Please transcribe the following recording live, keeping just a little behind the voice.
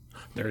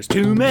There's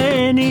too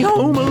many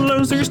Home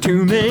Alones, there's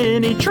too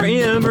many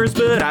Tremors,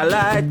 but I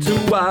like to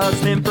watch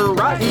them for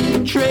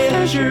rotten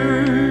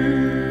treasure.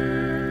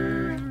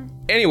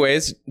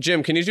 Anyways,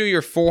 Jim, can you do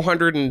your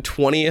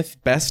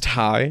 420th best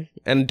high?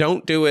 And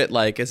don't do it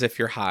like as if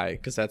you're high,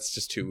 because that's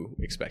just too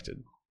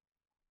expected.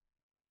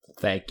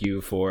 Thank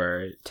you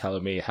for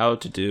telling me how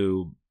to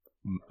do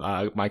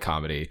my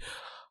comedy.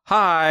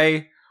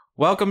 Hi,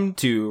 welcome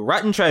to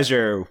Rotten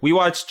Treasure. We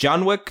watched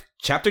John Wick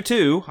Chapter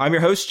 2. I'm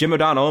your host, Jim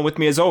O'Donnell, and with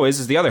me as always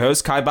is the other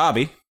host, Kai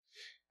Bobby.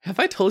 Have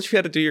I told you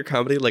how to do your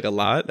comedy like a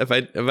lot? Have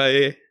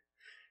I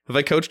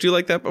coached you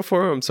like that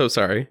before? I'm so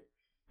sorry.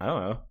 I don't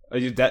know.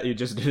 You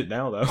just did it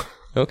now, though.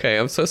 Okay,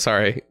 I'm so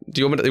sorry.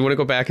 Do you want to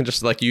go back and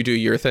just like you do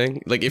your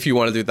thing? Like if you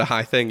want to do the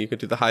high thing, you can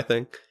do the high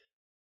thing.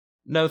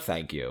 No,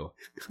 thank you.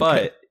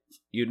 But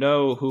you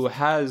know who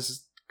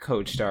has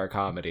coached our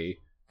comedy?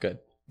 Good.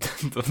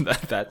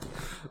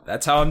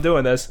 That's how I'm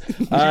doing this.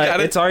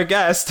 It's our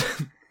guest.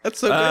 That's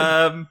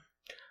so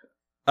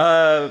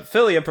good.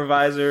 Philly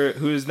improviser,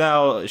 who's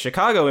now a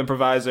Chicago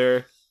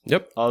improviser.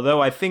 Yep.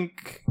 Although I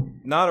think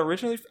not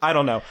originally. I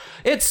don't know.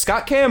 It's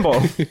Scott Campbell.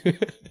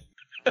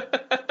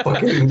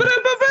 Fucking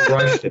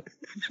crushed it.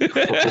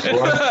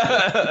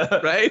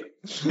 Right?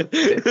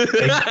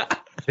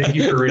 Thank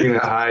you for reading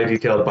that high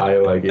detailed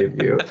bio I gave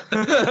you.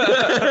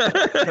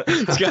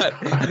 Scott,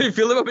 how do you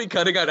feel about me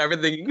cutting out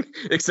everything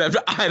except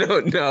I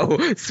don't know,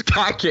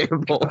 Scott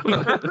Campbell?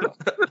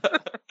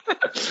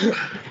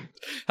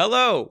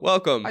 Hello,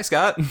 welcome. Hi,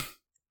 Scott.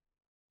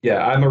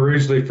 Yeah, I'm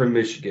originally from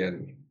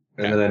Michigan,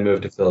 and then I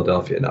moved to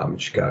Philadelphia. Now I'm in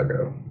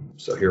Chicago.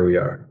 So here we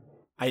are.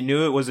 I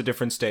knew it was a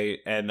different state,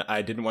 and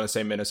I didn't want to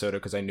say Minnesota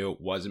because I knew it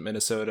wasn't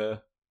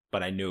Minnesota,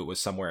 but I knew it was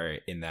somewhere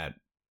in that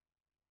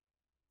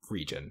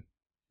region.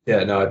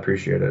 Yeah, no, I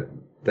appreciate it.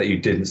 That you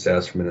didn't say I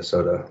was from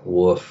Minnesota.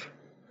 Woof.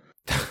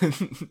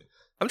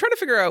 I'm trying to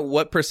figure out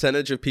what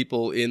percentage of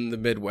people in the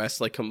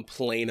Midwest like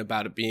complain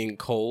about it being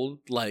cold,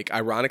 like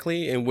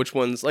ironically, and which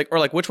ones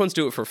which ones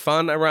do it for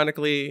fun,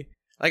 ironically.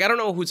 Like I don't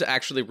know who's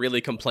actually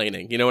really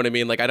complaining. You know what I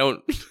mean? Like I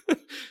don't.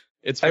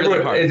 It's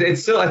really hard.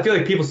 It's still. I feel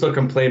like people still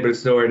complain, but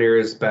it's nowhere near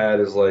as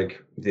bad as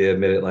like the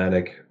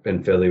Mid-Atlantic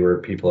and Philly, where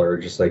people are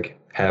just like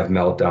have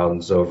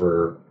meltdowns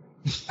over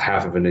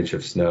half of an inch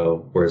of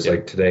snow. Whereas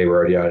like today we're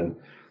already on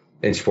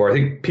inch 4. I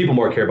think people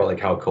more care about like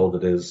how cold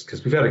it is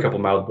because we've had a couple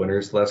mild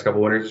winters the last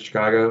couple winters in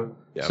Chicago.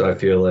 Yeah. So I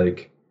feel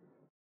like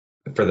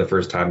for the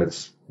first time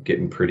it's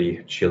getting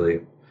pretty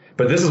chilly.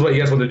 But this is what you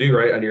guys want to do,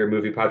 right? On your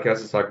movie podcast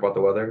is talk about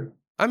the weather.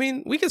 I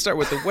mean, we can start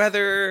with the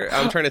weather.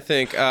 I'm trying to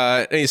think.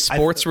 Any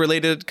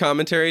sports-related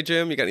commentary,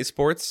 Jim? You got any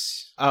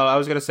sports? Oh, I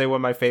was going to say one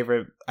of my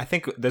favorite, I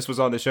think this was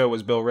on the show,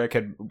 was Bill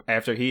Rick,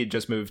 after he had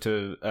just moved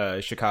to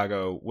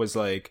Chicago, was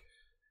like,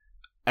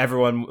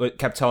 everyone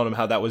kept telling him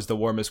how that was the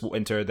warmest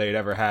winter they'd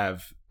ever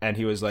have. And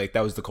he was like,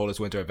 that was the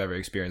coldest winter I've ever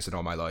experienced in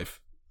all my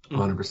life.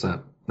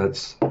 100%.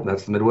 That's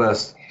the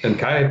Midwest. And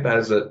Kai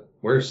has it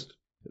worst.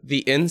 The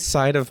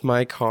inside of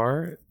my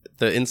car,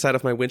 the inside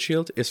of my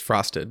windshield is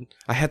frosted.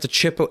 I had to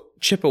chip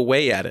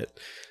away at it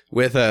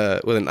with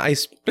an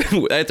ice.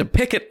 I had to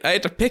pick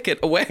it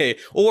away,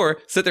 or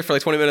sit there for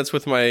like 20 minutes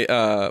with my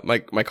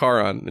my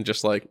car on and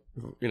just like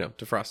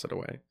defrost it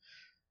away.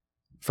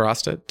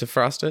 Defrost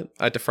it.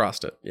 I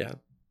defrost it. Yeah.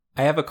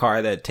 I have a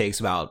car that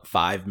takes about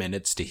 5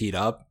 minutes to heat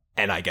up,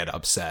 and I get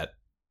upset.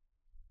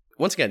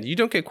 Once again, you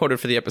don't get quoted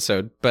for the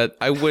episode, but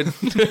I would.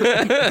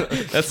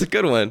 That's a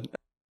good one.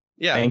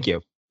 Yeah. Thank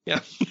you.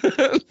 Yeah.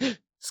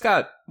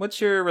 Scott,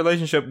 what's your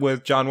relationship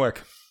with John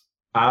Wick?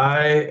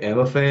 I am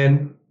a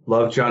fan.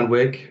 Love John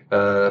Wick.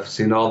 I've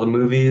seen all the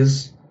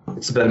movies.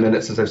 It's been a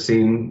minute since I've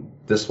seen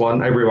this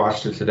one. I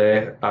rewatched it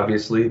today,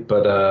 obviously,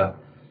 but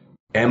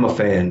am a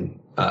fan.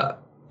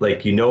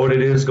 Like, you know what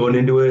it is going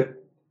into it.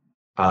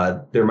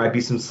 There might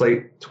be some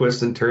slight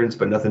twists and turns,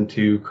 but nothing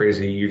too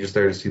crazy. You're just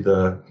there to see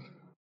the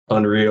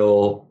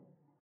unreal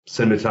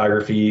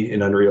cinematography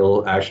and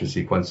unreal action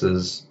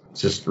sequences.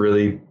 It's just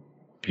really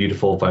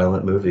beautiful,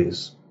 violent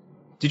movies.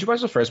 Did you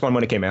watch the first one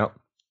when it came out?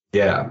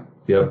 Yeah.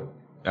 Yep.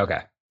 Okay.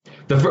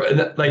 I guess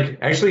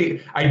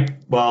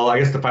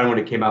the final when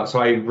it came out. So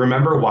I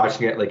remember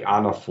watching it like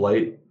on a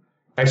flight.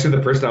 Actually,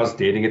 the person I was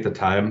dating at the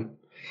time,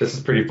 this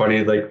is pretty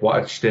funny, like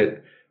watched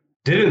it,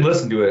 didn't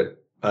listen to it.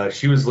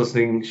 She was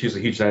listening. She was a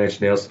huge Nine Inch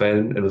Nails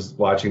fan and was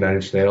watching Nine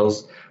Inch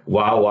Nails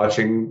while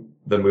watching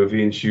the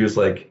movie. And she was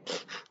like,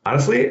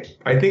 honestly,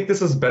 I think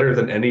this is better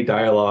than any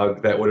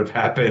dialogue that would have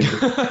happened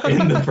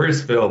in the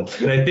first film.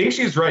 And I think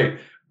she's right.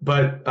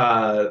 But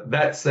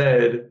that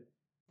said,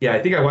 yeah,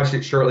 I think I watched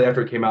it shortly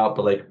after it came out,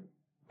 but like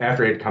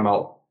after it had come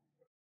out,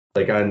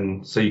 like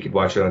so you could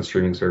watch it on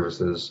streaming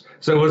services.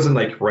 So it wasn't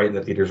like right in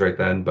the theaters right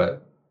then,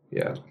 but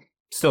yeah.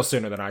 Still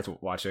sooner than I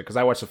watched it because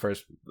I watched the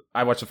first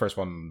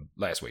one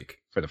last week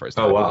for the first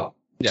time. Oh wow.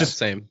 Yeah, just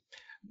same.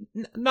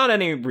 Not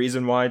any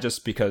reason why,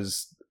 just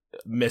because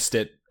missed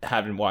it,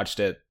 haven't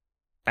watched it,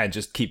 and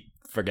just keep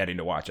forgetting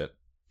to watch it.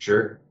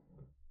 Sure.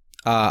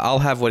 I'll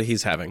have what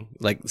he's having.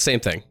 Like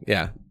same thing.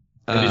 Yeah.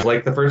 Did you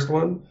like the first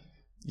one?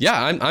 Yeah,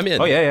 I'm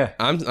in. Oh yeah.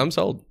 I'm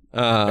sold.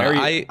 Go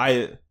ahead,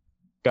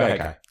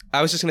 Kai.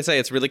 I was just gonna say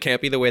it's really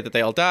campy the way that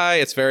they all die.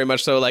 It's very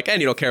much so like,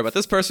 and you don't care about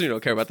this person, you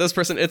don't care about this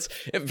person. It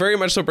very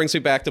much so brings me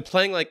back to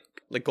playing like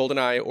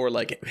GoldenEye or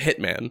like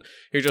Hitman.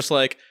 You're just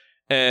like,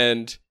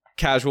 and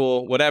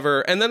casual,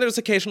 whatever. And then there's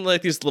occasionally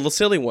like these little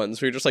silly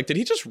ones where you're just like, did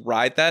he just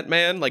ride that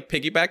man? Like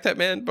piggyback that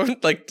man?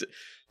 But like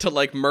to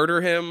like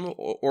murder him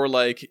or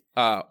like,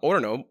 I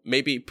don't know,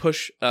 maybe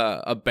push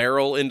a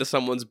barrel into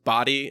someone's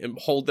body and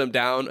hold them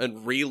down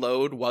and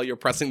reload while you're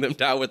pressing them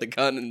down with a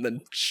gun and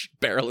then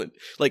barrel it,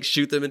 like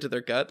shoot them into their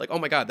gut. Like, oh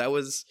my God, that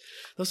was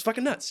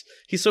fucking nuts.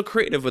 He's so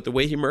creative with the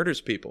way he murders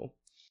people.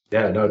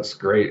 Yeah, no, it's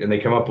great. And they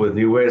come up with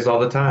new ways all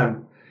the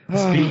time.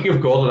 Speaking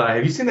of GoldenEye,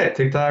 have you seen that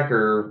TikTok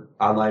or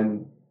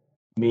online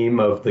meme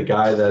of the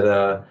guy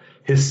that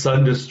his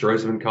son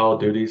destroys him in Call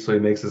of Duty, so he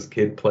makes his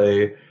kid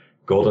play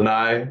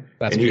GoldenEye?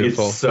 That's and he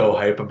beautiful. gets so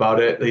hype about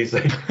it. He's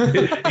like,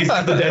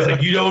 the dad's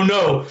like, you don't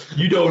know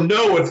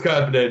what's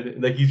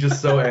happening. Like he's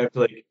just so amped.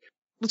 Like,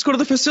 let's go to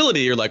the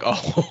facility. You're like,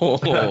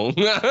 oh.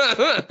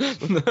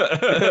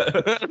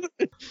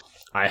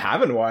 I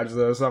haven't watched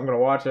this, so I'm gonna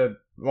watch it.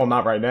 Well,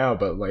 not right now,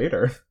 but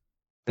later.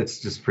 it's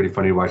just pretty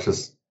funny to watch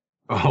this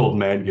old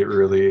man get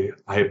really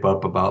hype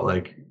up about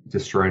like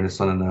destroying his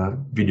son in a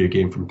video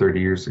game from 30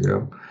 years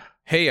ago.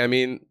 Hey, I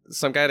mean,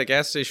 some guy at a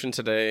gas station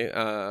today,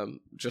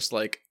 just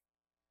like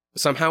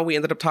somehow we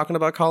ended up talking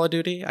about Call of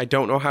Duty. I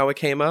don't know how it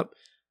came up.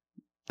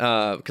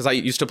 Because I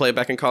used to play it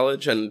back in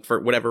college, and for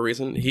whatever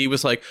reason, he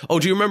was like, oh,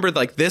 do you remember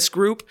like this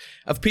group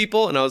of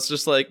people? And I was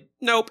just like,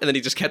 nope. And then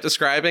he just kept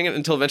describing it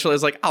until eventually I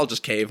was like, I'll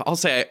just cave. I'll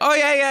say, oh,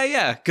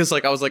 yeah. Because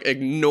like I was like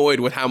annoyed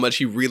with how much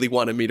he really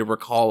wanted me to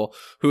recall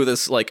who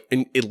this like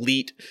an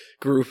elite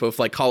group of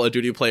like Call of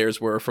Duty players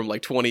were from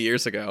like 20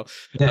 years ago.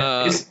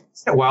 Isn't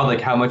it wild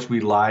like how much we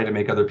lie to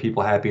make other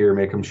people happy or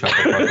make them shut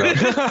the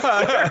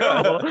fuck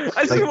up?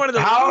 I just Like, wanted to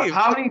leave.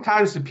 how many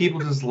times do people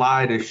just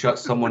lie to shut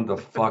someone the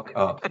fuck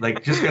up?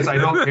 Like just because I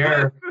don't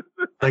care.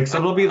 Like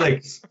someone will be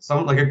like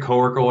a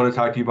coworker will want to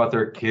talk to you about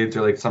their kids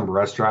or like some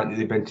restaurant that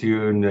they've been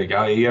to, and like,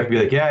 oh, you have to be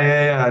like,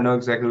 yeah, I know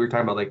exactly what you're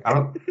talking about. Like I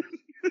don't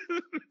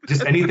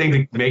just anything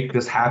to make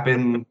this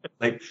happen.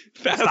 Like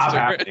Faster. stop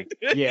happening.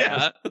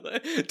 Yeah.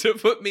 To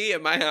put me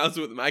at my house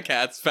with my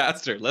cats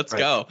faster. Let's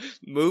go.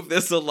 Move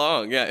this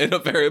along. Yeah, in a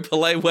very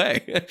polite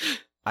way.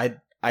 I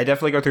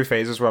definitely go through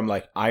phases where I'm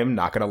like, I'm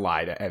not gonna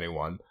lie to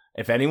anyone.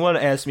 If anyone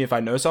asks me if I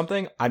know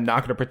something, I'm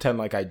not gonna pretend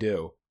like I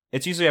do.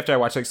 It's usually after I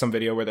watch like some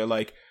video where they're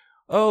like,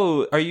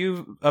 oh, are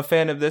you a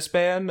fan of this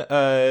band?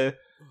 The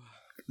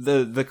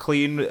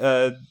Clean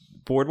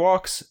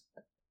Boardwalks?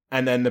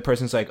 And then the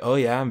person's like, oh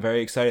yeah, I'm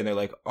very excited. And they're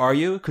like, are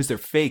you? Because they're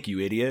fake, you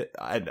idiot.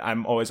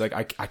 I'm always like,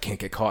 I can't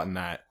get caught in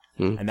that.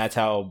 And that's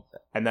how,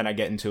 and then I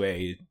get into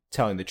a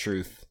telling the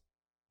truth.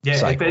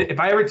 Yeah, if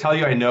I ever tell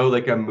you I know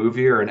like a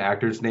movie or an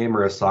actor's name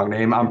or a song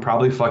name, I'm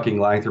probably fucking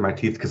lying through my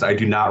teeth because I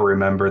do not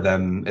remember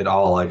them at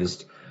all. I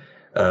just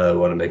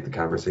want to make the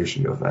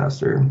conversation go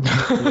faster.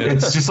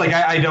 It's just like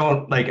I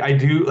don't like I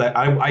do like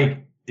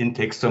I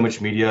intake so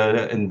much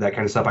media and that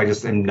kind of stuff. I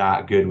just am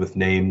not good with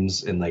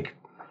names and like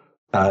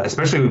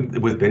especially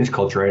with binge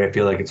culture. I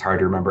feel like it's hard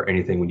to remember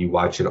anything when you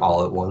watch it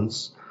all at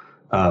once.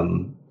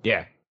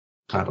 Yeah.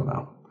 I don't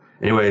know.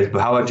 Anyways,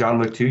 but how about John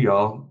Wick 2,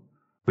 y'all?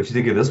 What you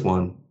think of this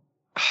one?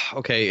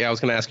 Okay, yeah, I was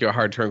going to ask you a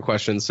hard turn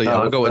question, so yeah,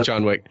 we'll go with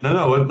John Wick.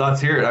 No,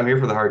 let's hear it. I'm here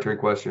for the hard turn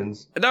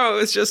questions. No,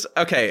 it's just,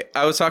 okay,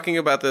 I was talking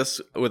about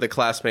this with a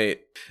classmate.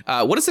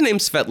 What is the name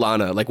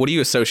Svetlana? Like, what do you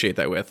associate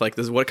that with? Like,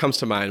 this is what comes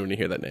to mind when you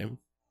hear that name?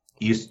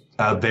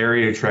 A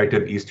very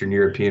attractive Eastern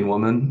European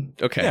woman.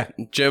 Okay.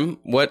 Yeah. Jim,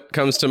 what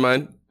comes to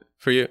mind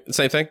for you?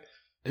 Same thing?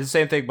 It's the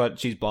same thing, but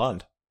she's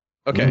blonde.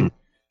 Okay. Mhm.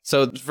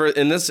 So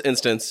in this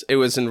instance, it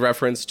was in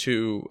reference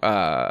to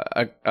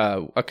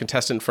a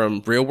contestant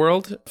from Real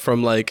World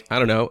from like, I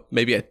don't know,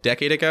 maybe a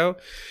decade ago.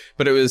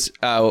 But it was,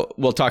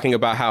 talking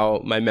about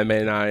how my meme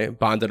and I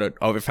bonded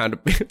over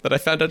that I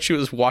found out she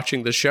was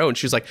watching the show and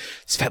she was like,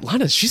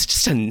 Svetlana, she's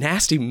just a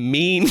nasty,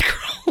 mean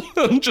girl.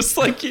 I'm just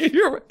like,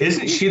 you're...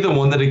 Isn't she the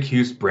one that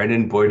accused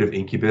Brandon Boyd of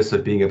Incubus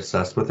of being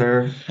obsessed with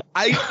her?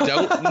 I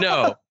don't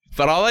know.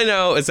 But all I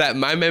know is that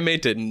my meme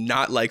did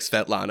not like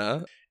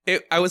Svetlana.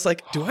 I was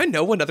like, do I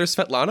know another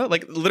Svetlana?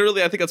 Like,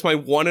 literally, I think that's my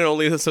one and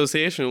only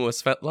association with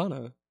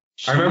Svetlana.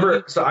 I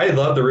remember, so I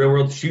love the Real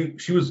World.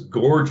 She was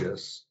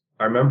gorgeous.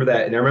 I remember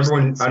that. And I remember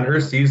when on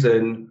her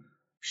season,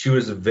 she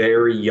was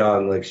very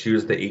young. Like, she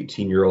was the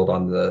 18-year-old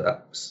on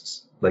the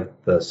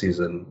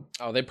season.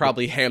 Oh, they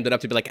probably hammed it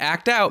up to be like,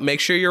 act out, make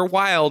sure you're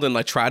wild, and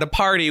like try to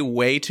party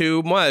way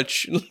too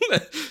much.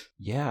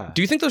 Yeah.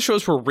 Do you think those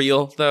shows were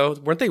real, though?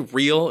 Weren't they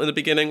real in the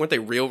beginning? Weren't they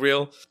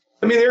real?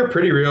 I mean, they were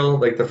pretty real.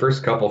 Like, the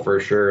first couple for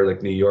sure,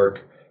 like New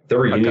York. The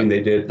reunion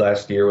they did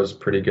last year was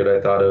pretty good,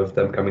 I thought, of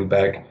them coming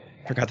back.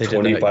 Forgot they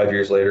 25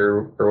 years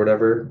later or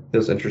whatever. It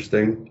was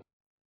interesting.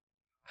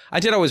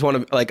 I did always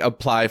want to like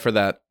apply for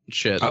that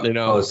shit, you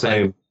know? Oh,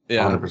 same.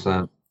 Yeah.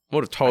 100%.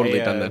 Would have totally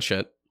done that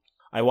shit.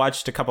 I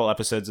watched a couple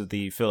episodes of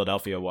the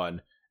Philadelphia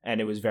one, and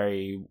it was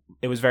very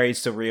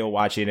surreal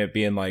watching it,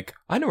 being like,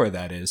 I know where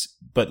that is,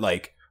 but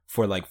like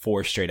for like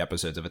 4 straight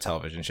episodes of a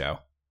television show.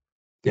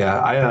 Yeah,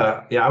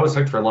 I was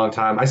hooked for a long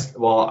time.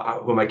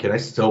 Who am I kidding? I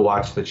still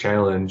watch the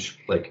challenge.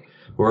 Like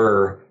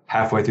we're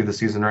halfway through the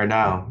season right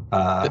now.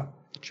 The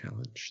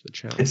challenge.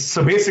 It's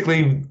so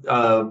basically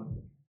a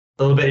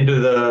little bit into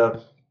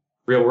the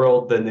real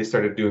world. Then they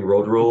started doing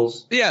road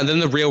rules. Yeah, then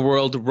the real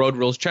world road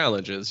rules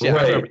challenges. Yeah,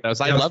 Right. I remember those.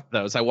 I Yep. loved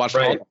those. I watched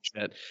all Right. that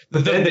shit.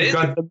 But then they've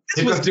gone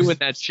Doing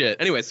that shit.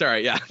 Anyway,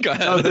 sorry. Yeah, go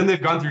ahead. No, then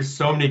they've gone through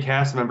so many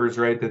cast members,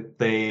 right? That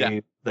they Yeah.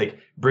 like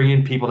bring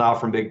in people now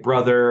from Big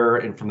Brother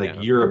and from like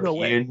Yeah.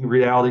 European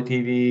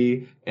reality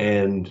TV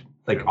and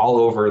like all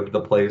over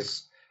the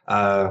place.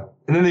 And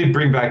then they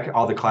bring back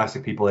all the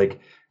classic people like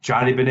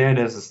Johnny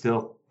Bananas is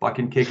still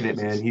fucking kicking it,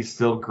 man. He's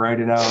still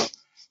grinding out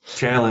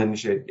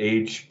challenge at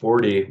age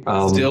 40.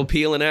 Still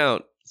peeling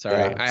out. Sorry,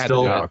 yeah, I had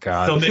still, to do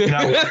still making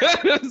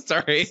out.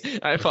 Sorry,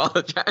 I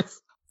apologize.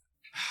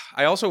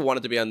 I also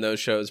wanted to be on those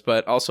shows,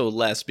 but also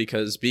less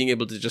because being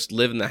able to just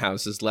live in the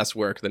house is less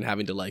work than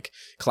having to like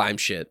climb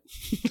shit.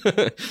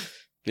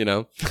 You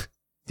know?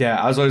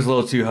 Yeah, I was always a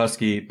little too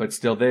husky, but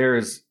still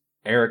there's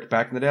Eric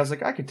back in the day. I was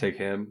like, I could take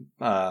him.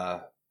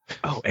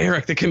 Oh,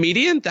 Eric, the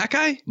comedian? That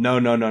guy?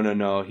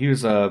 No. He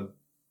was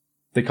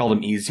they called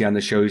him Easy on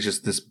the show. He's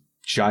just this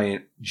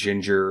giant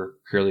ginger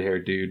curly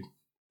haired dude.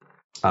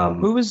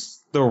 Who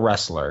was the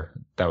wrestler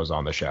that was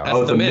on the show? That's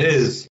Oh, The the Miz.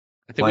 Miz.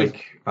 I think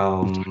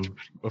we've Like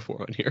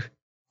before on here.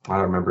 I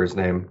don't remember his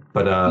name,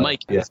 but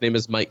Mike. Yeah. His name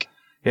is Mike.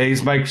 Yeah,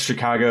 he's Mike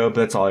Chicago, but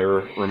that's all I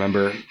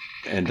remember.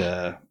 And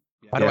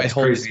Why do I it's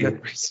hold these crazy.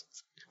 memories?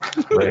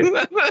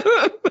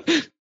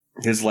 Right.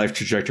 his life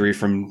trajectory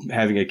from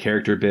having a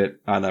character bit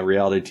on a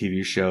reality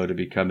TV show to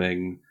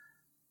becoming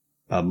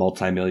a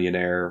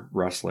multimillionaire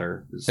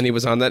wrestler. And he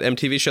was on that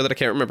MTV show that I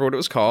can't remember what it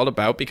was called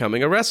about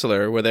becoming a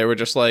wrestler, where they were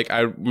just like, I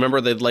remember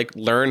they'd like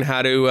learn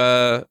how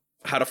to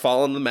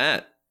fall on the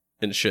mat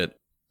and shit.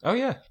 Oh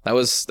yeah. That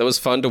was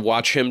fun to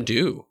watch him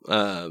do.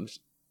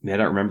 Yeah, I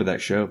don't remember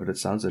that show, but it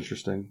sounds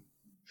interesting.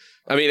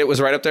 I mean, it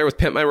was right up there with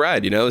Pimp My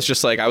Ride, you know? It's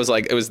just like,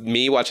 it was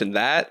me watching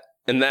that,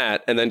 and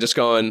then just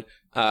going,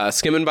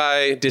 skimming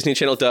by Disney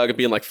Channel Doug and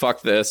being like,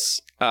 fuck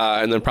this,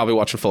 and then probably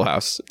watching Full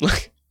House.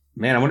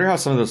 Man, I wonder how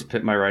some of those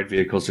Pit My Ride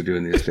vehicles are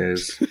doing these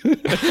days.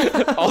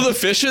 All the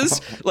fishes,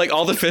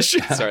 all the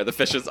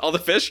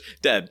fish,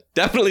 dead.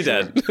 Definitely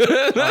dead.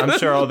 I'm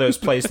sure all those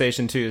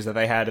PlayStation 2s that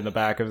they had in the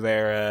back of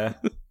their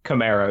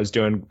Camaros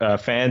doing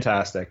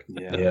fantastic.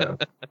 Yeah.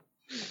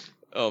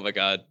 Oh my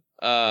God.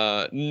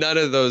 None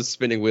of those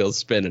spinning wheels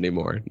spin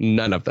anymore.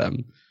 None of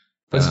them.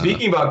 But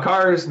speaking about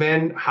cars,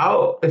 man,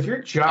 if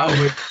you're John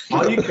Wick,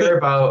 all you care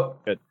about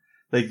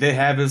Like, they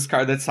have his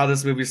car. That's how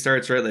this movie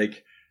starts, right?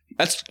 Like,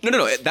 That's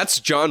no. That's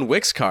John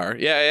Wick's car.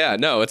 Yeah.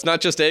 No, it's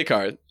not just a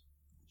car.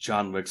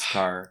 John Wick's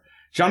car.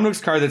 John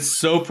Wick's car that's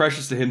so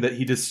precious to him that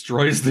he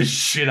destroys the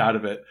shit out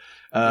of it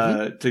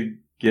to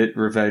get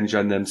revenge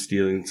on them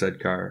stealing said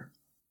car.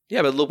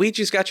 Yeah, but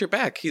Luigi's got your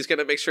back. He's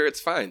gonna make sure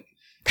it's fine.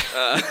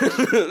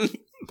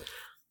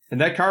 And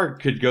that car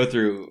could go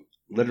through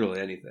literally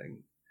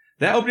anything.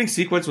 That opening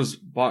sequence was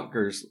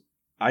bonkers.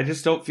 I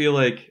just don't feel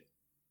like...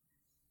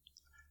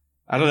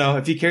 I don't know.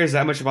 If he cares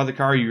that much about the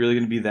car, are you really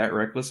going to be that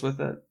reckless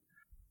with it?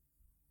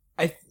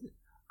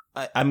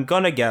 I'm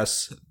gonna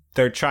guess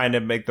they're trying to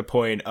make the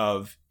point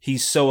of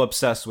he's so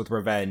obsessed with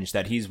revenge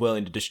that he's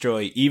willing to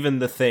destroy even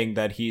the thing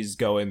that he's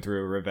going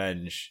through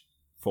revenge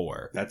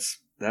for. That's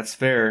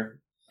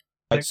fair.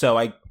 So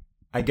I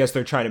guess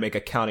they're trying to make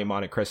a County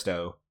Monte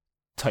Cristo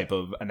type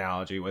of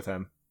analogy with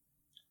him.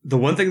 The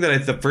one thing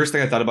the first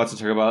thing I thought about to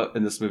talk about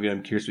in this movie,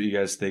 I'm curious what you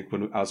guys think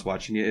when I was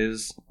watching it,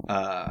 is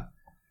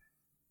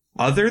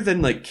other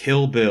than like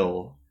Kill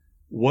Bill,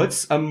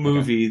 what's a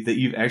movie that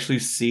you've actually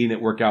seen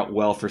it work out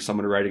well for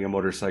someone riding a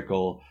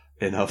motorcycle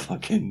in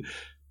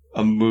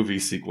a movie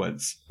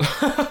sequence?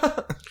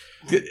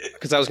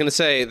 Because I was gonna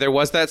say there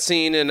was that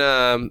scene in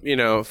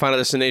Final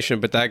Destination,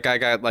 but that guy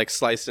got like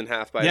sliced in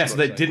half by. Yes,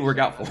 that didn't work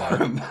out for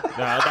him. No,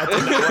 that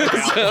did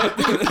not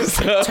work out.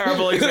 So-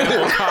 Terrible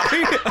example.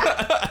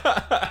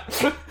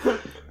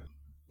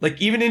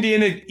 Like even in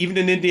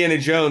Indiana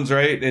Jones,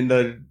 right? And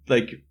the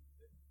like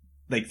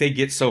they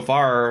get so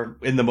far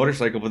in the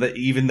motorcycle, but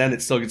even then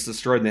it still gets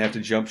destroyed, and they have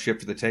to jump ship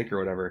for the tank or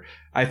whatever.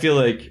 I feel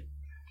like,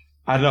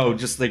 I don't know,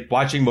 just like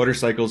watching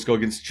motorcycles go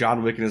against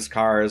John Wick in his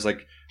car is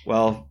like,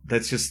 well,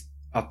 that's just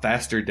a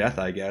faster death,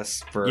 I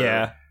guess, for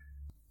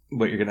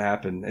what you're gonna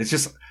happen. It's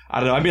just, I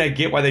don't know. I mean, I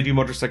get why they do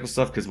motorcycle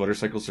stuff because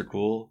motorcycles are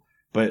cool,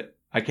 but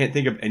I can't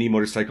think of any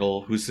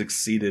motorcycle who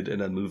succeeded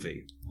in a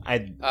movie.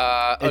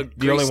 The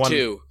Grease only one.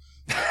 2.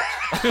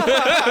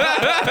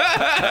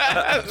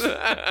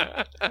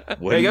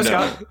 There you go,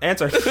 Scott.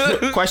 Answer.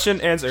 Question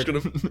answered.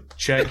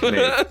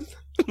 Checkmate.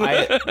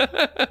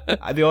 The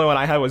only one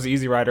I had was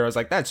Easy Rider. I was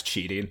like, that's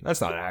cheating.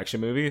 That's not an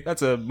action movie.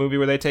 That's a movie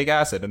where they take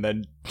acid and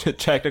then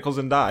technicals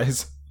and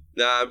dies.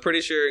 Nah, I'm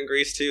pretty sure in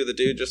Grease 2, the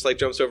dude just like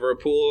jumps over a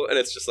pool and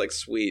it's just like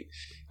sweet.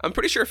 I'm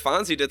pretty sure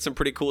Fonzie did some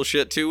pretty cool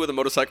shit too with a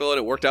motorcycle and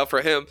it worked out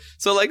for him.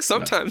 So like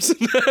sometimes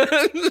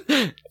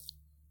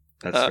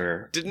That's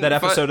fair. That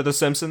episode of The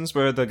Simpsons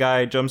where the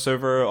guy jumps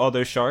over all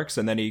those sharks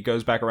and then he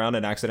goes back around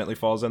and accidentally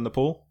falls in the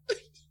pool?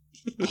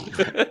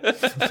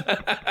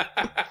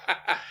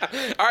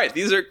 All right,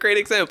 these are great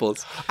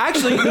examples.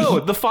 Actually, no,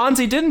 the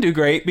Fonzie didn't do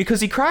great because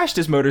he crashed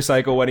his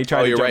motorcycle when he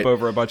tried to you're jump right.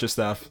 over a bunch of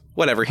stuff.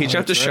 Whatever. He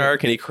jumped a that's right.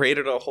 shark and he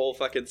created a whole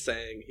fucking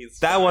saying.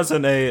 That was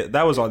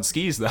on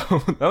skis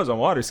though. That was on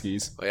water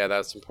skis. Oh yeah,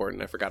 that's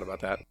important. I forgot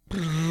about that.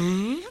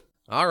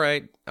 All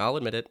right, I'll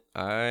admit it.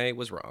 I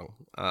was wrong.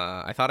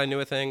 I thought I knew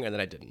a thing and then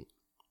I didn't.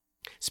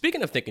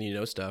 Speaking of thinking you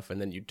know stuff and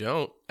then you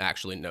don't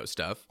actually know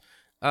stuff,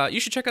 you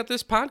should check out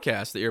this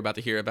podcast that you're about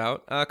to hear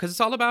about, because it's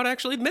all about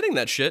actually admitting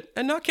that shit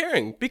and not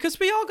caring, because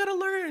we all gotta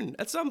learn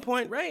at some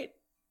point, right?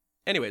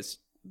 Anyways,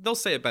 they'll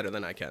say it better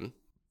than I can.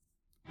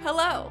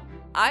 Hello,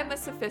 I'm a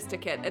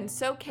sophisticate, and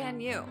so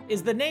can you.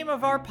 Is the name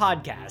of our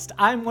podcast.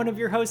 I'm one of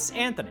your hosts,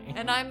 Anthony.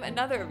 And I'm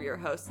another of your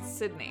hosts,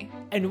 Sydney,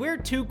 And we're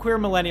two queer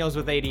millennials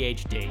with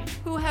ADHD.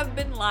 who have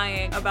been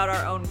lying about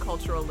our own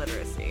cultural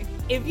literacy.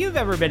 If you've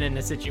ever been in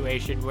a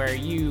situation where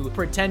you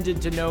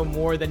pretended to know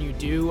more than you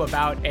do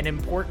about an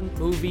important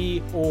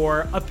movie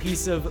or a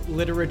piece of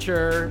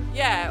literature,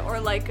 Yeah, or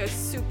like a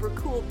super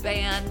cool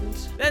band.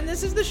 then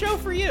this is the show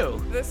for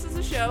you. This is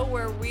a show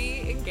where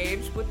we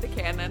engage with the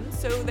canon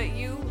so that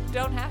you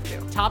don't have to.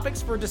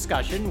 Topics for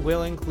discussion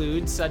will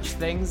include such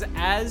things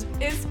as,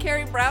 Is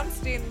Carrie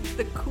Brownstein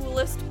the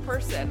coolest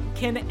person?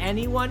 can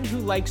anyone who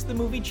likes the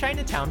movie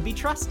Chinatown be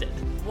trusted?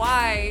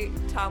 Why,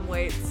 Tom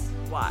Waits,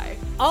 why?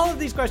 All of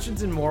these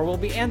questions and more will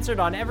be answered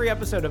on every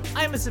episode of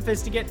I'm a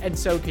Sophisticate and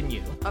So Can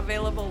You.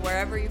 Available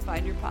wherever you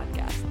find your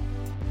podcast.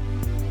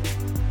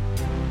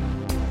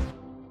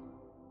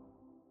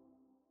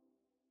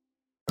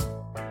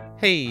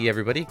 Hey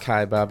everybody,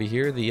 Kai Bobby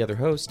here, the other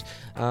host.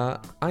 I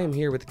am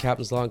here with the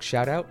Captain's Log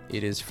shout out.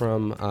 It is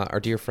from our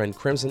dear friend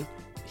Crimson.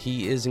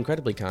 He is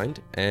incredibly kind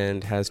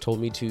and has told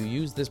me to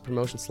use this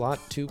promotion slot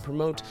to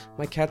promote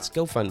my cat's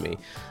GoFundMe.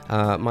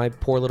 My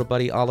poor little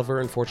buddy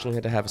Oliver unfortunately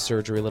had to have a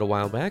surgery a little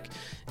while back,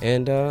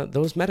 and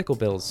those medical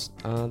bills,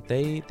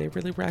 they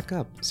really rack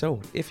up. So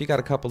if you got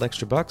a couple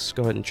extra bucks,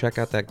 go ahead and check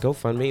out that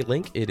GoFundMe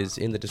link. It is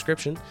in the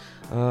description.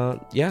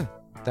 Yeah,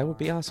 that would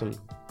be awesome.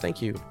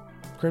 Thank you,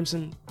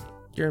 Crimson.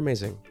 You're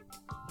amazing.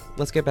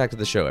 Let's get back to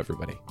the show,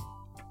 everybody.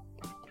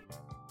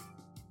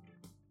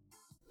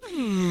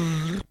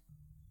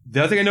 The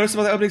other thing I noticed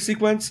about the opening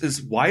sequence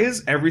is, why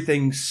is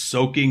everything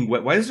soaking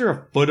wet? Why is there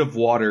a foot of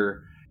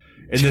water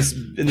in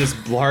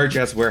this large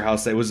ass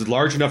warehouse that was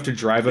large enough to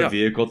drive a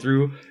vehicle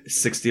through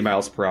 60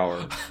 miles per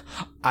hour?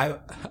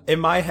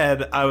 In my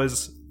head, I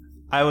was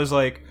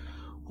like,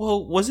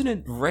 well, wasn't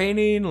it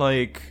raining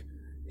like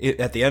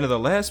at the end of the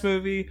last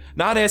movie?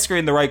 Not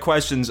asking the right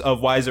questions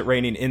of why is it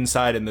raining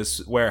inside in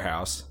this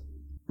warehouse.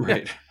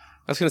 Right.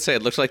 I was gonna say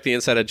it looks like the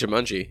inside of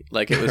Jumanji.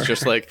 Like it was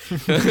just like,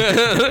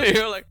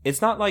 you're like,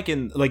 It's not like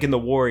in the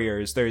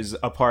Warriors. There's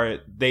a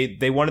part they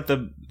wanted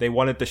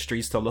the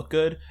streets to look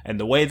good, and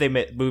the way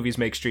movies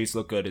make streets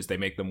look good is they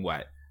make them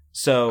wet.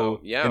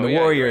 So in the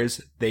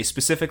Warriors, they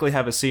specifically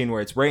have a scene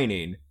where it's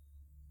raining,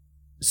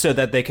 so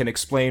that they can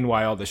explain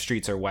why all the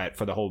streets are wet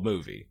for the whole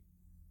movie.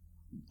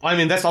 I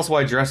mean, that's also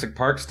why Jurassic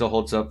Park still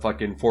holds up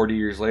fucking 40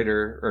 years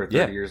later, or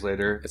 30 years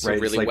later. it's right?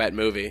 a really like, wet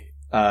movie.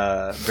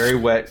 very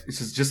wet.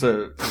 It's just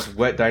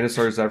wet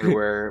dinosaurs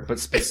everywhere, but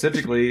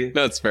specifically,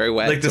 No, it's very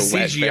wet. like the It's a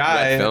wet, CGI,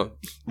 wet film.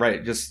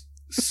 right? Just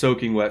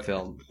soaking wet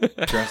film.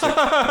 Jurassic,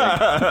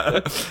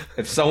 like,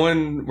 if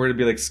someone were to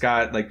be like,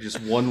 Scott, like just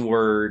one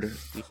word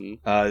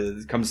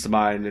comes to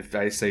mind if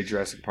I say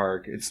Jurassic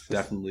Park, it's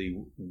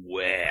definitely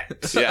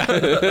wet. Yeah.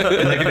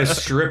 And like in a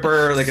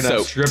stripper, like in a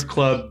Soaked. strip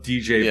club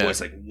DJ Yeah. voice,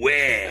 like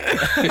wet.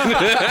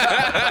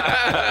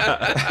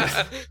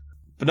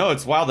 But no,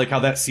 it's wild, like how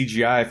that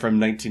CGI from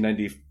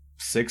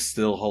 1996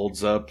 still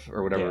holds up,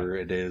 or whatever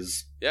it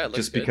is. Yeah, it looks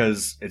just good.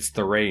 because it's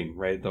the rain,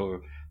 right?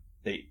 Though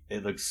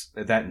it looks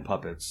that in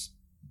puppets.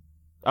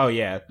 Oh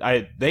yeah,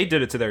 they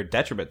did it to their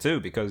detriment too,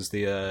 because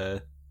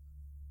the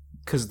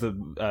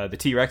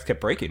T-Rex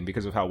kept breaking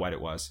because of how wet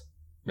it was.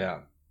 Yeah,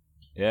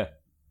 Yeah,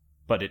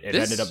 but it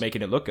ended up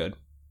making it look good.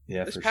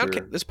 yeah, This for sure.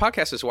 This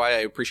podcast is why I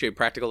appreciate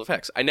practical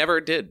effects. I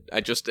never did.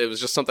 It was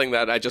just something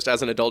that I just,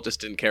 as an adult, just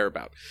didn't care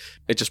about.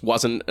 It just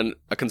wasn't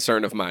a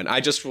concern of mine.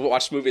 I just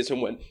watched movies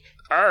and went,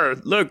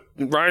 look,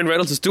 Ryan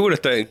Reynolds is doing a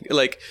thing.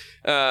 Like,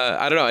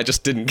 I don't know. I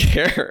just didn't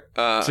care.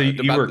 So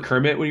you were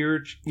Kermit when you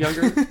were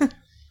younger?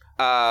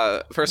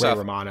 First Ray off,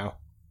 Romano.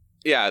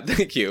 yeah,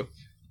 thank you.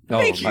 Oh,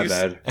 Thank my you.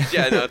 bad.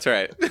 Yeah, no, that's all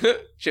right.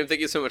 Jim, thank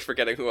you so much for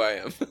getting who I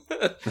am.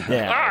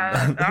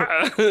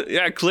 Yeah.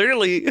 Yeah,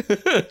 clearly.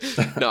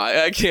 No,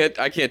 I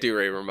can't do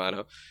Ray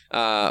Romano.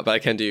 But I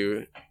can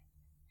do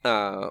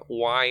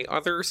why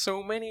are there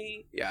so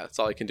many? Yeah, that's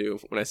all I can do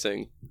when I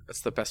sing. That's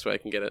the best way I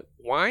can get it.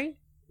 Why?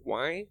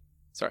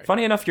 Sorry.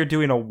 Funny enough, you're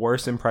doing a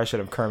worse impression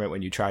of Kermit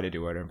when you try to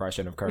do an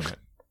impression of Kermit.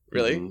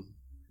 Really? Mhm.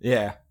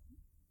 Yeah.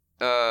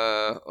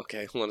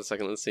 Okay, hold on a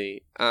second, let's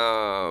see.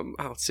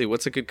 Let's see,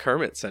 what's a good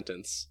Kermit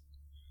sentence?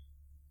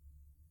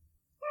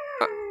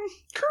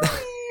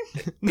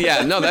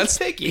 Yeah, no, that's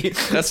picky.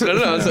 that's no.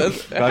 About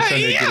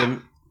trying to get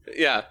him.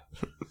 Yeah.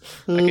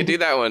 I can do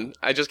that one.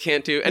 I just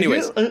can't do.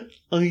 Anyways. I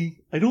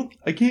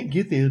can't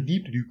get that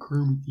deep to do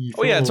Kermit the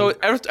Frog. Oh yeah, so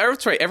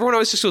that's right. Everyone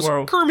always just goes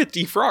Well- Kermit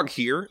the Frog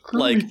here.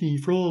 Kermit the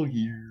Frog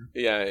here.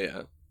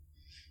 Yeah.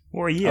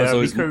 Well, I yeah, was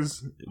always-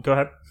 because go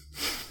ahead.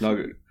 No,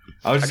 good.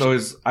 I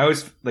always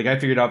like I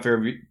figured out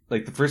very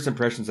like the first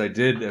impressions I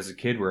did as a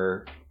kid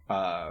were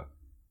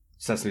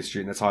Sesame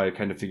Street, and that's how I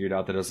kind of figured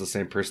out that it was the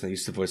same person that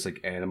used to voice like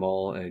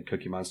Animal and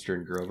Cookie Monster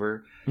and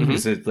Grover.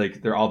 Because it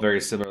like they're all very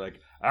similar, like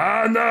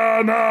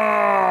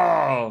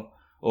Animal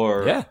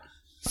or Yeah.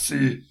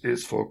 C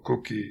is for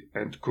cookie,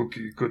 and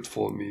cookie good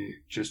for me,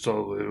 just a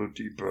little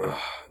deeper.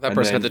 That And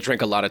person then- had to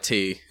drink a lot of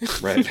tea.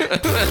 right.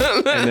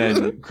 And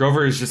then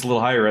Grover is just a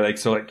little higher, right? Like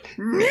so, like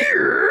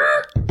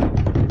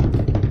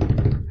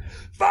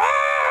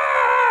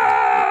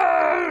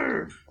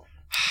fire.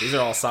 These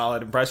are all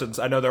solid impressions.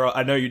 I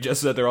know you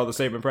just said they're all the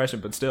same impression,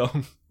 but still.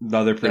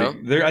 No, they're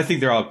pretty. No? I think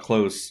they're all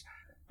close.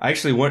 I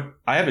actually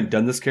I haven't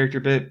done this character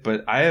bit,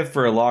 but I have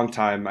for a long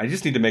time. I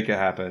just need to make it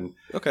happen.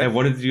 Okay. I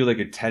wanted to do like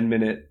a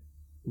 10-minute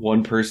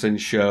one-person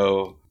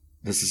show.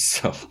 This is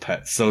so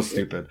bad, so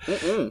stupid.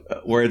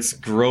 Where it's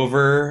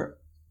Grover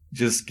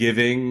just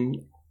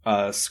giving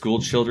school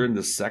children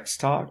the sex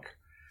talk.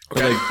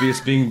 But like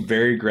just being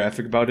very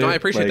graphic about it. No, I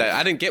appreciate like, that.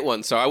 I didn't get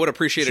one, so I would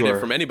appreciate Sure. it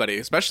from anybody,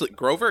 especially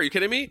Grover. Are you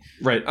kidding me?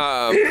 Right.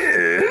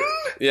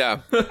 Yeah.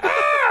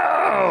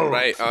 Out!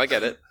 Right. Oh, I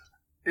get it.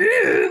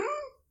 In!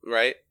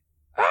 Right.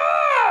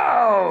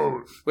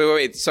 Out!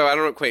 Wait. So I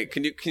don't know. Wait.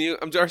 Can you?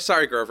 I'm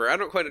sorry, Grover. I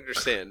don't quite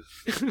understand.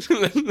 First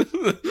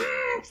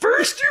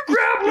you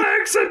grab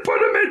legs and put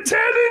them in 10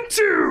 and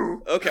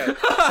 2! Okay.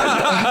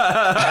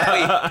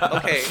 Wait.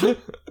 Okay.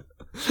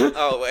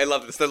 Oh, I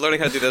love this. They're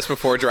learning how to do this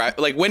before drive.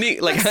 Like when he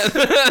like.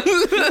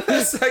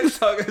 Sex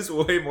talk is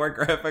way more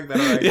graphic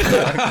than I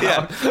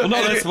Yeah. Well,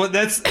 no,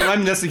 that's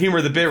the humor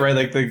of the bit, right?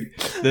 Like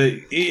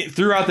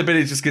throughout the bit,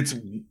 it just gets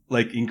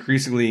like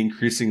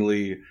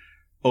increasingly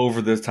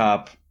over the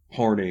top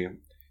horny.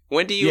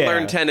 When do you Yeah.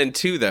 learn 10 and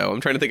 2 though?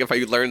 I'm trying to think if I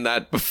learned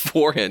that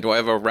beforehand. Do I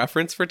have a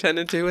reference for 10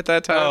 and 2 at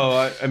that time?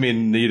 Oh, I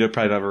mean, you'd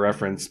probably have a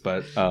reference,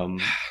 but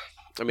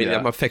I mean, yeah.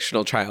 I'm a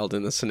fictional child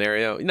in this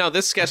scenario. No,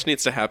 this sketch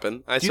needs to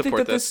happen. I Do you think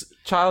support that this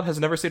child has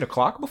never seen a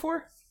clock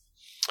before?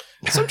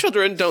 Some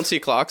children don't see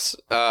clocks.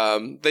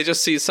 They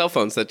just see cell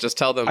phones that just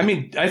tell them. I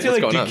mean, I feel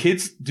what's like going on.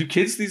 do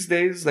kids these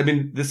days? I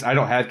mean, I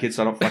don't have kids,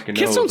 so I don't fucking know.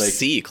 Kids don't like,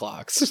 see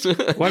clocks.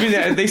 Well, I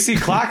mean, they see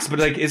clocks, but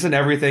like, isn't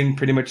everything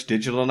pretty much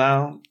digital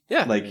now?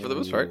 Yeah, like for the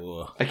most part.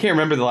 I can't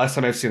remember the last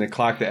time I've seen a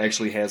clock that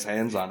actually has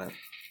hands on it.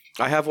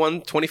 I have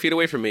one 20 feet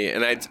away from me,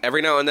 and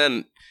every now and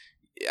then,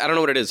 I don't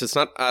know what it is. It's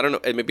not. I don't know.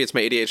 Maybe it's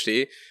my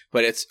ADHD,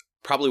 but it's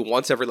probably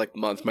once every like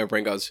month. My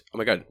brain goes, "Oh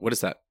my god, what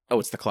is that?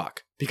 Oh, it's the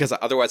clock." Because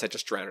otherwise, I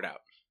just drown it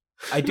out.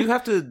 I do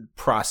have to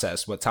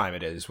process what time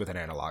it is with an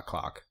analog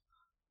clock.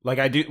 Like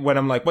I do when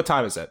I'm like, what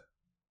time is it?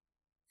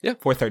 Yeah.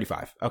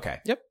 4:35. Okay.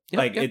 Yep.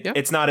 Like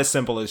it's not as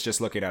simple as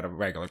just looking at a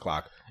regular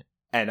clock.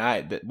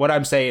 And what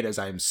I'm saying is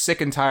I'm sick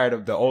and tired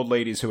of the old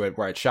ladies who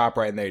were at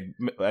ShopRite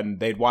and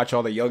they'd watch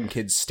all the young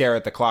kids stare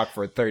at the clock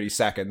for 30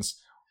 seconds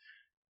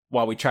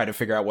while we try to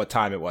figure out what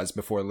time it was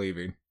before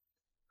leaving.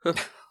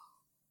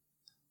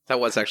 That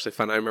was actually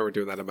fun. I remember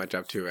doing that at my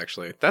job too,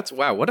 actually.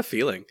 Wow, what a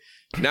feeling.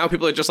 Now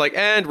people are just like,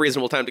 and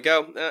reasonable time to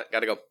go.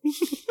 Gotta go.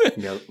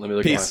 Yeah, let me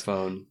look Peace. at my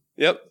phone.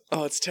 Yep.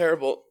 Oh, it's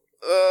terrible.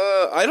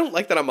 I don't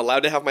like that I'm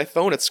allowed to have my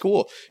phone at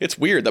school. It's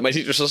weird that my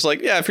teacher's just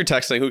like, yeah, if you're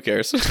texting, who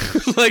cares?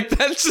 Like,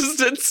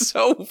 it's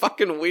so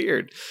fucking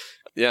weird.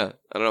 Yeah,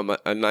 I don't know.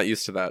 I'm not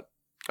used to that.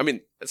 I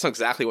mean, it's not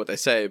exactly what they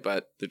say,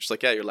 but they're just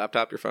like, yeah, your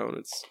laptop, your phone,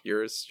 it's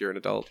yours. You're an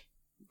adult.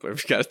 Whatever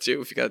you got to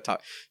do. If you got to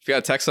talk, if you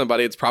got to text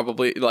somebody, it's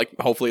probably like,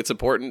 hopefully it's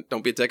important.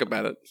 Don't be a dick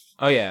about it.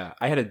 Oh yeah,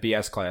 I had a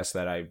BS class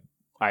that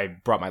I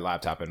brought my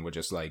laptop and would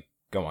just like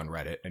go on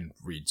Reddit and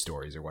read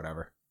stories or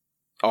whatever.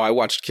 Oh, I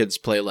watched kids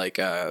play like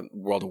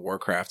World of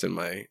Warcraft in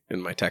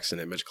my text and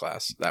image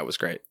class. That was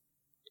great.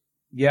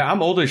 Yeah,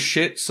 I'm old as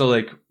shit, so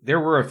like there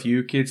were a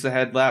few kids that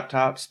had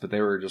laptops, but they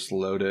were just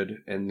loaded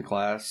in the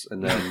class,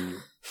 and then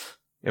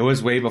it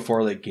was way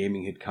before like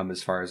gaming had come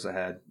as far as it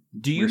had.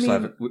 Do you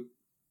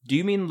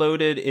mean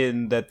loaded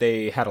in that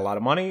they had a lot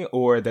of money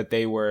or that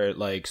they were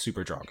like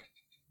super drunk?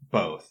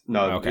 Both.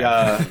 No, Okay.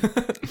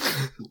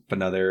 but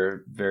no,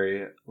 they're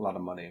a lot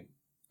of money.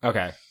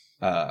 Okay.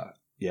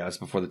 Yeah, it's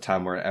before the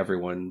time where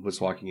everyone was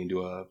walking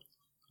into a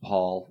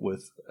hall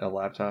with a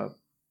laptop.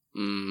 I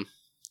don't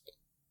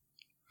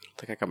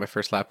think I got my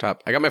first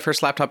laptop. I got my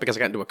first laptop because I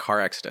got into a car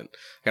accident.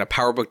 I got a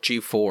PowerBook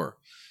G4.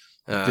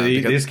 Did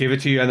they just give it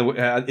to you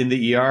in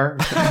the ER?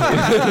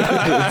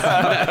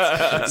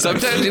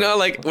 Sometimes,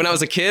 like when I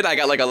was a kid, I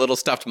got like a little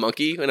stuffed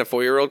monkey in a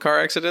 4-year-old car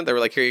accident. They were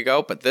like, here you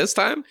go. But this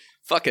time,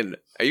 fucking,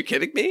 are you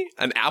kidding me?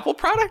 An Apple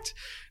product?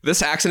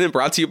 This accident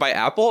brought to you by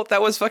Apple?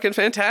 That was fucking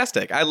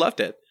fantastic. I loved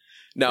it.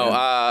 No,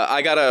 Yeah.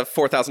 I got a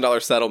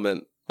 $4,000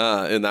 settlement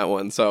in that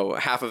one. So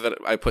half of it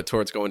I put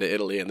towards going to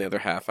Italy and the other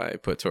half I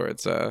put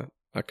towards a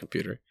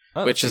computer.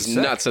 Oh, Which is that's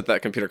sick. nuts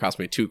that computer cost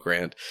me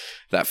 $2,000.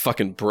 That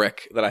fucking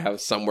brick that I have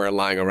somewhere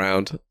lying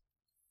around.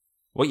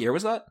 What year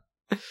was that?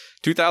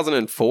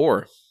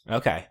 2004.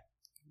 Okay.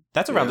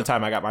 That's around the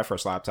time I got my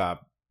first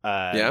laptop.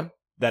 Yeah?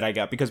 That I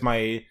got because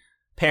my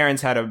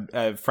parents had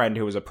a friend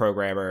who was a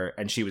programmer,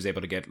 and she was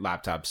able to get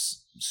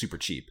laptops super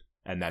cheap,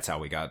 and that's how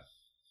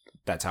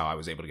I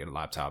was able to get a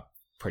laptop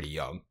pretty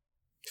young.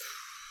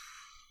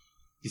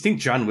 You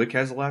think John Wick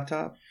has a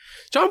laptop?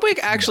 John Wick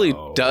actually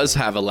does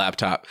have a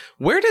laptop.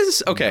 Where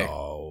does... Okay.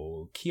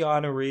 No.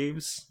 Keanu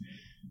Reeves?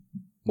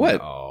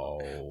 What? No.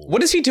 What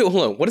does he do?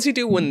 Hold on. What does he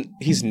do when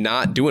he's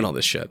not doing all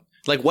this shit?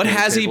 Like, what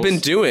has he been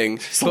doing?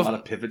 There's a lot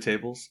of pivot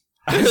tables.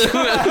 I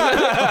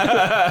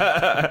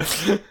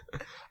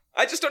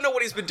just don't know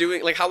what he's been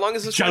doing. Like, how long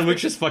is this? John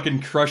Wick's just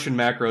fucking crushing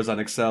macros on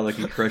Excel like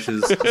he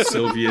crushes the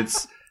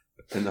Soviets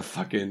and the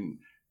fucking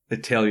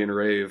Italian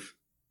rave.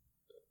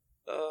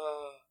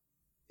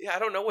 Yeah, I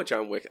don't know what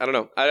John Wick. I don't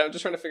know. I'm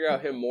just trying to figure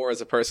out him more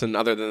as a person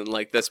other than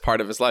like this part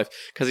of his life,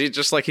 because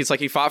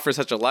he fought for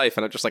such a life,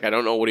 and I'm just like, I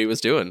don't know what he was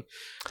doing.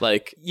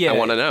 Like, yeah, I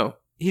want to know.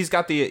 He's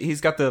got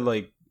the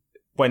like,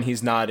 when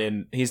he's not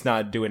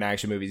doing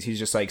action movies, he's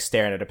just like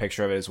staring at a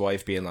picture of his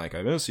wife, being like,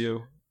 I miss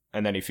you,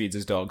 and then he feeds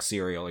his dog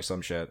cereal or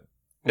some shit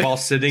while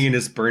sitting in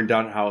his burned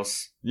down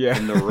house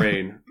in the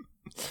rain.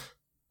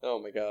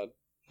 Oh my god.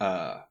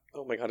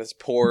 Oh my god, his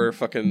poor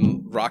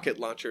fucking rocket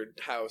launcher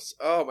house.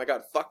 Oh my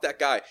god, fuck that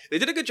guy. They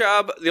did a good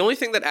job. The only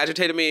thing that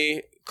agitated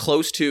me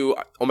close to,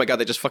 oh my god,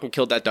 they just fucking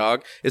killed that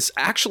dog, is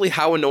actually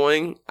how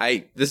annoying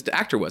this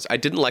actor was. I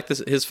didn't like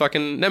his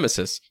fucking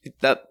nemesis.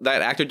 That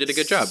actor did a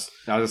good job.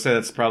 I was gonna say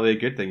that's probably a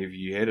good thing if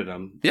you hated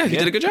him. Yeah, he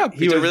did a good job.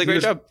 He did a really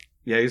great job.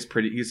 Yeah, he's a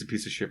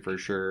piece of shit for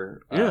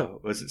sure. Yeah.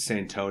 Was it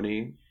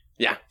Santoni?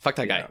 Yeah, fuck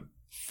that guy.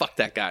 Fuck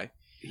that guy.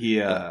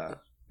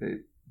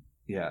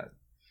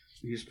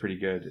 He's pretty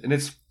good. And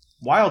it's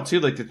wild too,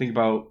 like, to think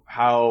about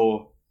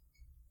how,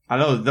 I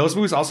don't know, those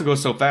movies also go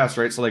so fast,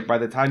 right? So like by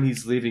the time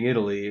he's leaving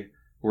Italy,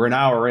 we're an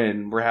hour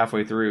in, we're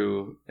halfway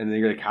through, and then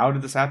you're like, how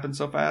did this happen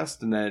so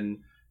fast? And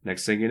then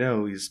next thing you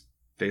know, he's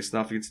facing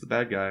off against the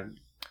bad guy.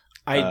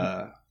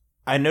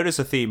 I notice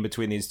a theme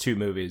between these two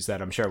movies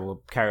that I'm sure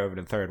will carry over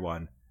to the third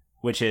one,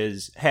 which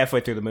is halfway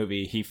through the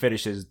movie, he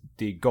finishes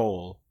the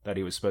goal that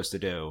he was supposed to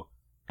do,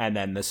 and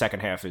then the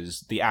second half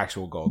is the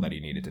actual goal that he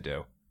needed to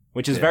do.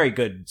 Which is very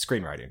good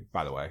screenwriting,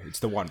 by the way. It's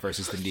the want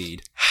versus the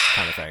need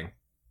kind of thing.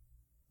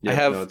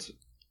 Yeah,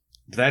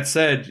 that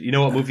said, you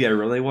know what movie I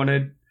really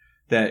wanted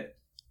that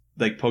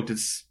like poked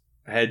its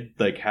head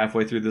like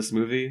halfway through this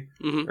movie,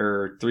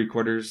 or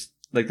 3/4,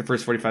 like the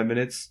first 45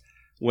 minutes,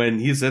 when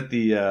he's at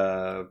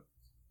the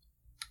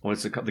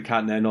what's it called, the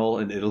Continental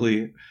in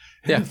Italy.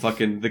 Yeah,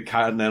 the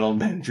Continental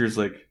manager's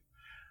like,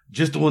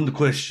 just one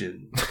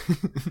question.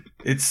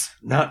 It's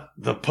not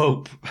the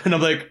Pope, and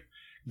I'm like,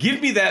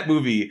 give me that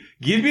movie.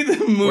 Give me the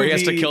movie where he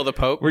has to kill the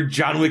Pope. Where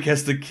John Wick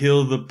has to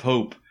kill the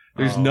Pope.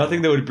 There's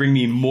nothing that would bring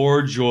me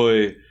more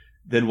joy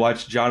than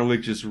watch John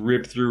Wick just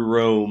rip through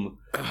Rome,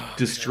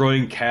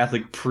 destroying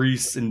Catholic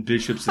priests and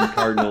bishops and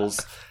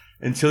cardinals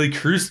until he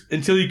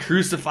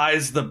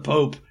crucifies the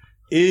Pope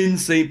in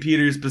St.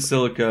 Peter's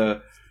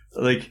Basilica.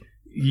 Like,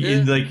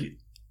 you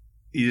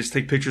just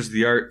take pictures of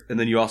the art, and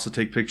then you also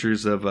take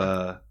pictures of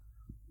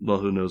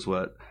who knows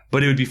what.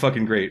 But it would be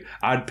fucking great.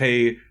 I'd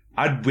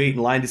wait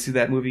in line to see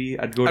that movie.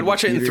 I'd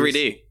watch it in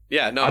 3D.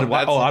 Yeah, no. I'd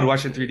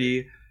watch it in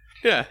 3D.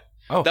 Yeah.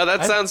 Oh, no,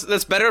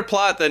 that's better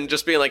plot than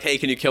just being like, hey,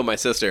 can you kill my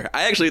sister?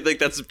 I actually think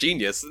that's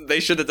genius. They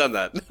should have done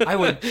that. I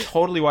would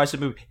totally watch the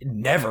movie. It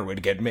never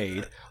would get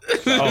made.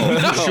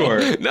 No,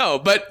 sure. No,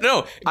 but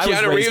no.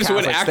 Keanu Reeves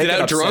would act it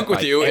out drunk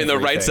with you in the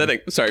right setting.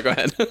 Sorry, go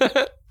ahead.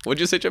 What'd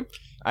you say, Jim?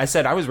 I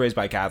said I was raised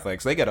by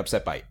Catholics. They get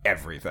upset by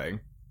everything.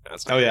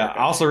 Oh, yeah.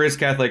 Also raised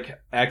Catholic,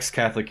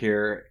 ex-Catholic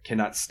here.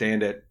 Cannot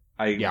stand it.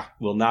 I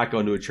will not go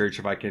into a church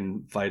if I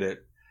can fight it.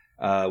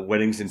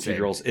 Weddings and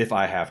funerals if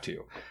I have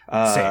to.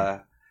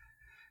 Same.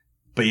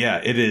 But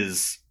yeah, it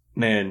is,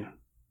 man,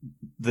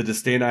 the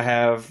disdain I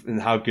have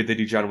and how good they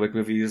do John Wick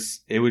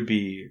movies, it would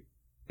be,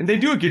 and they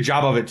do a good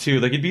job of it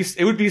too. Like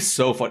it would be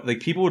so fun.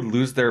 Like people would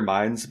lose their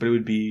minds, but it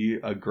would be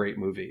a great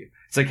movie.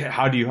 It's like,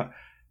 how do you,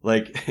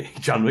 like,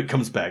 John Wick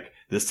comes back.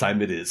 This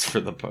time it is for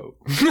the Pope.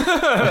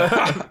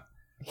 I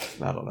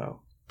don't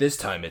know. This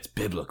time it's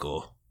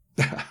biblical.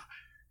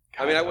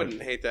 I mean, I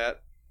wouldn't hate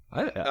that.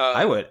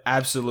 I would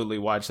absolutely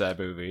watch that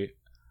movie.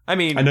 I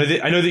mean, I know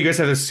that you guys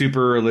have a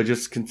super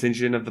religious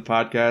contingent of the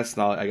podcast,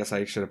 and I guess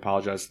I should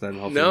apologize to them.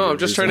 Hopefully no, I'm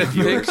just trying to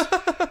think.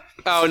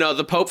 Oh no,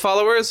 the Pope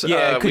followers.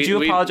 Yeah, could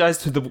you apologize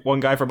to the one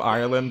guy from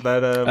Ireland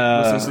that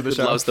listens to the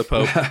show? Loves the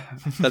Pope.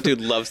 That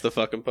dude loves the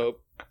fucking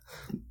Pope.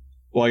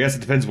 Well, I guess it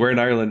depends where in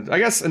Ireland. I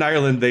guess in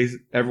Ireland,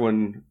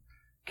 everyone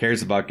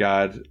cares about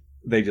God.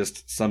 They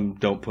just, some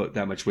don't put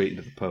that much weight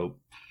into the Pope.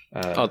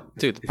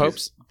 Dude,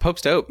 the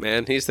Pope's dope,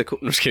 man. He's the cool.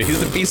 I'm just kidding.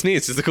 He's the beast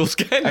knees. He's the coolest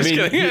guy. I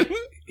mean,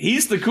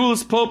 he's the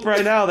coolest Pope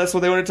right now. That's what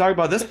they want to talk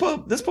about. This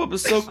Pope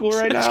is so cool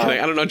right now. I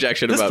don't know jack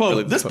shit about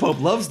Pope. This Pope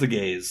loves the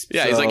gays.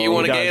 Yeah, so he's like, you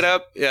want to gay it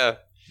up? Yeah.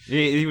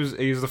 He was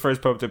the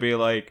first Pope to be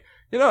like,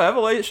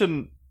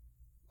 evolution.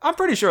 I'm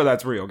pretty sure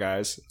that's real,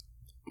 guys.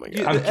 Oh my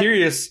God.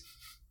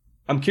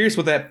 I'm curious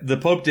what the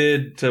Pope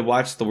did to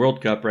watch the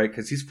World Cup, right?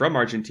 Because he's from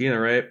Argentina,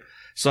 right?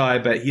 So I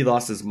bet he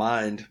lost his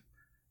mind.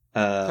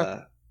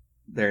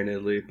 there in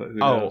Italy, but who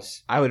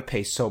knows? I would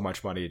pay so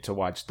much money to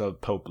watch the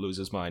Pope lose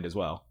his mind as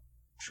well.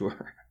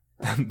 Sure.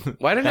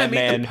 Why didn't I That meet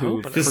man the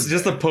who Pope?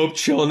 Just the Pope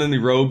chilling in the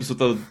robes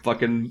with a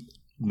fucking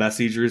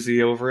Messi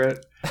jersey over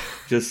it.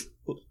 Just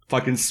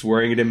fucking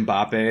swearing at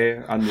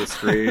Mbappe on the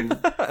screen.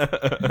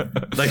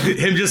 Like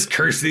him just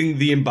cursing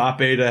the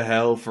Mbappe to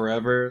hell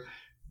forever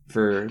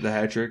for the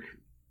hat trick.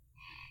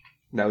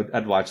 No,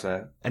 I'd watch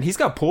that. And he's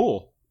got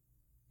pool.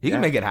 He can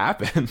Yeah. make it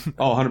happen.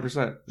 Oh,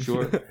 100%.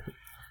 Sure.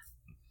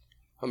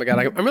 Oh my god,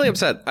 I'm really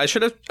upset. I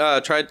should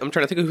have tried. I'm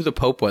trying to think of who the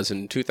Pope was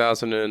in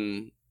 2000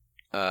 and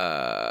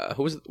what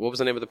was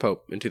the name of the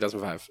Pope in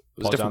 2005? It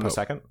was Paul a different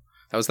John Pope. II.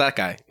 That was that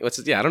guy.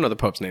 I don't know the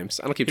Pope's names.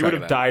 I don't keep He track would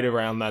of have that. died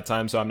around that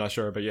time, so I'm not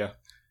sure, but yeah.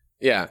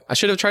 Yeah, I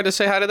should have tried to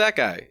say hi to that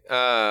guy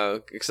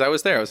because I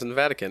was there. I was in the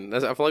Vatican. I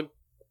can't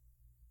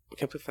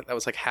believe that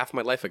was like half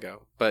my life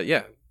ago. But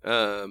yeah,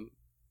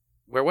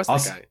 where was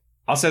that guy?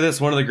 I'll say this: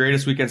 one of the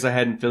greatest weekends I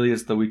had in Philly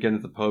is the weekend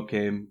that the Pope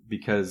came,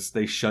 because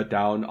they shut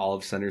down all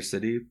of Center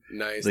City.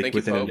 Nice, Like, thank you,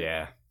 within Pope.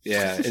 Yeah.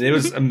 Yeah, and it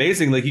was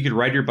amazing. Like, you could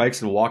ride your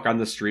bikes and walk on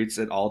the streets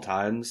at all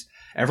times.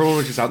 Everyone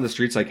was just out in the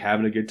streets, like,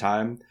 having a good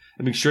time.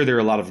 I mean, sure, there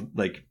were a lot of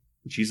like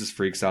Jesus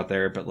freaks out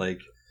there, but like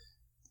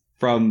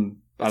from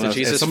I It's don't a know,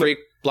 Jesus as someone- freak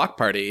block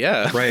party.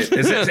 Yeah, right?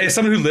 As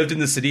someone who lived in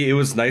the city, it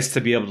was nice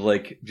to be able to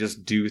like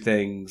just do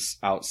things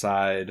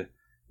outside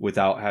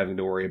without having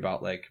to worry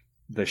about like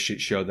the shit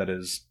show that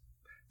is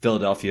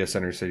Philadelphia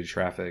Center City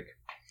traffic.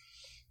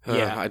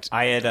 Yeah,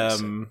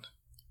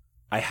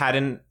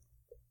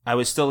 I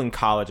was still in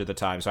college at the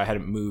time, so I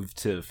hadn't moved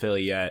to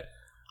Philly yet.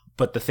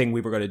 But the thing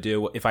we were going to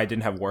do, if I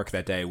didn't have work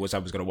that day, was I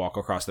was going to walk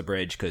across the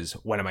bridge, because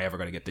when am I ever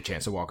going to get the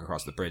chance to walk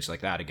across the bridge like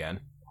that again?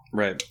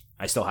 Right.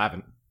 I still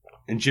haven't.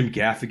 And Jim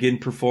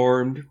Gaffigan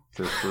performed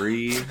for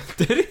free.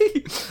 Did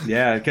he?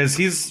 Yeah, because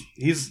he's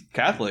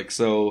Catholic,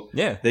 so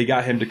Yeah. they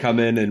got him to come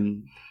in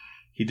and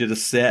he did a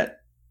set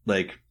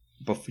like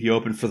he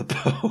opened for the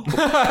Pope.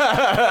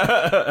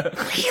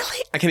 Really?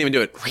 I can't even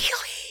do it. Really?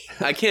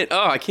 I can't.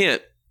 Oh, I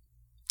can't.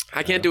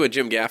 I can't do a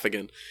Jim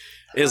Gaffigan.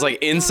 His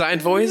like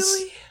inside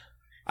voice.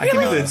 I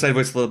can do the inside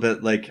voice a little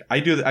bit. Like I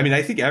do. I mean,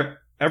 I think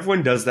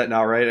everyone does that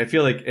now, right? I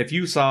feel like if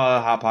you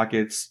saw Hot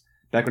Pockets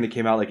back when it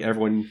came out, like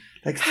everyone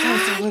like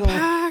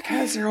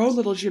has their own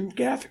little Jim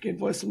Gaffigan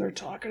voice when they're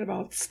talking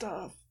about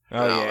stuff.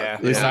 Oh, No, yeah.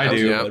 at least I That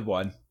was do. a good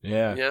one.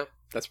 Yeah. Yeah,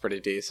 that's pretty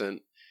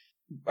decent.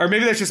 Or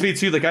maybe that's just me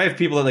too. Like I have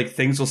people that like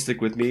things will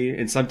stick with me,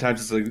 and sometimes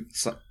it's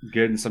like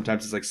good, and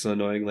sometimes it's like so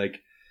annoying. Like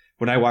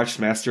when I watched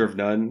Master of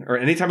None, or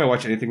anytime I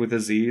watch anything with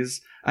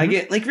Aziz, I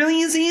get like really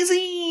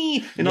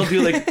easy, and I'll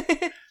do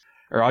like,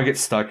 or I'll get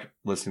stuck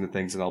listening to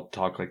things, and I'll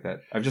talk like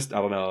that. I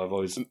don't know. I've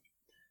always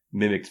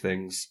mimicked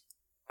things.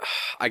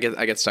 I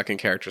get stuck in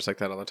characters like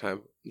that all the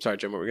time. I'm sorry,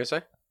 Jim. What were you gonna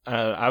say?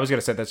 I was going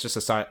to say that's just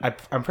a sign.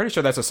 I'm pretty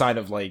sure that's a sign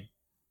of like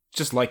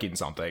just liking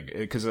something,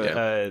 because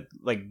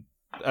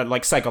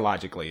like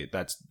psychologically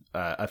that's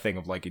a thing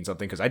of liking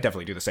something, because I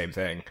definitely do the same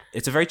thing.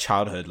 It's a very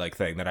childhood like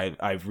thing that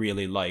I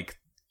really like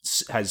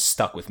has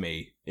stuck with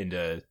me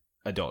into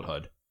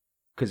adulthood,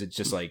 because it's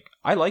just like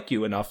I like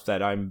you enough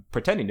that I'm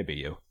pretending to be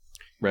you.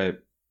 Right.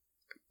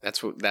 That's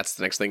the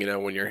next thing you know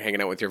when you're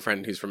hanging out with your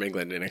friend who's from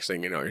England. The next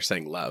thing you know, you're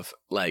saying love.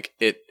 Like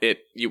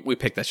we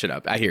pick that shit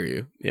up. I hear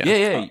you.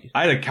 Yeah.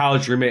 I had a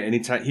college roommate.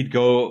 Anytime he'd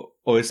go,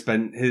 always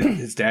spend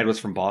his dad was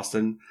from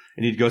Boston,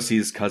 and he'd go see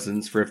his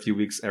cousins for a few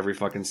weeks every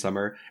fucking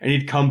summer, and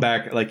he'd come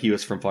back like he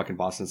was from fucking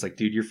Boston. It's like,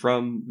 dude, you're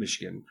from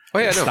Michigan. Oh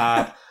yeah, no.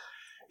 Stop.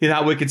 You're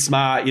not wicked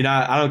smart. You're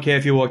not. I don't care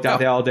if you worked out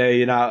there all day.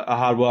 You're not a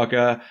hard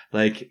worker.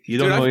 Like you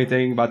don't know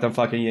anything about them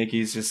fucking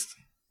Yankees. Just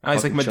I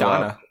was like fucking chill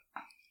Madonna. out.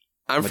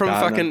 I'm from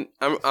fucking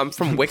I'm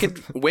from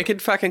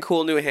wicked fucking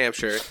cool New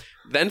Hampshire.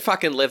 Then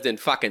fucking lived in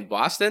fucking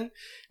Boston.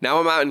 Now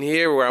I'm out in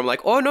here where I'm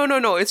like, oh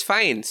no, it's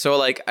fine. So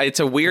like, it's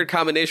a weird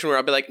combination where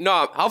I'll be like,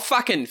 no, I'm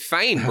fucking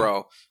fine,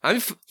 bro. I'm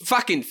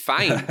fucking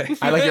fine.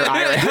 I like your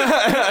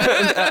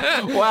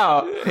Irish.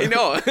 Wow. You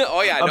know?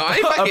 Oh yeah, no,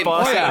 I'm fucking a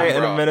Boston fine, and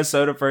bro. a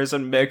Minnesota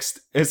person mixed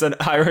is an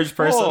Irish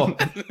person.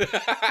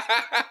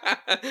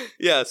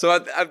 Yeah, so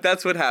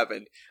that's what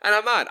happened, and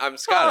I'm not. I'm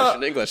Scottish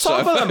and English.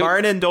 Top So of the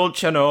morning,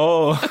 don't you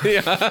know?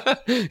 yeah,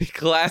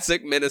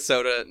 classic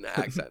Minnesota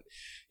accent.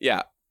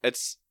 Yeah,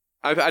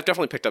 I've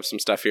definitely picked up some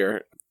stuff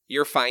here.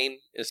 You're fine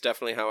is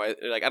definitely how I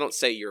like. I don't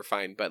say you're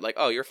fine, but like,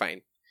 oh, you're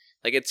fine.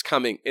 Like it's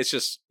coming. It's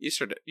just you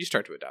start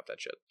to adopt that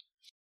shit.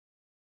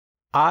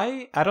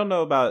 I don't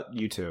know about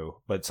you two,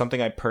 but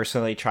something I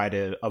personally try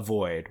to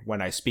avoid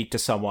when I speak to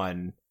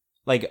someone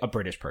like a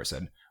British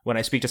person, when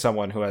I speak to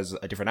someone who has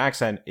a different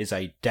accent, is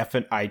I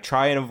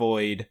try and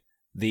avoid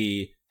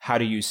the how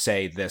do you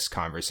say this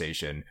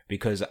conversation,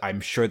 because I'm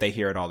sure they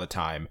hear it all the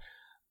time.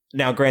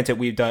 Now, granted,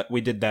 we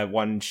did that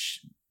one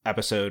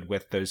episode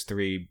with those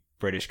three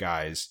British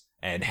guys,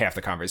 and half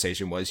the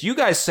conversation was, you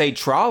guys say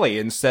trolley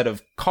instead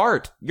of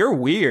cart. You're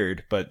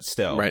weird, but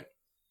still. Right.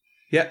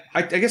 Yeah,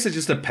 I guess it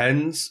just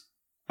depends.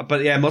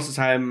 But yeah, most of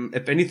the time,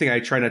 if anything, I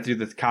try not to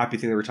do the copy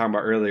thing that we were talking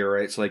about earlier,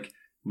 right? So like,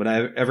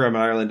 whenever I'm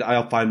in Ireland,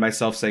 I'll find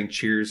myself saying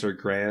cheers or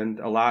grand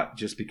a lot,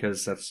 just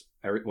because that's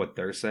what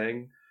they're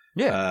saying.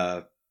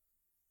 Yeah.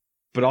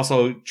 but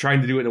also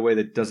trying to do it in a way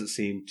that doesn't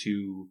seem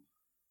too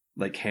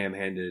like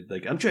ham-handed.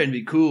 Like, I'm trying to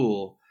be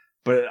cool,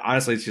 but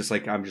honestly, it's just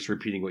like I'm just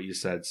repeating what you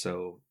said.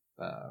 So,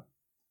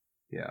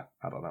 yeah,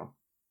 I don't know.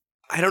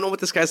 I don't know what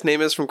this guy's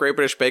name is from Great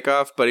British Bake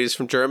Off, but he's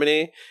from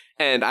Germany,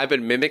 and I've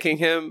been mimicking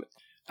him.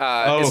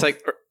 It's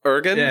like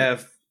Jürgen? Yeah,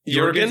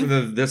 Jürgen?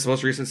 from this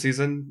most recent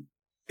season.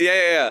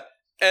 Yeah.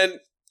 And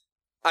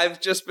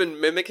I've just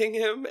been mimicking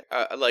him,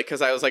 like,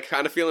 because I was like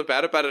kind of feeling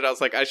bad about it. I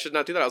was like, I should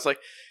not do that. I was like,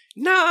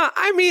 nah,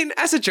 I mean,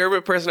 as a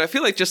German person, I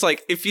feel like just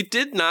like if you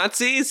did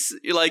Nazis,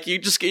 you're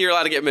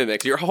allowed to get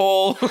mimicked. Your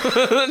whole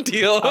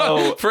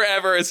deal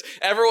forever is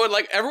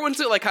everyone's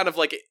like kind of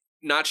like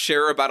not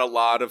sure about a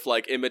lot of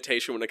like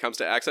imitation when it comes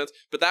to accents,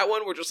 but that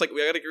one we're just like,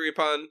 we gotta agree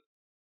upon.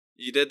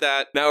 You did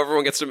that. Now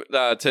everyone gets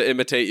to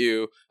imitate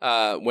you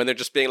when they're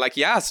just being like,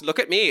 yes, look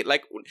at me,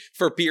 like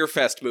for Beer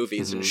Fest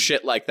movies and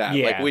shit like that.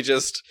 Yeah. Like we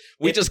just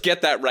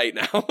get that right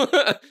now.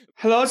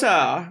 Hello,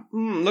 sir.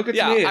 Look at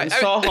me. I'm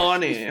so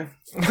horny.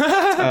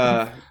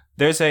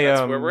 There's a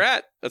that's where we're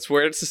at. That's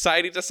where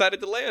society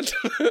decided to land.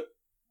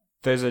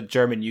 There's a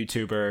German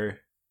YouTuber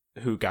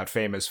who got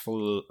famous,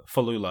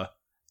 Falula.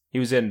 He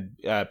was in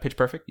Pitch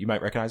Perfect. You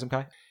might recognize him,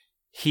 Kai.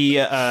 He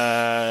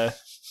got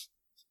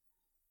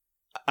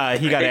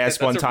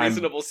asked one time. That's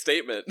a reasonable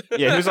statement.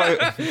 Yeah, he was like,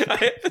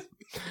 I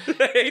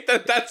hate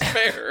that. That's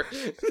fair.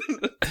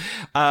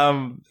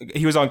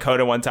 He was on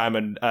Coda one time,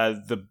 and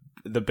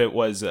the bit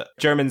was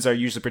Germans are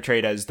usually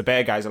portrayed as the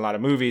bad guys in a lot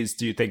of movies.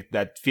 Do you think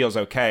that feels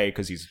okay?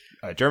 Because he's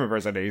a German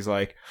person, and he's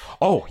like,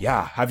 oh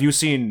yeah, have you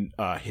seen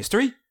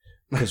History?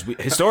 Because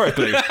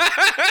historically,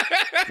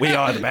 we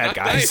are the bad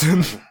guys.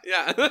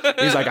 Yeah.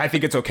 He's like, I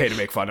think it's okay to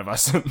make fun of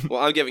us.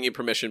 Well, I'm giving you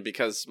permission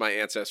because my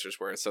ancestors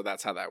were, so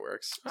that's how that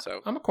works.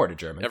 So I'm a quarter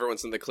German.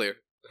 Everyone's in the clear.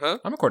 Huh?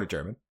 I'm a quarter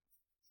German.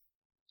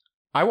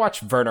 I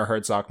watch Werner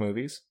Herzog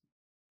movies.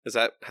 Is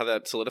that how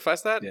that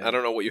solidifies that? Yeah. I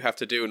don't know what you have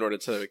to do in order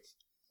to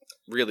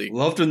really...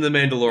 Loved him in The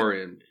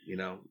Mandalorian, you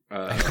know. He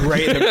is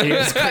great in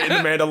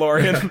The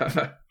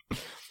Mandalorian.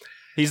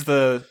 He's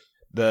the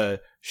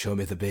show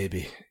me the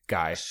baby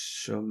guy.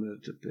 Show me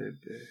the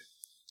baby.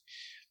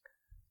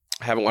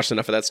 I haven't watched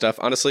enough of that stuff.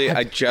 Honestly,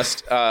 I just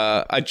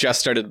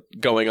started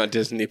going on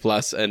Disney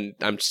Plus, and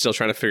I'm still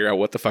trying to figure out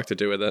what the fuck to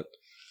do with it.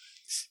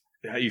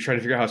 You trying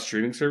to figure out how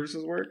streaming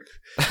services work?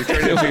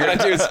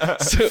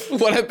 So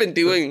what I've been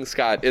doing,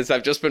 Scott, is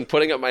I've just been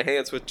putting up my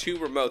hands with two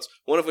remotes,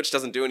 one of which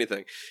doesn't do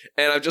anything,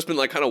 and I've just been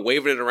like kind of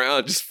waving it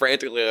around, just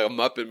frantically.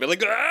 I'm up and be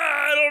like,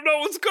 I don't know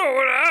what's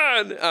going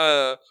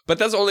on. But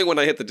that's only when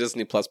I hit the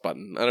Disney Plus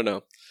button. I don't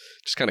know,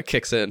 just kind of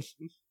kicks in.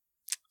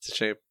 It's a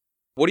shame.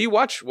 What do you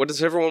watch? What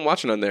is everyone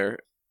watching on there?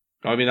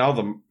 I mean, all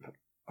the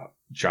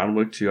John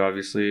Wick 2,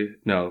 obviously.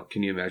 No,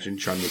 can you imagine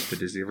John Wick the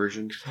Disney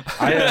version?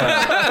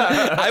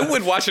 I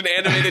would watch an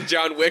animated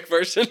John Wick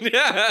version.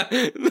 Yeah.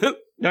 I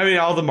mean,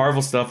 all the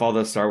Marvel stuff, all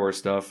the Star Wars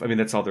stuff. I mean,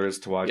 that's all there is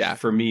to watch. Yeah.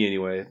 For me,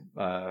 anyway.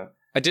 I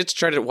did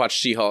try to watch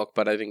She-Hulk,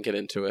 but I didn't get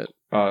into it.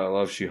 I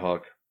love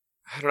She-Hulk.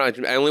 I don't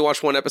know. I only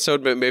watched one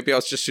episode, but maybe I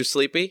was just too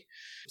sleepy.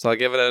 So I'll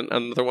give it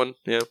another one.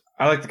 Yeah.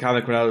 I liked the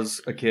comic when I was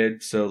a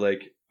kid, so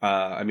like,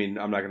 I mean,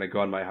 I'm not going to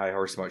go on my high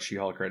horse about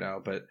She-Hulk right now,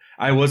 but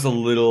I was a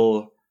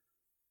little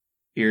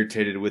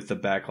irritated with the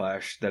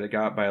backlash that it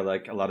got by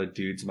like a lot of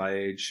dudes my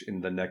age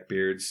in the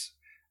neckbeards.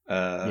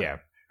 Yeah.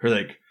 Who are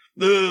like,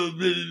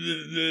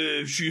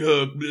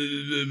 She-Hulk, blah,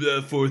 blah,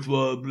 blah, fourth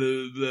wall,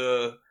 blah,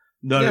 blah.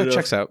 Not Yeah, enough,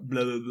 checks out.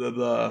 blah, blah, blah,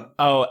 blah.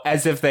 Oh,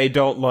 as if they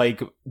don't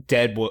like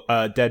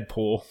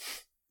Deadpool.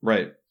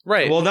 Right.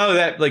 Right. Well, now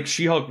that like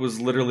She-Hulk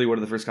was literally one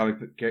of the first comic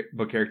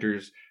book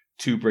characters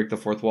to break the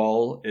fourth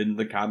wall in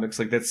the comics.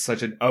 Like that's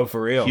such a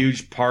For real.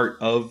 huge part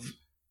of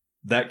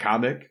that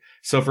comic.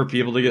 So for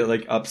people to get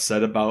like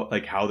upset about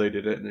like how they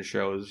did it in the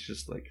show is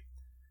just like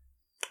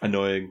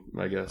annoying,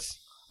 I guess.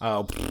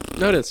 Oh,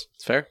 No, it is.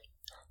 It's fair.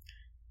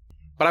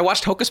 But I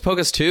watched Hocus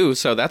Pocus too,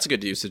 so that's a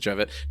good usage of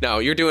it. No,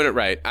 you're doing it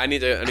right. I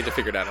need to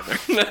figure it out on there.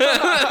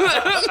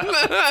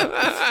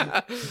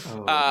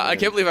 I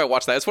can't believe I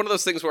watched that. It's one of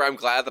those things where I'm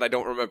glad that I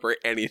don't remember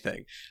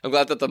anything. I'm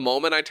glad that the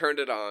moment I turned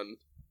it on,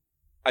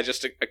 I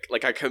just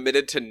I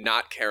committed to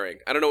not caring.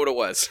 I don't know what it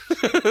was.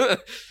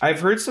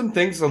 I've heard some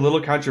things a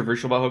little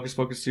controversial about Hocus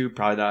Pocus 2.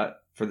 Probably not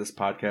for this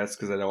podcast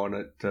because I don't want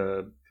it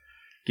to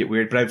get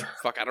weird. But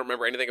Fuck, I don't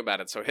remember anything about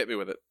it, so hit me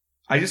with it.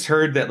 I just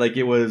heard that like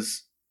it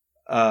was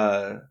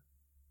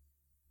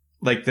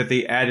like that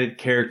they added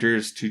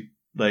characters to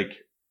like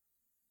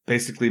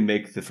basically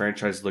make the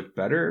franchise look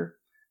better,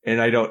 and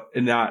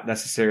not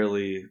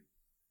necessarily.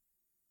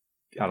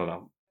 I don't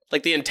know.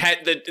 Like the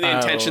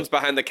intentions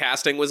behind the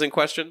casting was in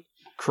question.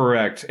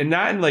 Correct. And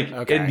not in like,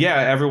 Okay. and yeah,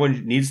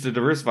 everyone needs to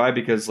diversify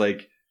because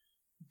like,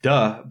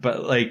 duh,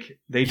 but like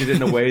they did it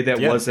in a way that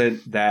Yeah.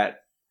 wasn't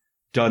that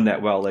done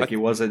that well. Like it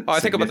wasn't. Oh, I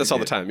think about this all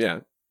the significant.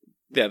 time.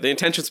 Yeah. The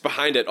intentions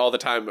behind it all the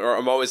time. Or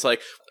I'm always I'm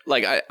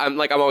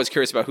always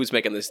curious about who's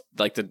making this,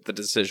 like the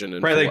decision.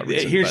 And Right. for Like what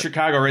reason, here's but-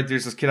 Chicago, right?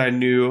 There's this kid I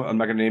knew. I'm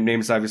not going to name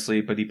names,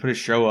 obviously, but he put a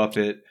show up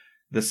at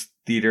this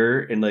theater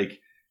and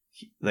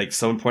like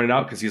someone pointed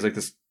out because he's like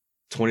this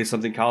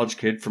 20-something college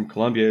kid from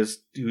Columbia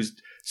who's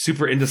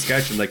super into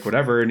sketch and like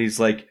whatever, and he's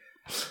like,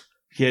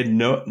 he had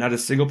not a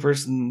single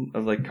person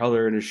of like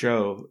color in his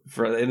show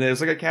and it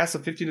was like a cast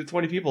of 15 to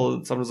 20 people,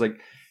 and someone was like,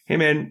 hey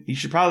man, you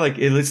should probably like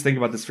at least think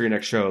about this for your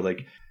next show,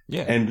 like,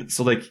 yeah. And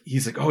so like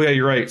he's like, oh yeah,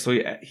 you're right. So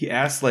he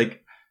asked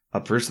like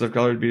a person of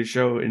color to be a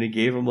show, and he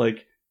gave him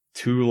like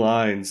 2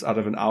 lines out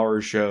of an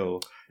hour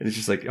show, and it's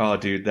just like, oh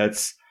dude,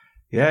 that's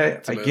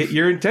I get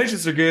your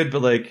intentions are good,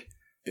 but like,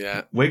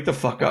 yeah, wake the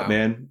fuck up,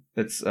 man.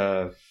 It's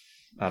I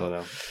don't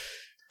know.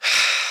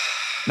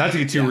 Not to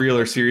get too real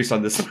or serious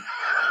on this. No,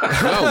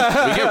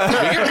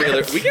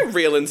 we get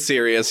real and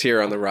serious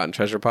here on the Rotten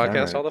Treasure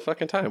podcast all the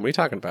fucking time. What are you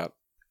talking about?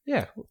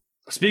 Yeah.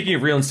 Speaking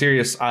of real and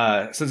serious,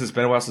 since it's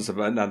been a while since I've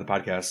been on the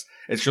podcast,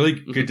 it's really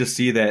good to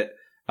see that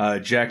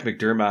Jack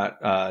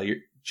McDermott,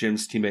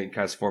 Jim's teammate and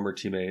Kai's former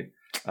teammate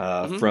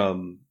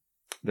from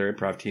their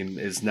improv team,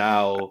 is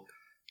now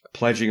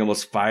pledging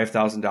almost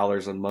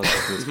 $5,000 a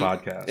month to this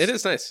podcast. It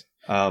is nice.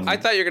 I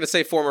thought you were going to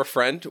say former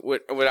friend,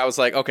 when I was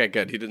like, okay,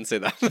 good. He didn't say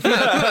that.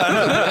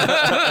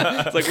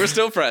 It's like, we're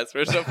still friends.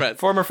 We're still friends.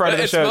 Former friend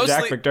of the show,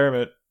 Jack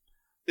McDermott.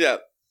 Yeah.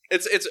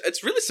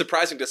 It's really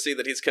surprising to see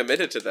that he's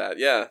committed to that.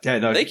 Yeah. Yeah.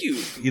 No, thank you.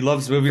 He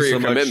loves movies so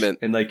much. Commitment.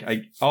 And like,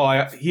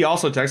 he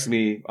also texted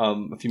me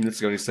a few minutes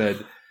ago, and he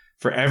said,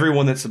 for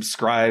everyone that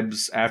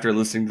subscribes after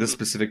listening to this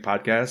specific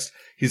podcast,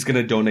 he's going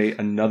to donate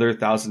another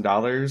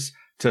 $1,000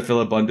 to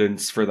Phil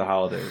Abundance for the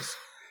holidays.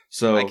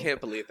 So I can't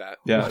believe that.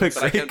 Yeah, but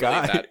I can't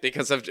believe that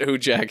because of who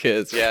Jack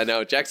is. Yeah,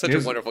 no, Jack's such a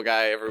wonderful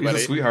guy. Everybody,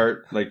 he's a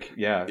sweetheart. Like,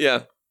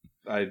 yeah.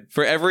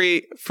 For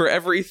every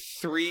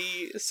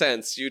 3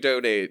 cents you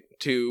donate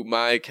to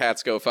my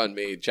Cats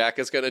GoFundMe, Jack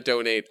is going to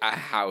donate a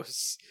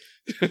house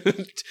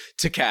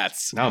to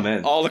cats. Oh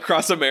man, all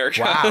across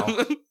America.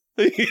 Wow.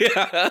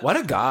 Yeah. What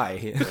a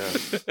guy.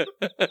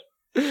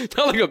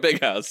 Not like a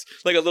big house,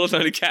 like a little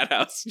tiny cat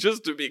house.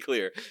 Just to be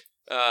clear.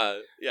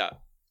 Yeah.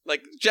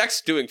 Like,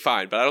 Jack's doing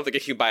fine, but I don't think he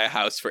can buy a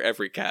house for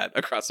every cat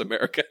across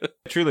America.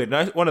 Truly,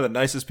 one of the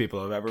nicest people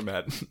I've ever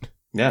met.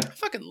 Yeah. I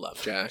fucking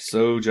love Jack.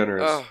 So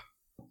generous.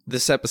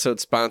 This episode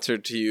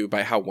sponsored to you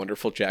by how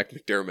wonderful Jack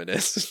McDermott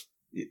is.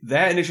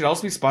 That, and it should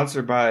also be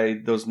sponsored by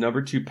those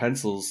number 2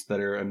 pencils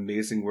that are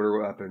amazing murder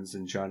weapons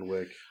in John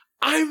Wick.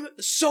 I'm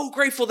so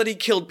grateful that he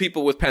killed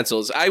people with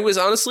pencils. I was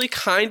honestly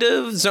kind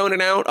of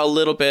zoning out a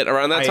little bit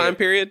around that time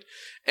period.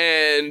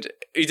 And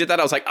he did that.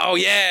 I was like, oh,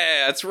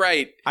 yeah, that's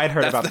right. I'd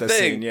heard about this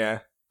scene, yeah.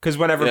 Because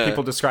whenever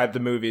people describe the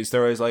movies,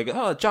 they're always like,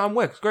 oh, John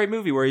Wick, great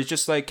movie where he's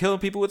just like killing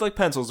people with like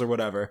pencils or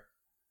whatever.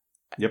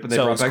 Yep, and they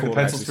brought back the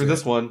pencils for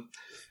this one.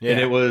 Yeah. And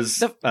it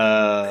was,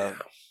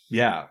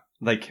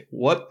 like,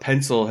 what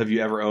pencil have you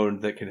ever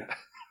owned that can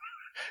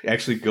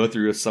actually go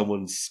through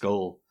someone's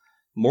skull?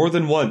 More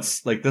than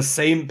once, like the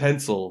same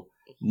pencil,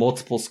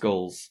 multiple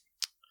skulls.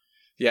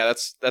 Yeah,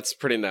 that's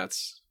pretty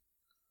nuts.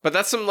 But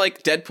that's some,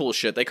 like, Deadpool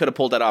shit. They could have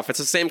pulled that off. It's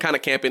the same kind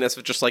of campiness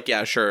of just like,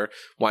 yeah, sure,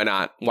 why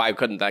not? Why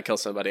couldn't that kill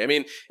somebody? I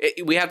mean,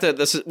 we have to,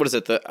 why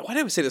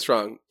did I say this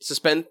wrong?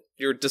 Suspend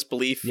your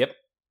disbelief? Yep,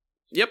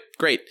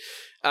 great.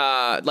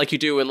 Like you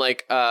do in,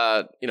 like,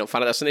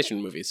 Final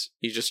Destination movies.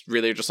 You just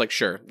really are just like,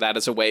 sure, that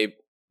is a way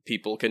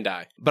people can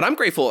die. But I'm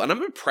grateful, and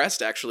I'm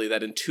impressed, actually,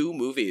 that in 2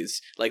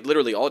 movies, like,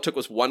 literally, all it took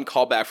was one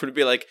callback for it to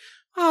be like,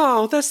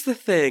 oh, that's the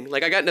thing.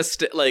 Like, I got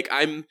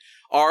I'm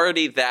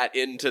already that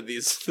into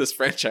this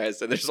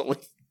franchise, and there's only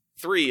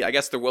 3. I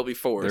guess there will be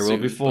 4. There will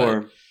be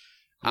 4.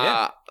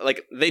 But,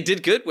 like, they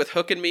did good with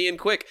hooking me in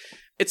quick.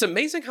 It's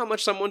amazing how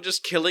much someone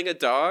just killing a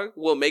dog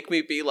will make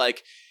me be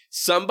like,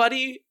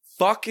 somebody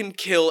fucking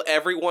kill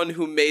everyone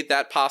who made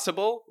that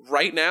possible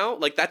right now.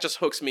 Like, that just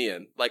hooks me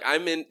in. Like,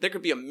 there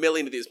could be a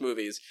million of these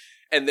movies,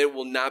 and there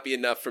will not be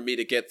enough for me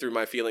to get through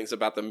my feelings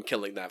about them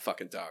killing that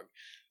fucking dog.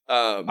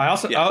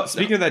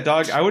 Speaking of that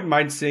dog, I wouldn't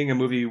mind seeing a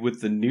movie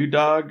with the new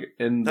dog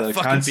and the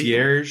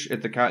concierge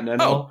at the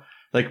Continental.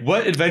 Like,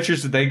 what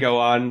adventures did they go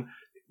on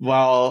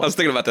while... I was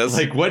thinking about this.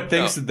 Like, what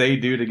things did they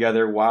do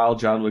together while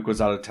John Wick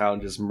was out of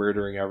town just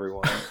murdering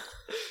everyone?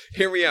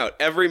 Hear me out.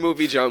 Every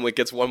movie John Wick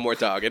gets one more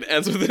dog. It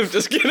ends with him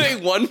just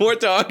getting one more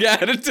dog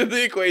added to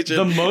the equation.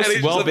 The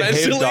most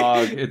well-behaved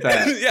dog at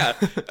that. Yeah.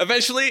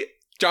 Eventually...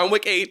 John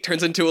Wick 8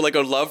 turns into like a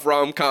love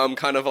rom-com,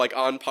 kind of like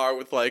on par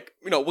with like,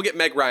 we'll get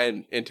Meg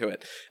Ryan into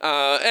it.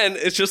 And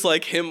it's just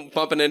like him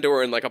bumping into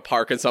her in like a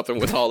park and something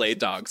with all 8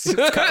 dogs.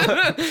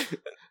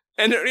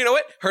 And you know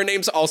what? Her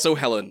name's also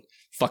Helen.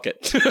 Fuck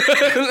it.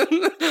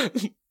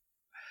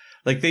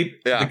 Like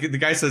the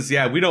guy says,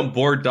 yeah, we don't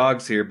board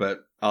dogs here, but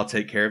I'll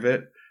take care of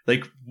it.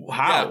 Like,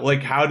 how? Yeah.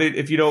 Like,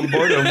 if you don't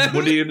board them,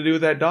 what are you going to do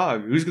with that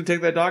dog? Who's going to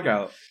take that dog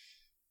out?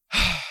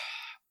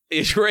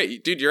 You're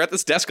right, dude. You're at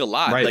this desk a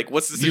lot. Right. Like,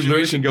 what's the situation? You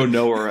literally can go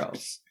nowhere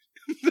else.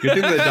 Good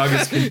thing that dog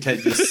is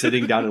content just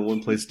sitting down in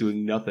one place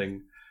doing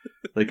nothing.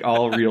 Like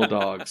all real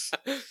dogs.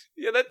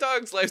 Yeah, that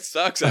dog's life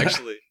sucks,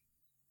 actually.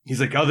 He's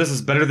like, oh, this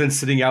is better than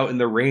sitting out in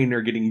the rain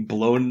or getting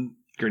blown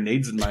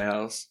grenades in my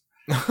house.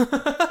 That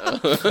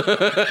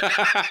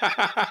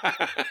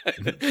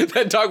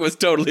dog was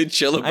totally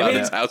chill about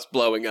his house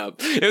blowing up.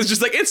 It was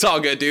just like, it's all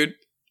good, dude.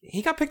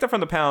 He got picked up from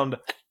the pound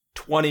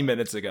 20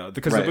 minutes ago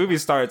because Right. the movie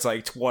starts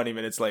like 20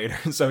 minutes later.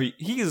 So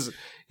he's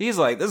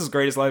like, this is the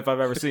greatest life I've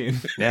ever seen.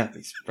 Yeah,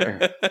 it's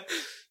fair.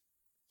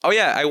 Oh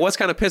yeah, I was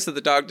kind of pissed that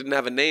the dog didn't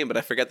have a name, but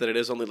I forget that it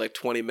is only like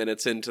 20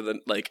 minutes into the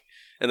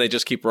and they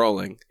just keep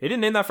rolling. He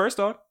didn't name that first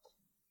dog.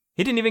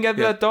 He didn't even get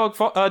Yeah. that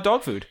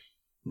dog food.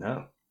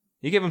 No.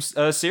 He gave him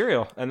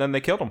cereal, and then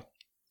they killed him.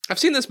 I've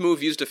seen this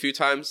move used a few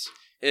times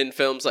in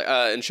films, like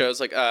in shows.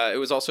 Like it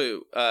was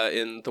also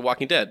in The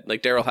Walking Dead.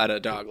 Like Daryl had a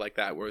dog like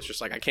that, where it's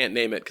just like I can't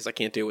name it because I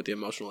can't deal with the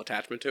emotional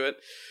attachment to it.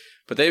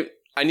 But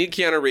I need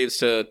Keanu Reeves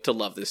to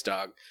love this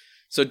dog.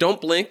 So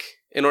don't blink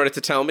in order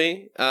to tell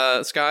me,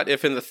 Scott,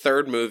 if in the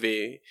third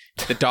movie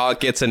the dog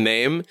gets a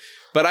name.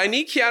 But I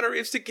need Keanu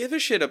Reeves to give a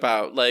shit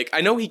about. Like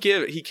I know he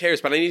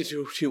cares, but I need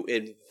to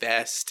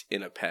invest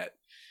in a pet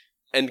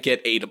and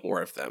get 8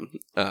 more of them.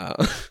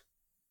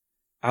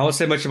 I won't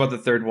say much about the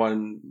third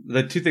one.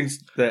 The two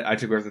things that I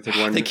took away from the third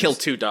one. They is kill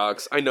 2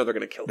 dogs. I know they're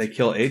gonna kill. They 2.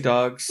 kill 8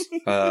 dogs.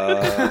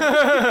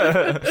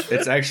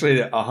 It's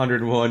actually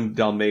 101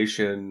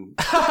 Dalmatian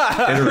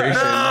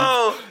iteration.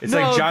 It's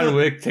like John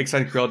Wick takes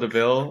on Cruella de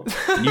Vil,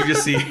 and you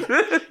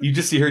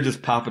just see her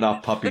just popping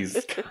off puppies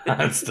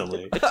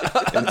constantly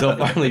until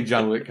finally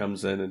John Wick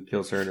comes in and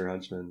kills her and her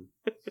hunchman.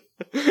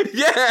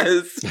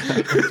 Yes,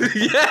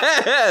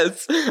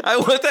 yes. I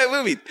want that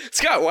movie.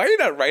 Scott, why are you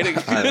not writing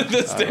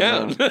this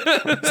down?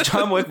 It's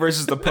John Wick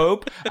versus the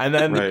Pope, and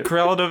then Right.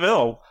 Cruella de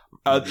Vil.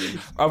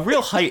 A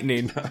real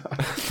heightening.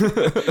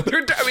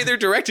 They're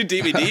direct to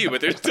DVD,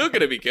 but they're still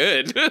going to be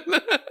good.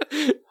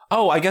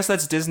 Oh, I guess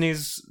that's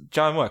Disney's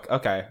John Wick.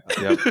 Okay.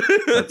 Yep,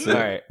 that's it.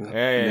 All right.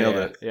 Yeah, Nailed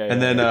it. Yeah,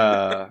 and then,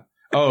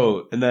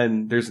 and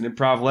then there's an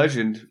improv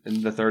legend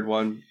in the third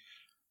one.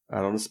 I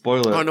don't want to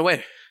spoil it. Oh, no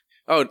way.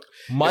 Oh,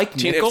 Mike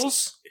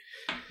Nichols?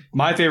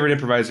 My favorite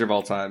improviser of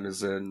all time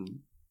is in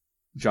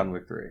John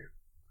Wick 3.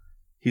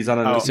 He's on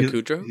Lisa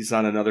Kudrow? he's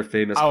on another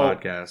famous Oh.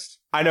 podcast.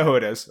 I know who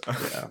it is.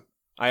 Yeah.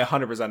 I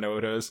 100% know who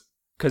it is.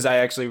 Because I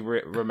actually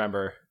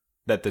remember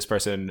that this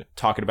person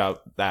talking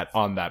about that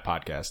on that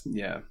podcast.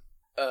 Yeah.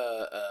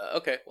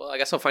 okay. Well, I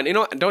guess I'll find. You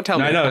know what? Don't tell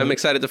No, me. I know. I'm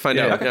excited to find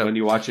out. When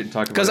you watch it and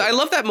talk about it. Because I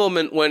love that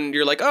moment when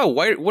you're like, oh,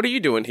 what are you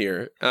doing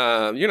here?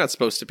 You're not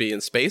supposed to be in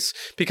space.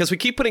 Because we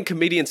keep putting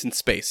comedians in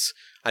space.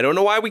 I don't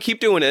know why we keep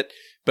doing it,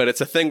 but it's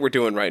a thing we're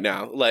doing right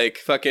now. Like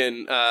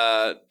fucking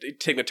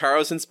Tig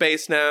Notaro's in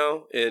space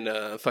now in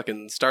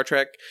fucking Star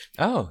Trek.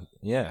 Oh,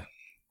 yeah.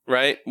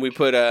 Right? We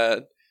put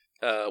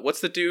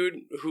what's the dude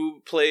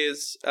who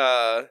plays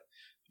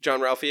John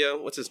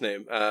Ralphio? What's his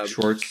name?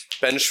 Schwartz.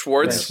 Ben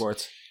Schwartz. Ben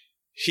Schwartz.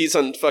 He's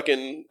on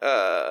fucking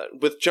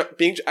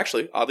being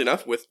actually oddly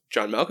enough with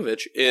John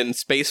Malkovich in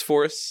Space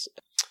Force.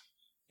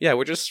 Yeah,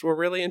 we're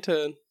really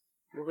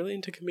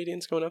into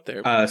comedians going up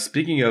there.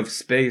 Speaking of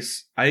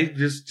space, I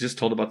just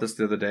told about this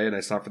the other day, and I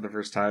saw it for the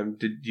first time.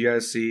 Did you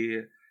guys see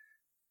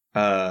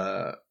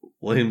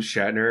William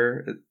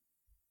Shatner?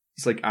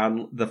 It's like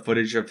on the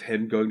footage of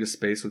him going to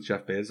space with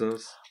Jeff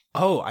Bezos.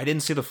 Oh, I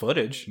didn't see the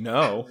footage.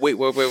 No. Wait.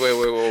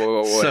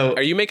 So-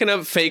 are you making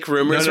up fake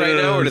rumors No, right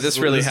now, or did this this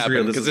really is happen?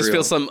 real, Because this this is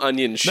feels some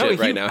onion shit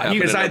right now. happening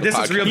Because on the this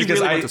is podcast. real He because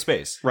really went to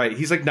space. Right,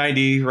 he's like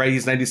 90, right?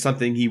 He's 90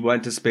 something. He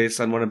went to space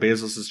on one of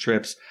Bezos's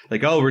trips.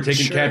 Like, oh, we're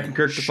taking Sure, Captain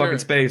Kirk to sure. fucking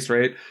space,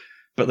 right?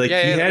 But like,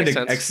 Yeah, he that had makes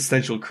an sense.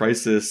 existential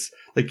crisis.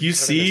 Like, you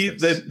see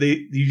makes sense.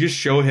 that you just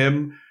show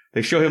him.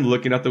 They show him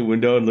looking out the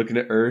window and looking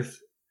at Earth,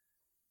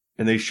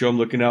 and they show him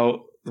looking out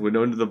the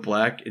window into the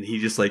black, and he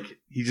just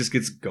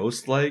gets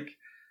ghost like,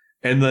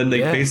 and then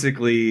like Yeah.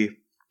 basically,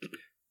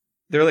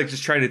 they're like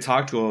just trying to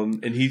talk to him,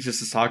 and he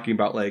just is talking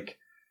about like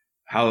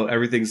how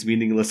everything's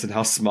meaningless and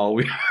how small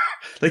we are.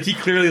 Like he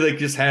clearly like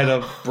just had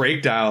a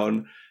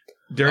breakdown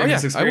during Oh, yeah,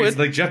 this I experience.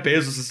 would. Like Jeff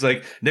Bezos is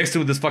like next to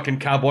him with this fucking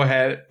cowboy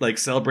hat, like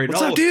celebrating.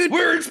 What's up, dude?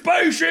 We're in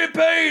space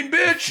champagne,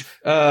 bitch.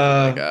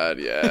 Oh my God,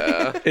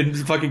 yeah. And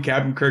fucking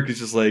Captain Kirk is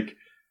just like,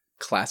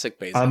 Classic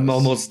Bezos. I'm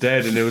almost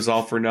dead, and it was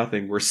all for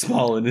nothing. We're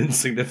small and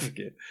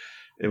insignificant.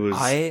 It was.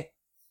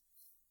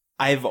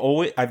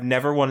 I've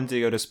never wanted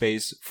to go to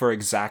space for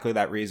exactly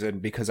that reason,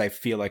 because I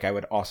feel like I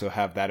would also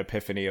have that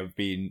epiphany of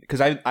being, because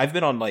I've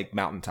been on like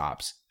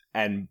mountaintops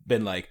and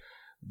been like,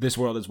 this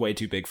world is way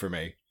too big for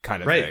me,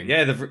 kind of Right. thing.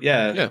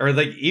 Yeah. Yeah. Or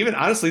like even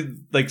honestly,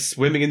 like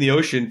swimming in the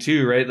ocean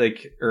too. Right.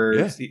 Like or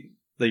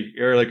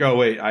like oh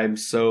wait, I'm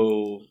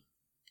so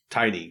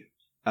tiny,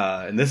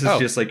 and this is Oh.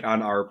 just like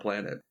on our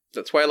planet.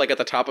 That's why, like, at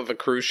the top of a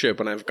cruise ship,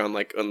 when I've gone,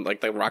 like, on,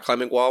 like, the rock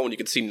climbing wall, when you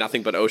can see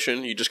nothing but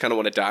ocean, you just kind of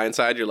want to die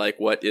inside. You're like,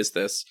 what is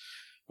this?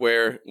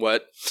 Where?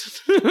 What?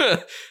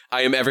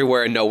 I am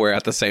everywhere and nowhere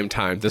at the same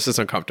time. This is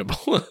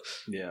uncomfortable.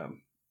 Yeah.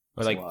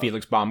 Or like Wow.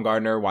 Felix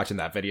Baumgartner watching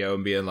that video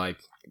and being like,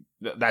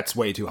 that's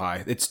way too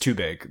high. It's too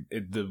big.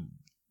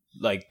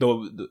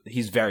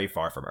 He's very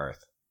far from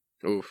Earth.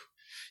 Oof.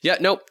 Yeah,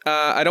 nope.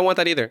 I don't want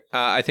that either.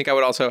 I think I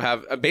would also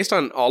have, based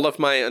on all of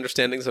my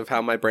understandings of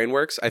how my brain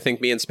works, I think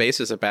me in space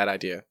is a bad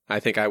idea. I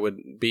think I would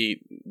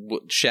be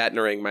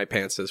Shatnering my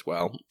pants as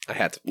well.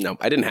 I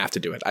didn't have to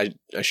do it. I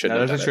shouldn't. Now,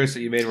 have there's a done it. choice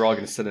that you made. We're all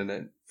going to sit in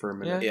it for a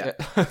minute. Yeah.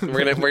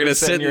 We're gonna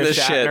sit in your this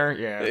shit. Shatner.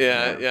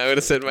 Yeah, I'm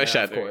gonna sit in my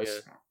Yeah, of Shatner.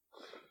 course.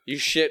 You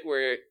shit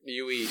where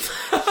you eat.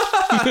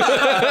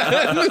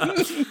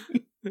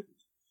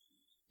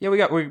 Yeah,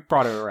 we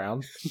brought it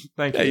around.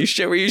 Thank Yeah, you. you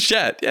shit where you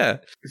shat. Yeah.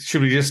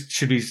 Should we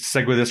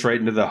segue this right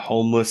into the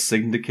homeless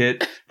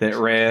syndicate that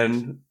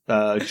ran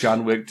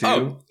John Wick 2?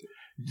 Oh.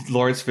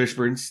 Lawrence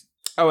Fishburne's.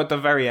 Oh, at the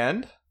very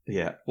end?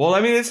 Yeah. Well,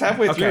 I mean, it's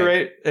halfway Okay. through,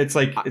 right? It's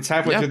like it's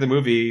halfway Yeah. through the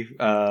movie.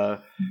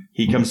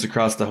 He comes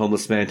across the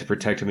homeless man to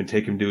protect him and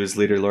take him to his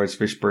leader, Lawrence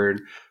Fishburne,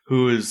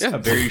 who is Yeah. a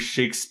very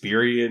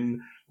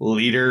Shakespearean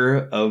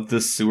leader of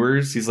the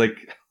sewers. He's like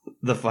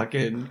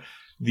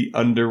the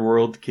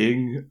underworld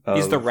king.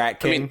 He's the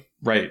Rat King.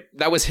 Right.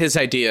 That was his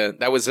idea.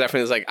 That was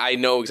definitely like, I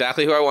know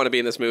exactly who I want to be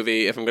in this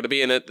movie. If I'm going to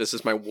be in it, this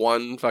is my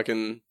one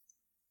fucking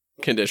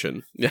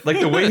condition. Yeah. Like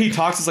the way he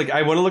talks is like,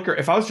 I want to look.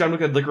 If I was John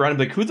Wick, I'd look around and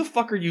be like, who the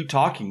fuck are you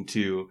talking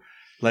to?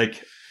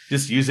 Like,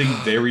 just using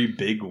very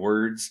big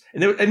words.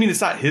 And I mean,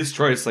 it's not his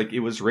choice. Like,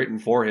 it was written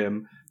for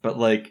him, but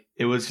like,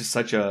 it was just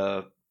such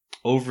a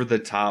over the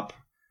top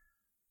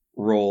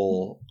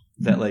role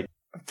that, like,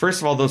 first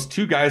of all, those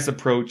two guys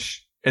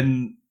approach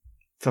and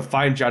to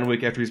find John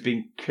Wick after he's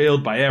being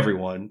killed by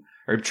everyone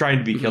or trying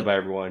to be killed by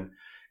everyone.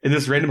 And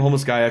this random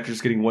homeless guy, after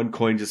just getting one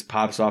coin, just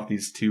pops off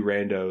these two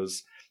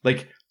randos.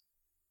 Like,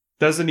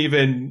 doesn't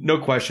even, no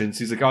questions.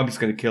 He's like, oh, I'm just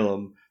going to kill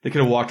him. They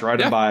could have walked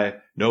right by.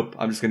 Nope,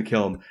 I'm just going to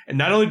kill him. And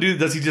not only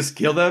does he just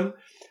kill them,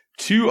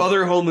 two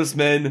other homeless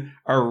men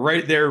are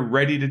right there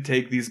ready to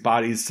take these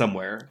bodies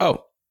somewhere.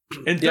 Oh.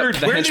 And Yep, third,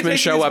 the where are they henchmen taking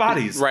show these up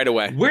bodies? right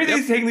away. Where are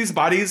they taking these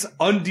bodies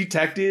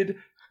undetected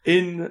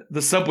in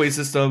the subway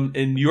system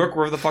in New York,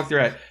 wherever the fuck they're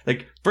at?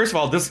 Like, first of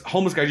all, this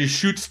homeless guy just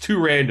shoots two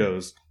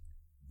randos.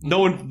 No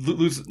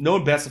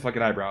one bats a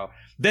fucking eyebrow.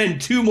 Then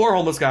two more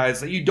homeless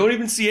guys that you don't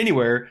even see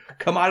anywhere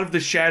come out of the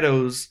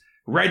shadows,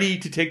 ready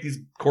to take these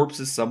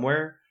corpses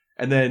somewhere.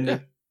 And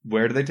then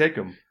where do they take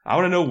them? I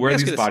want to know where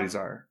these bodies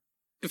are.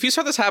 If you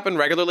saw this happen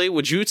regularly,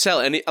 would you tell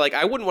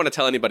I wouldn't want to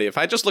tell anybody. If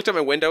I just looked at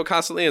my window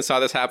constantly and saw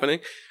this happening,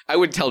 I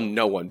would tell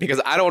no one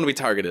because I don't want to be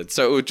targeted.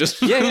 So it would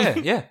just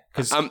Yeah.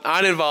 Because I'm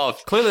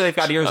uninvolved. clearly they've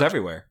got ears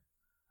everywhere.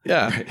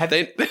 Yeah.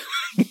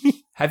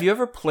 Have you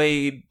ever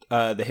played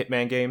the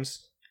Hitman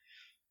games?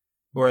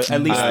 Or at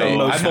least the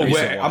most I'm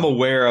recent one? I'm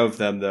aware of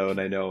them though, and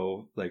I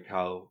know like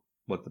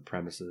what the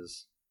premise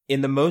is.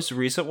 In the most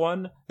recent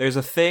one, there's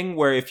a thing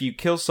where if you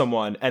kill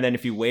someone and then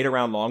if you wait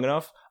around long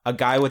enough, a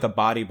guy with a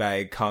body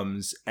bag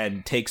comes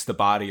and takes the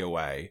body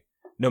away,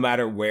 no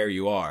matter where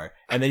you are.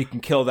 And then you can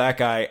kill that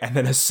guy, and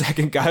then a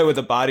second guy with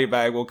a body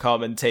bag will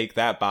come and take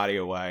that body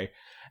away.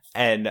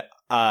 And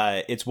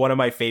it's one of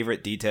my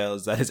favorite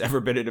details that has ever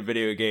been in a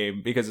video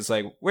game because it's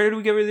like, where did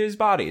we get rid of these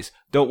bodies?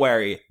 Don't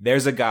worry,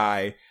 there's a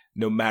guy,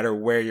 no matter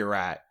where you're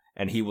at,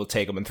 and he will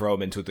take them and throw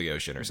them into the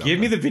ocean or something. Give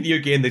me the video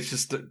game that's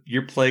just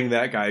you're playing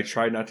that guy,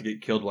 try not to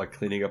get killed while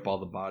cleaning up all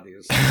the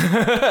bodies.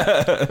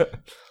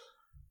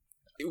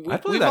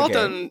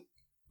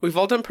 We've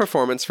all done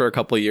performance for a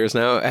couple of years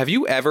now. Have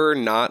you ever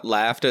not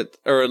laughed at,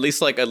 or at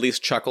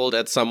least chuckled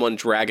at someone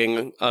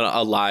dragging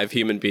a live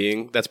human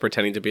being that's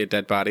pretending to be a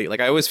dead body? Like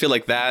I always feel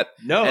like that.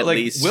 No, at like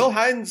least Will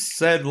Hines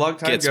said a long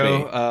time gets ago.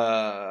 me.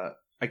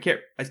 I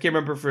can't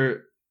remember if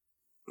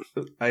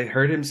I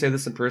heard him say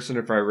this in person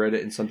or if I read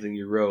it in something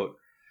you wrote.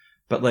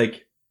 But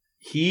like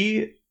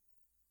you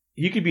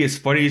could be as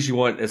funny as you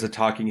want as a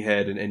talking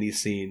head in any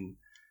scene,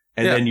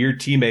 and then your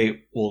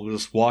teammate will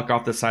just walk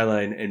off the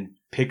sideline and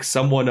pick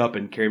someone up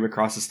and carry him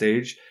across the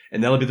stage,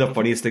 and that'll be the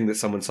funniest thing that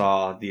someone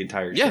saw the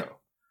entire show.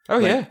 Oh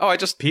like,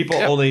 yeah. People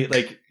only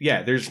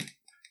there's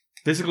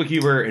physical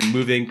humor and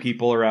moving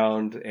people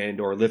around and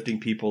or lifting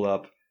people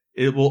up.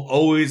 It will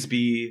always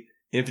be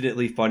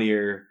infinitely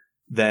funnier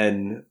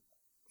than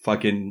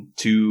fucking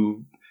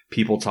two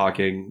people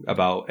talking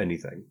about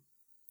anything.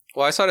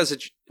 Well, I saw it as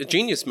a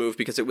genius move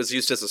because it was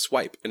used as a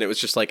swipe, and it was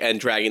just like, and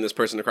dragging this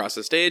person across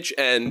the stage,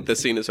 and the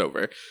scene is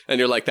over, and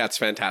you're like, that's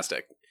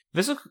fantastic.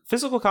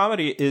 Physical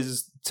comedy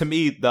is, to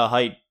me, the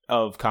height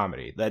of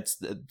comedy. That's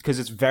because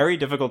it's very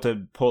difficult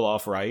to pull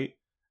off right,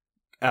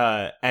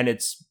 but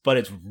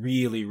it's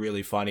really,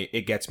 really funny.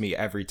 It gets me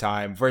every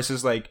time.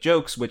 Versus like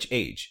jokes, which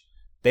age,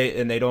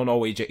 they don't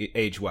always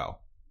age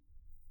well.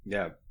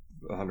 Yeah,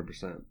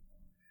 100%.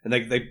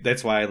 And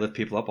that's why I lift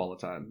people up all the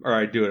time, or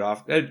I do it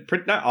often,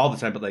 not all the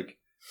time, but like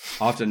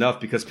often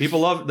enough because people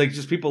love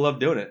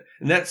doing it.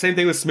 And that same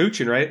thing with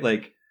smooching, right?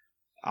 Like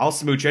I'll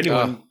smooch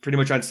anyone pretty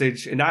much on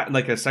stage, and not in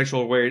like a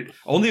sexual way,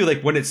 only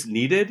like when it's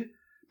needed.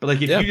 But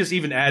like if you just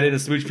even add in a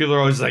smooch, people are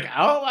always like,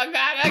 "Oh my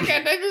god, I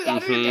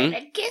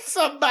can't kiss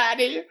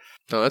somebody."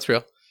 No, that's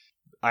real.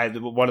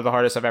 One of the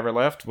hardest I've ever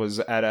left was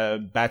at a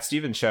Bat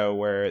Stevens show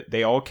where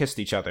they all kissed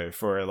each other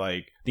for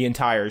like the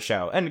entire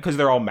show, and because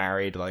they're all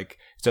married, like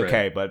it's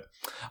okay. Right. But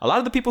a lot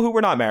of the people who were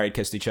not married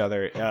kissed each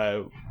other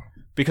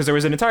because there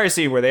was an entire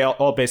scene where they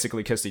all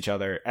basically kissed each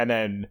other, and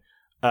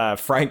then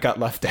Frank got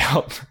left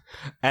out,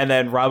 and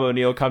then Rob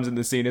O'Neill comes in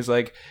the scene and is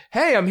like,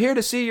 "Hey, I'm here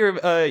to see your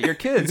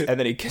kids," and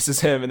then he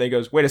kisses him, and then he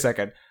goes, "Wait a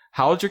second,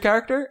 how old's your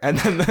character?" And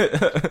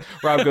then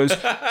Rob goes,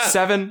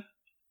 7.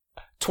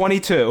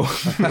 22.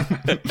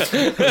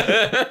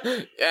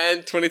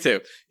 And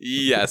 22.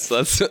 Yes,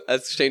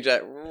 let's change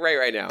that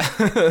right now.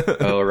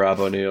 Oh, Rob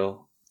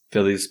O'Neill,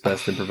 Philly's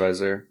best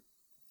improviser.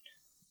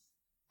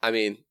 I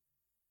mean,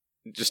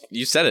 just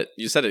you said it.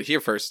 You said it here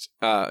first.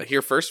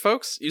 Here first,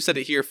 folks. You said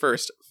it here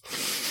first.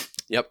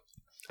 Yep.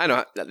 I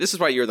know. This is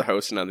why you're the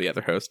host and I'm the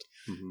other host.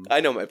 Mm-hmm. I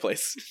know my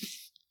place.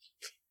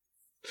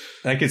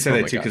 I can say Oh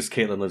that my too God. because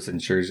Caitlin lives in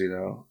Jersey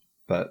though,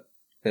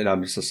 and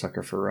I'm just a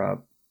sucker for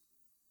Rob.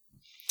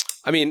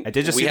 I mean, I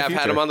did just we see the have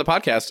had future. him on the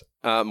podcast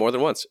more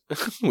than once.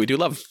 We do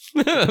love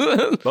him.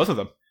 Both of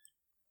them.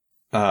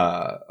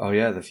 Oh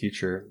yeah, the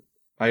future.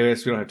 I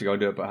guess we don't have to go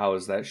into it, but how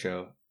was that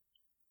show?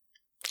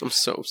 I'm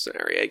so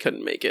sorry I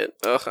couldn't make it.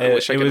 Ugh, I It-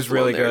 wish I it could was have flown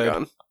really there and good.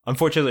 gone.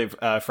 Unfortunately,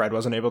 Fred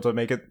wasn't able to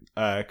make it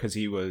because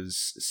he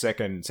was sick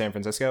in San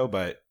Francisco,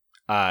 but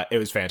it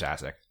was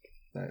fantastic.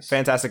 Nice.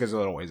 Fantastic as it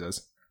always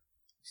is.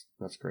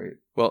 That's great.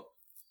 Well,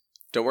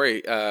 don't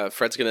worry.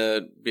 Fred's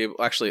gonna be able.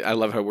 Actually, I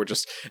love how we're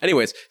just.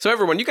 Anyways, so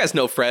everyone, you guys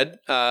know Fred.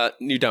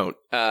 You don't.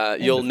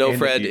 You'll know in the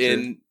Fred future.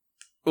 in.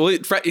 Well,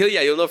 Fred,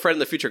 you'll know Fred in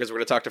the future because we're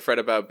gonna talk to Fred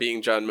about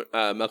being John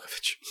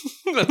Malkovich.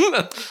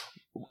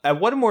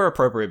 What a more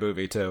appropriate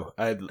movie too.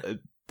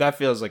 That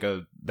feels like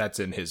that's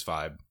in his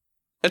vibe.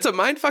 It's a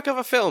mindfuck of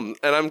a film,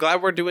 and I'm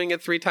glad we're doing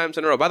it 3 times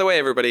in a row. By the way,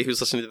 everybody who's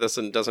listening to this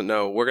and doesn't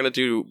know, we're going to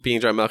do Being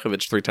John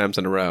Malkovich 3 times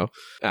in a row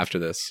after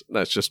this.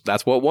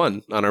 That's what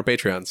won on our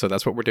Patreon, so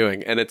that's what we're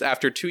doing. And it's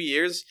after 2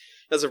 years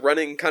as a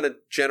running kind of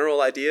general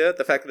idea.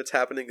 The fact that it's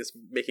happening is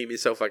making me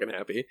so fucking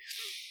happy.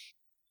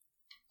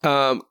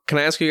 Can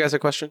I ask you guys a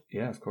question?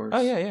 Yeah, of course.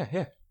 Oh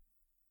yeah.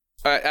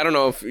 I don't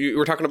know if you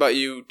were talking about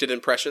you did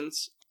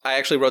impressions. I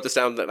actually wrote this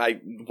down that I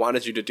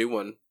wanted you to do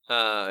one,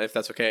 if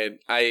that's okay.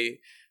 I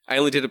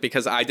only did it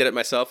because I did it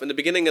myself. In the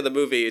beginning of the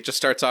movie, it just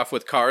starts off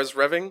with cars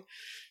revving.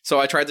 So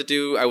I tried to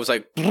do, I was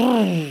like, and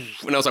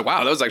I was like,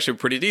 wow, that was actually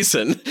pretty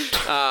decent.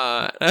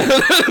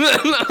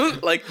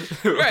 Like,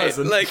 right,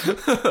 wasn't. like,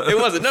 it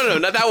wasn't. No,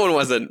 not that one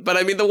wasn't. But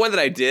I mean, the one that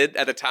I did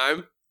at the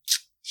time,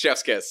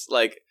 chef's kiss.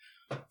 Like,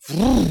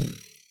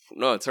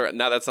 no, it's all right.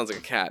 Now that sounds like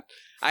a cat.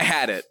 I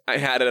had it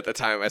at the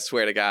time, I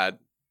swear to God.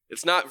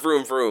 It's not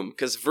vroom vroom,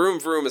 because vroom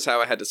vroom is how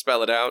I had to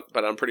spell it out,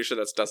 but I'm pretty sure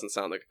that doesn't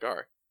sound like a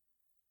car.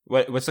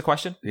 What's the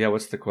question? Yeah,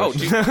 what's the Oh,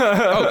 question?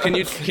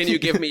 can you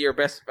give me your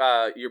best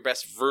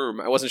vroom?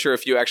 I wasn't sure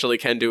if you actually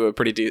can do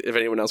if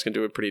anyone else can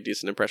do a pretty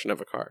decent impression of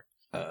a car.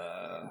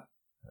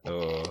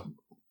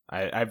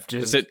 I've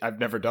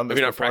never done this Have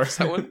you not before. practiced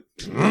that one?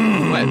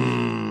 What?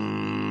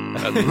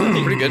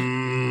 That's pretty good.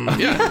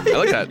 Yeah, I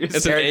like that. You're It's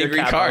an scaring your angry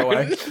cat car.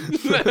 away.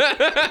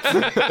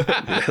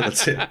 Yeah,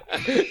 that's it.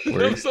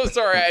 I'm so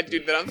sorry I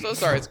did that. I'm so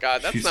sorry,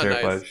 Scott. That's She's not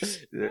terrified.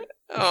 nice. Yeah.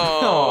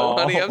 Oh, Aw.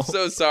 honey, I'm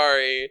so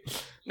sorry.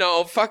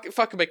 No, fuck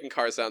making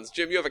car sounds.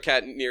 Jim, you have a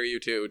cat near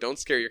you too. Don't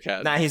scare your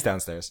cat. Nah, he's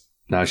downstairs.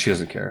 No, she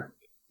doesn't care.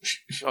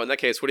 Oh, in that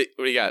case, what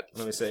do you got?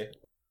 Let me see.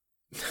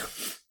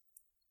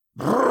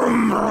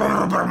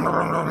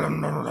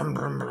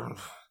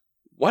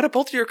 Why do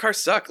both of your cars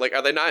suck? Like,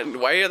 are they not?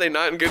 Why are they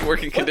not in good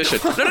working condition?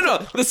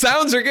 No. The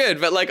sounds are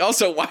good, but like,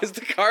 also, why is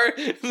the car?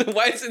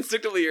 Why is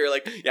instinctively you're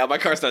like, yeah, my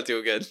car's not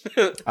doing good.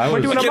 I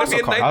was, doing a muscle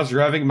car. I was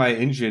revving my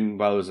engine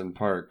while I was in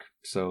park,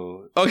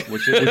 so Okay.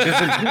 which isn't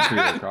good for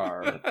your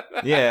car.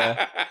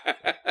 Yeah.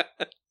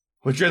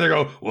 Would you rather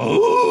go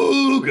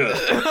wooga?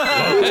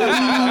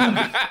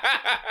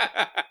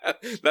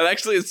 That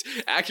actually is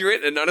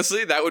accurate, and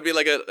honestly, that would be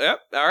like yep,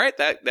 all right,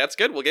 that's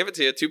good. We'll give it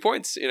to you. 2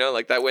 points. You know,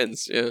 like that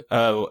wins. Yeah.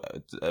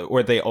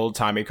 Or the old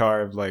timey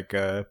car of like.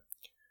 Oh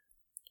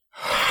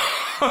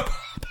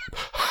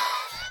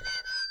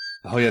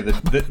yeah,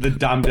 the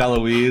Dom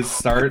DeLuise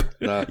start.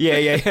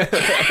 Yeah.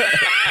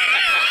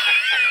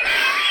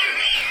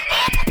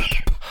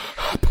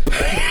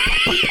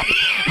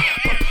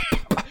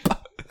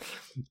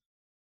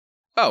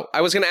 Oh,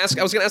 I was gonna ask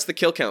the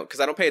kill count because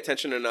I don't pay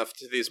attention enough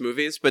to these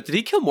movies. But did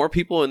he kill more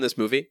people in this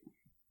movie?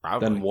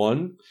 Probably. Then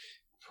one.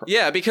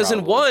 Yeah, because in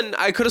Probably. one,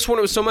 I could have sworn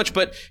it was so much,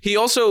 but he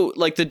also,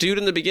 like, the dude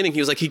in the beginning, he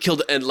was like, he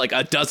killed like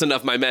a dozen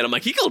of my men. I'm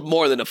like, he killed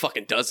more than a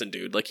fucking dozen,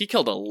 dude. Like, he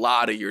killed a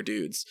lot of your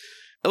dudes.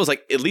 That was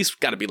like at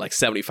least got to be like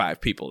 75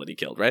 people that he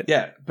killed, right?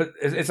 Yeah, but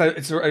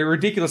it's a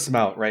ridiculous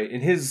amount, right?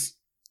 And his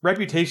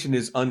reputation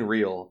is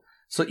unreal.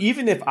 So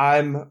even if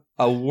I'm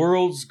a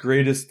world's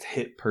greatest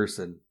hit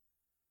person,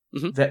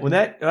 Mhm. that when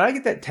I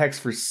get that text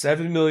for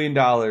 $7 million,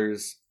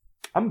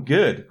 I'm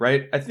good,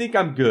 right? I think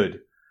I'm good.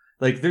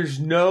 Like, there's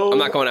no. I'm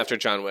not going after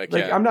John Wick.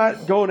 Like, Yeah. I'm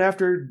not going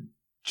after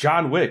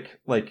John Wick.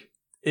 Like,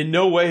 in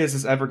no way has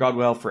this ever gone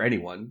well for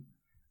anyone.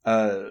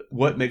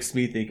 What makes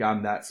me think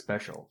I'm that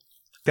special?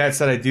 That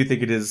said, I do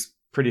think it is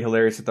pretty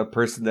hilarious that the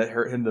person that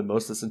hurt him the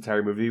most this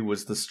entire movie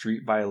was the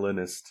street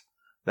violinist.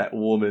 That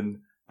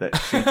woman that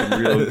shook him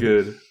real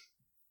good.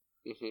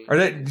 Mhm. Or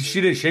that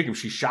she didn't shake him,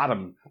 she shot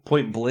him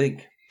point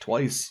blank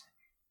twice.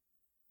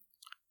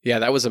 Yeah,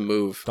 that was a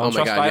move. Don't Oh my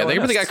trust god, yeah, they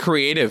really got violinists.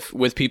 creative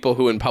with people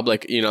who in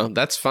public, you know,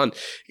 that's fun.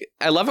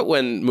 I love it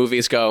when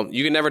movies go,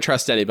 you can never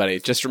trust anybody.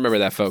 Just remember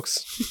that,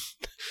 folks.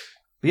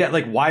 Yeah,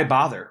 like, why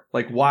bother?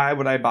 Like, why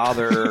would I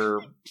bother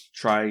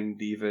trying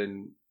to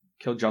even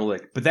killed John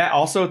Wick. But that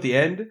also at the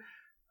end,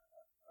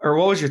 or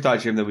what was your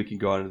thought, Jim? That we can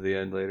go on to the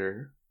end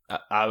later.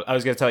 I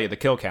was going to tell you the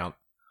kill count.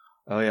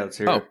 Oh yeah, let's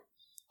hear Oh. it.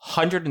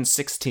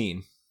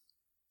 116.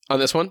 On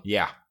this one?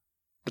 Yeah.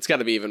 It's got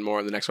to be even more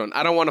on the next one.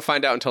 I don't want to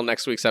find out until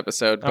next week's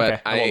episode, but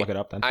Okay, I won't look it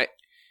up then.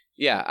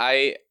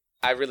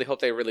 I really hope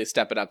they really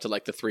step it up to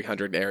like the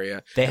 300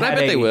 area. They And I had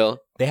bet they will.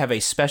 They have a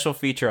special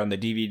feature on the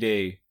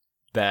DVD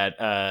that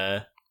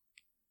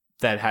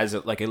has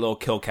like a little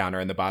kill counter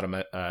in the bottom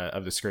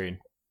of the screen.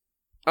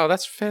 Oh,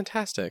 that's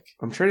fantastic.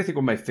 I'm trying to think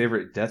what my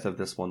favorite death of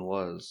this one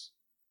was.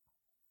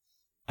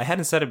 I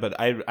hadn't said it, but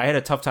I had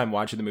a tough time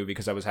watching the movie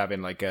because I was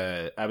having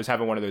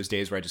one of those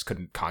days where I just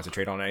couldn't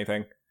concentrate on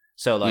anything.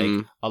 So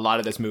like a lot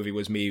of this movie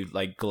was me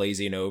like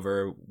glazing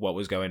over what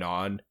was going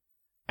on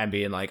and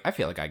being like, I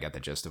feel like I get the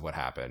gist of what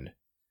happened.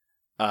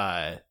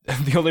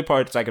 The only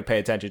parts I could pay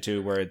attention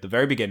to were at the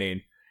very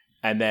beginning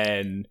and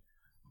then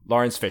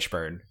Lawrence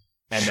Fishburne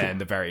and then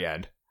the very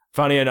end.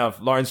 Funny enough,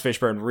 Lawrence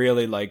Fishburne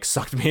really like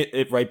sucked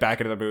me right back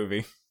into the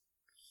movie.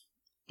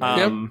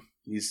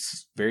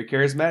 He's very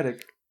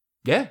charismatic.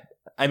 Yeah.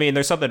 I mean,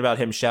 there's something about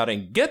him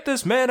shouting, "Get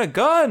this man a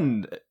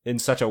gun!" in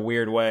such a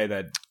weird way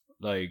that,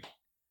 like,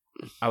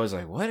 I was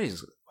like, what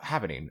is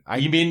happening?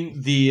 You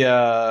mean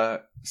the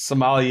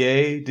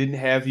sommelier didn't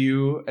have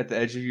you at the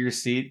edge of your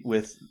seat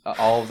with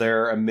all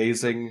their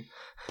amazing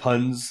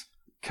puns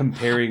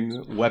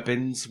comparing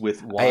weapons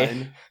with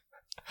wine?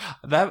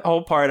 That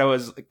whole part I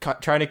was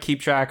trying to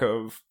keep track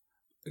of,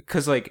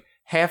 because, like,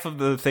 half of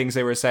the things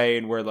they were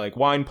saying were, like,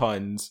 wine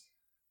puns,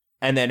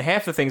 and then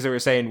half the things they were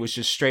saying was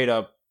just straight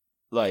up,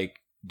 like,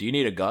 do you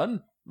need a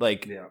gun?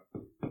 Like, Yeah.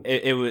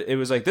 it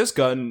was like, this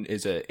gun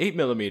is a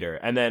 8mm,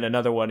 and then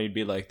another one he'd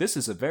be like, this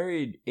is a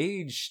very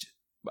aged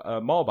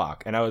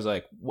Malbach, and I was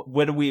like,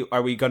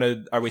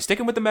 are we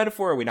sticking with the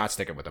metaphor, or are we not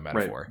sticking with the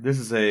metaphor? Right. This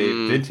is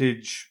a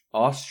vintage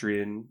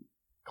Austrian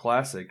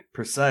classic,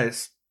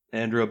 precise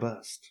and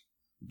robust.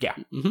 Yeah.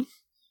 Mhm.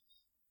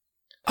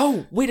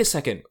 Oh, wait a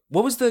second.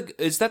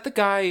 Is that the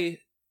guy?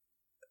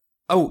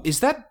 Oh,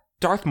 is that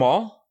Darth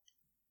Maul?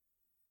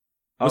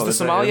 Was the is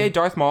that sommelier him?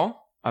 Darth Maul?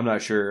 I'm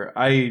not sure.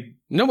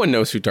 No one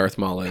knows who Darth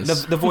Maul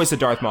is. The voice of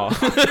Darth Maul.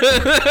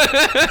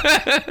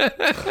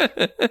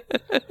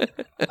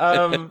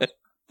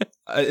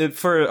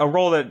 For a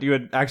role that you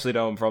would actually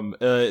know him from,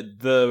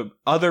 the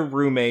other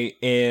roommate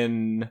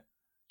in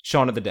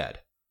Shaun of the Dead.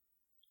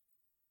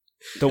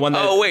 The one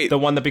that the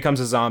one that becomes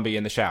a zombie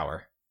in the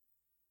shower.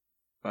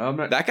 I'm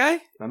not. That guy?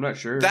 I'm not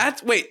sure. The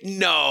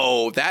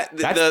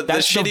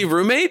shitty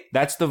roommate?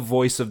 That's the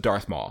voice of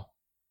Darth Maul.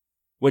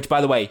 Which, by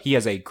the way, he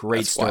has a great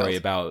That's story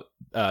wild.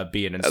 about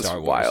being in That's Star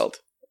Wars. wild.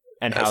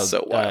 And That's how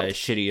so wild.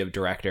 shitty of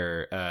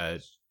director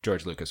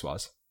George Lucas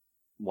was.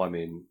 Well, I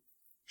mean,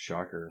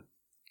 shocker.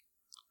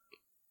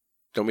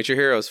 Don't meet your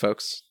heroes,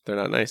 folks. They're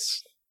not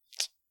nice.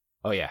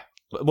 Oh, yeah.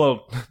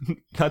 Well,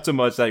 not so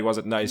much that he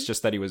wasn't nice,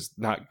 just that he was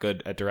not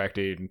good at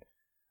directing.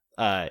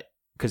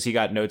 Because he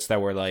got notes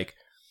that were like,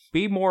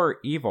 be more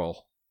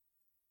evil.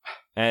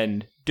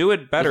 And do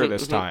it better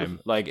this time.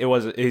 Like,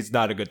 he's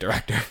not a good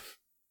director.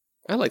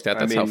 I like that.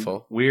 That's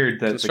helpful.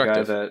 Weird that the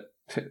guy that...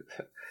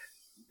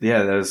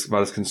 yeah, that is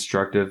about as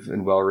constructive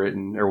and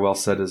well-written or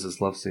well-said as his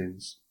love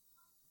scenes.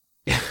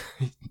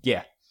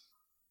 Yeah.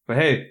 But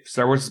hey,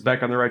 Star Wars is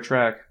back on the right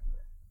track.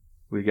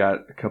 We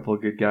got a couple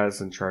of good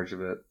guys in charge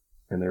of it,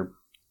 and they're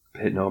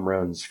hitting home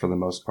runs for the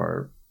most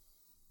part.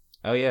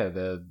 Oh, yeah,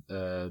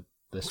 the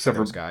Except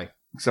for guy.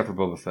 Except for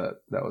Boba Fett.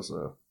 That was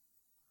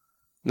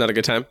Not a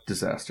good time?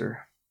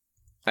 disaster.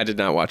 I did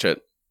not watch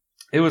it.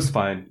 It was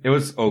fine. It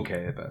was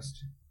okay at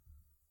best.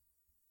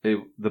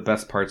 The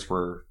best parts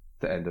were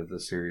the end of the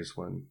series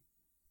when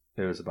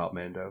it was about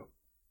Mando.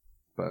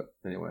 But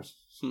anyway.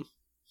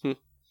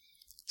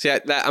 See,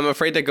 I'm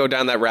afraid to go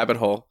down that rabbit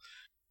hole.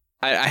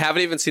 I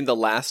haven't even seen the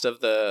last of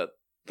the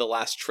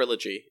last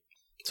trilogy.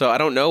 So I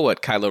don't know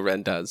what Kylo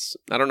Ren does.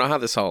 I don't know how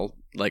this all,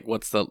 like,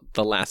 what's the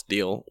last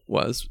deal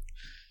was.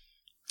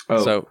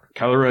 Oh, So,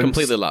 Kylo Ren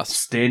completely lost.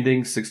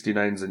 Standing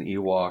 69's an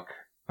Ewok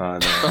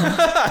on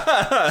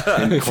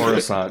in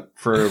Coruscant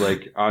for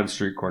like on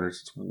street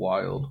corners. It's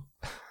wild.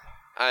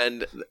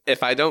 And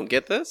if I don't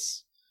get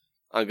this,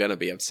 I'm going to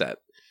be upset.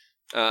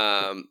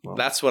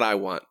 That's what I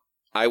want.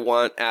 I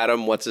want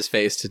Adam,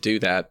 what's-his-face, to do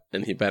that,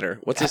 and he better.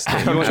 What's his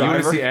name? You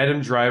want to see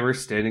Adam Driver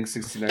standing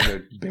 69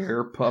 a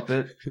bear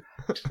puppet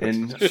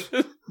in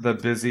the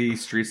busy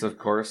streets of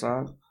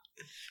Coruscant?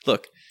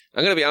 Look,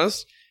 I'm going to be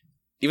honest.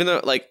 Even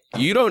though, like,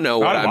 you don't know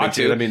what I'm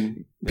into. I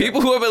mean,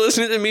 people who have been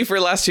listening to me for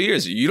the last 2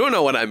 years, you don't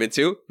know what I'm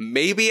into.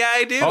 Maybe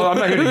I do. Oh, I'm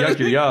not here to yuck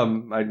your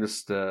yum. I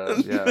just,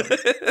 yeah.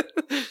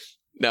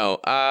 No,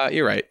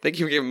 you're right. Thank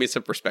you for giving me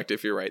some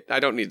perspective. You're right. I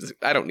don't need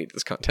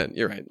this content.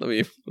 You're right. Let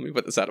me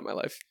put this out of my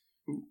life.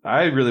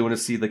 I really want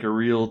to see like a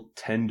real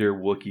tender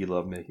Wookiee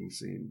lovemaking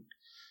scene.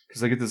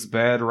 Because I get this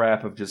bad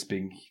rap of just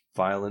being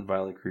violent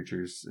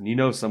creatures. And you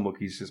know some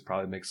Wookiees just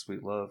probably make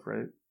sweet love,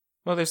 right?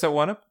 Well, there's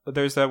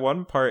that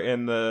one part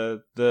in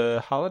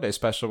the holiday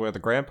special where the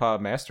grandpa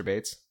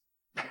masturbates.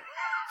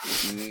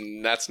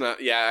 That's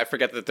not... Yeah, I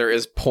forget that there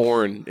is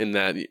porn in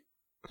that.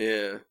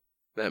 Yeah.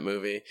 that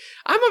movie.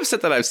 I'm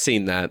upset that I've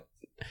seen that.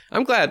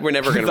 I'm glad we're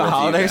never going to The review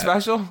holiday that.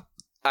 special?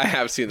 I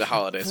have seen the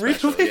holiday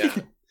special. Really? Yeah.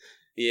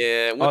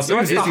 Yeah. Oh, so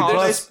Disney- Disney there's-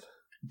 Plus.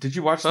 Did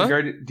you watch Huh?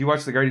 do you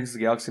watch the Guardians of the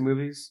Galaxy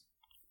movies,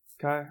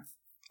 Kai?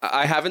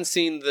 I haven't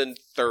seen the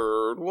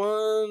third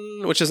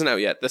one, which isn't out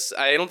yet.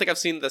 I don't think I've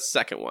seen the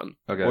second one.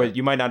 Okay. Or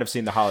you might not have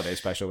seen the holiday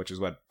special, which is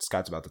what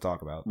Scott's about to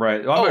talk about.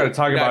 Right. Well, I'm not going to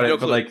talk yeah, about no it,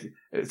 but like,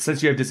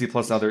 since you have Disney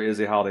Plus now, there is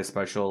a holiday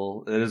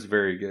special. It is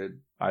very good.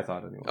 I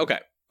thought anyway. Okay.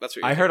 That's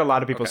what I heard a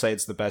lot of people Okay. say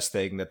it's the best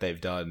thing that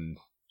they've done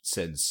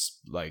since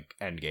like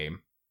Endgame.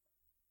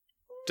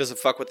 Does it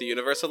fuck with the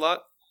universe a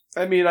lot?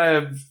 I mean,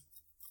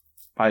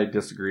 I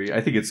disagree.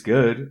 I think it's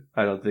good.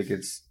 I don't think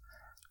it's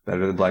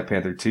better than Black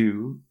Panther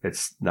 2.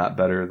 It's not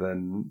better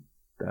than,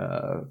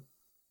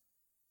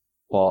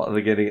 well,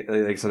 again,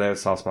 like I said, I have a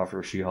soft spot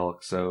for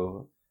She-Hulk,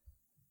 so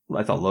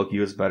I thought Loki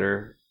was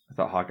better. I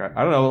thought Hawkeye.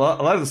 I don't know.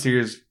 A lot of the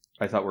series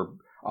I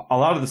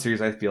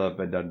feel have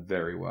been done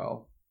very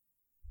well.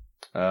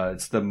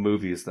 It's the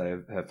movies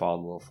that have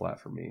fallen a little flat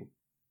for me.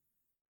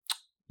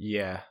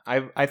 Yeah,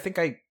 I think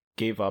I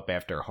gave up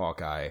after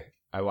Hawkeye.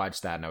 I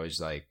watched that and I was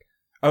like,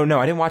 oh no,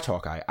 I didn't watch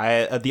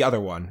Hawkeye. The other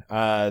one,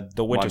 the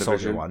Winter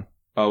Soldier WandaVision? one.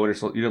 Oh, Winter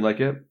Soldier. You didn't like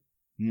it?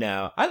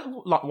 No,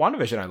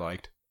 WandaVision I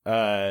liked.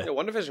 Yeah,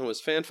 WandaVision was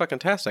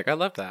fan-fucking-tastic. I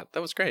loved that.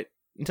 That was great.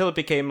 Until it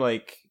became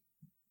like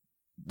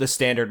the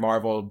standard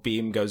Marvel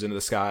beam goes into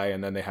the sky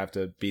and then they have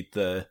to beat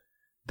the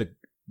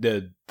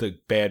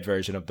bad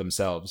version of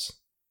themselves.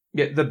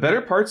 Yeah, the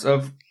better parts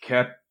of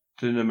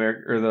Captain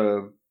America or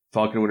the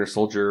Falcon and Winter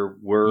Soldier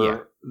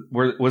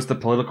was the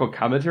political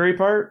commentary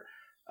part.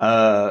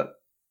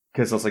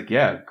 Because I was like,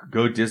 yeah,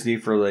 go Disney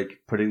for like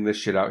putting this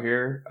shit out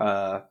here.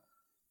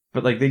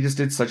 But like they just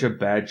did such a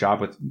bad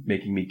job with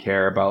making me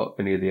care about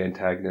any of the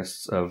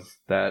antagonists of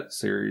that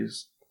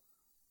series.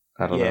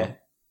 I don't know.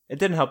 It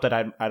didn't help that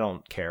I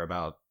don't care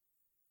about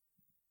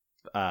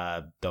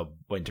the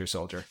Winter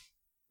Soldier.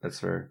 That's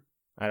fair.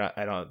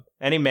 I don't.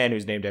 Any man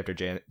who's named after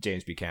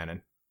James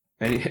Buchanan,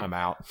 I'm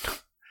out.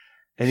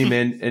 Any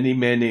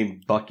man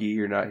named Bucky,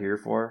 you're not here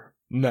for.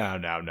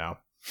 No.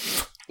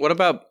 What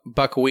about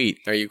Buckwheat?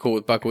 Are you cool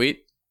with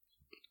Buckwheat?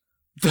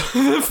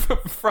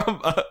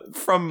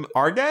 from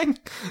our gang?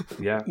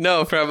 Yeah.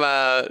 No, from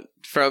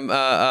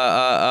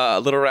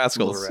Little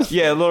Rascals.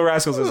 Yeah, Little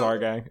Rascals is our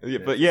gang. Yeah,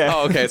 but yeah.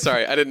 Oh, okay.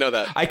 Sorry, I didn't know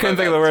that. I couldn't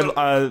think of the word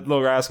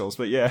Little Rascals,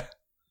 but yeah.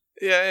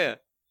 Yeah.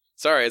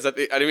 Sorry, is that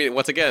I mean,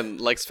 once again,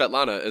 like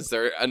Svetlana, is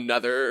there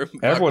another?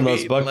 Everyone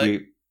loves Buckwheat?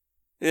 Buckwheat. Like,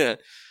 yeah.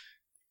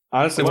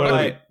 Honestly,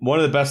 one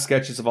of the best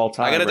sketches of all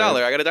time. I got a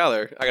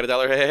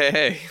dollar.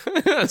 Hey.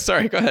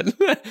 Sorry, go ahead.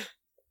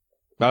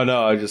 Oh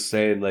no, I was just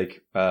saying,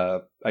 like,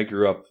 I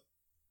grew up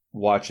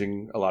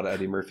watching a lot of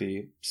Eddie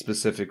Murphy,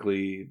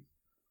 specifically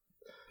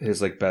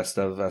his like best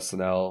of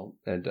SNL,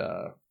 and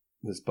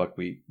his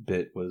Buckwheat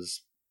bit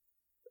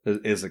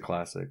is a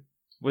classic.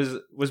 Was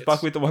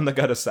Buckwheat the one that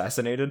got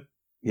assassinated?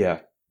 Yeah.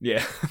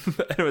 Yeah.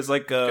 It was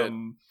like Good.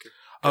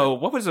 Oh,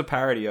 what was a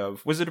parody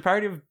of? Was it a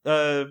parody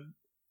of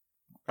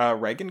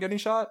Reagan getting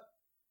shot?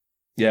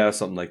 Yeah,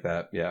 something like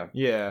that. Yeah.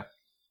 Yeah.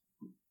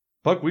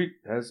 Buckwheat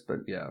has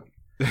been Yeah.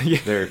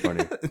 very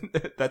funny.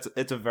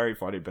 It's a very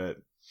funny bit.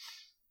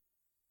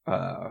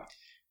 I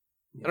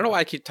don't know why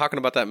I keep talking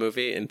about that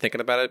movie and thinking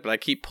about it, but I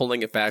keep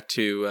pulling it back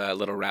to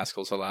Little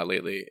Rascals a lot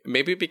lately.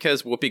 Maybe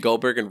because Whoopi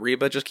Goldberg and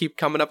Reba just keep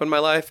coming up in my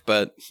life,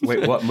 but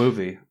Wait, what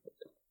movie?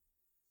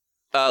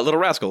 Little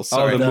Rascals. Oh,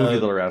 Sorry. the movie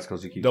Little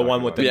Rascals. You keep The talking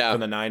one with about. from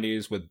the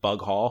 90s with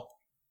Bug Hall.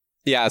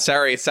 Yeah,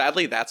 sorry.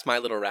 Sadly, that's my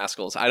Little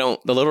Rascals. The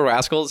Little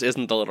Rascals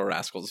isn't the Little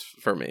Rascals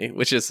for me,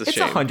 which is a It's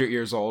shame. 100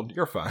 years old.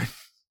 You're fine.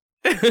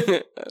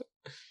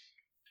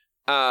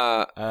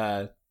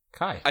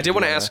 Kai. I did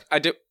want to ask. I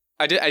do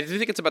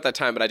think it's about that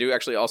time, but I do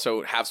actually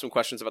also have some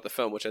questions about the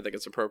film, which I think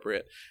is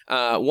appropriate.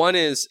 One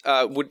is,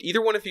 would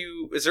either one of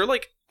you? Is there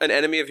like an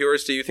enemy of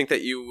yours? Do you think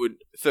that you would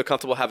feel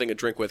comfortable having a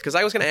drink with? Because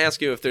I was going to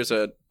ask you if there's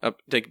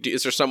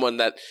is there someone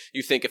that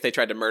you think if they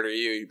tried to murder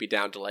you, you'd be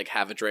down to like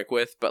have a drink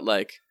with? But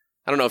like,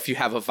 I don't know if you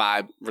have a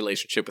vibe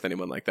relationship with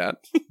anyone like that.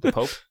 The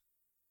Pope?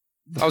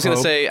 I was going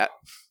to say,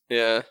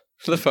 yeah,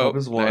 the Pope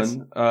is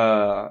one.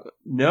 Nice.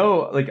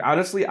 No, like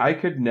honestly, I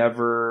could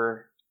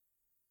never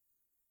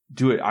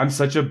do it. I'm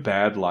such a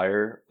bad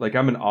liar. Like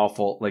I'm an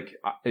awful, like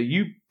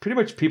you pretty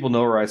much people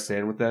know where I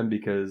stand with them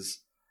because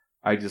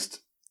I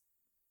just,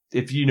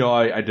 if you know,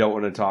 I don't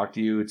want to talk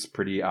to you, it's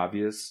pretty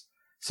obvious.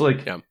 So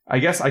like, yeah. I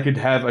guess I could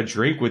have a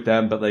drink with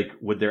them, but like,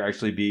 would there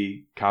actually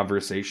be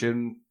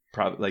conversation?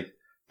 Probably like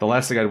the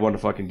last thing I'd want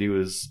to fucking do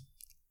is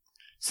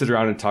sit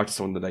around and talk to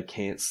someone that I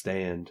can't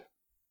stand.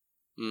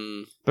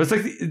 But it's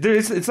like,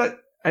 it's not,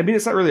 I mean,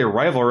 it's not really a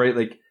rival, right?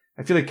 Like,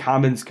 I feel like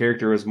Common's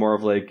character was more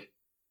of like,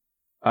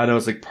 I don't know,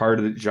 it's like part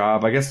of the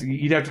job. I guess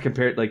you'd have to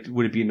compare it, like,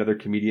 would it be another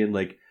comedian?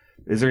 Like,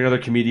 is there another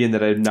comedian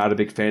that I'm not a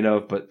big fan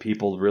of, but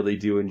people really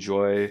do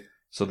enjoy?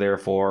 So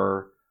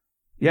therefore,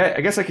 yeah,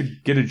 I guess I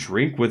could get a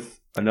drink with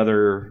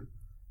another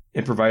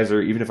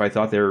improviser, even if I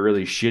thought they were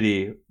really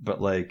shitty,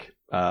 but like,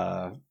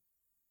 oh,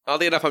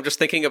 Oddly enough, I'm just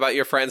thinking about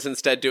your friends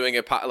instead doing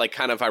it like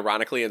kind of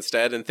ironically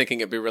instead, and thinking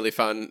it'd be really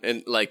fun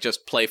and like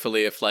just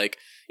playfully if like,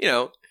 you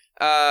know,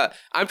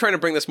 I'm trying to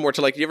bring this more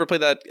to like, you ever play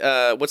that,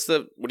 what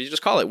do you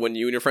just call it? When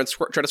you and your friends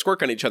try to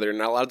squirt on each other. You're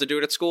not allowed to do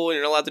it at school and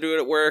you're not allowed to do it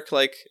at work.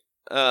 Like,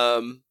 you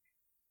know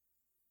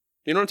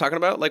what I'm talking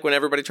about? Like when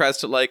everybody tries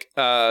to like,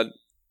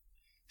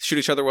 shoot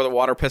each other with a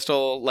water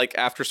pistol, like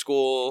after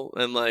school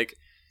and like,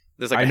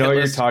 there's like I know what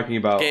you're hitless talking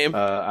about. game.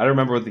 I don't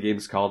remember what the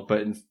game's called,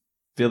 but in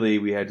Philly,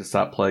 we had to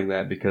stop playing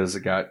that because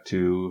it got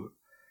too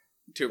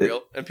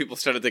real, and people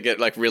started to get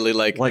like really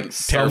like terrified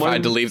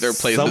someone- to leave their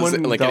places,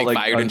 someone like felt, getting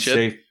fired and shit.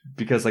 unsafe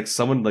because like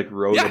someone like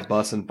rode Yeah. a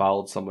bus and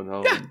followed someone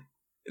home. Yeah.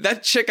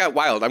 That shit got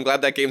wild. I'm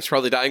glad that game's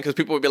probably dying because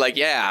people would be like,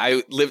 "Yeah,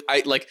 I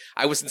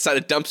was inside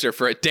a dumpster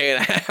for a day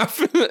and a half."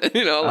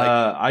 You know,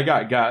 like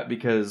I got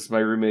because my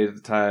roommate at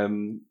the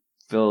time,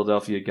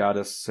 Philadelphia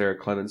goddess Sarah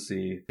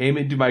Clemency, came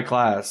into my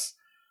class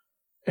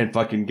and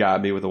fucking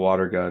got me with a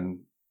water gun.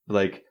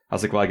 Like I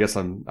was like, well, I guess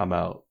I'm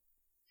out.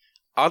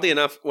 oddly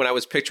enough, when I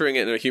was picturing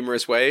it in a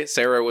humorous way,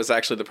 Sarah was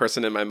actually the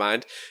person in my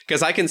mind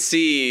because I can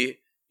see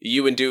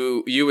you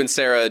and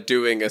Sarah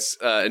doing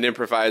an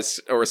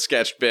improvised or a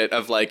sketch bit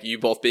of like you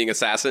both being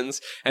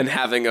assassins and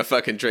having a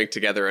fucking drink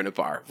together in a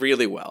bar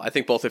really well. I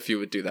think both of you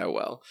would do that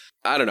well.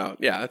 I don't know.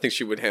 Yeah, I think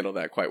she would handle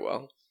that quite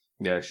well.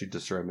 Yeah, she'd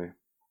destroy me.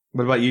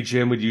 What about you,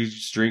 Jim? Would you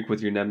just drink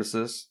with your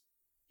nemesis?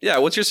 Yeah,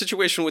 what's your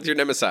situation with your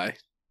nemesis?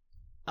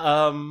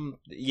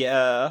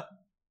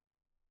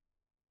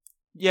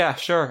 Yeah,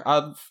 sure.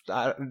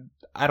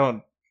 I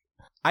don't.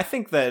 I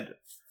think that.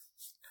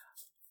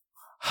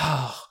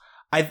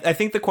 I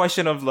think the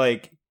question of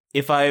like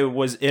if I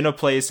was in a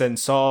place and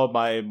saw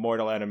my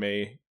mortal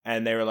enemy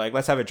and they were like,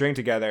 "Let's have a drink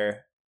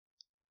together."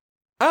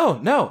 Oh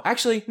no,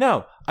 actually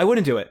no, I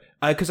wouldn't do it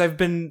because I've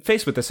been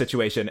faced with this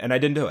situation and I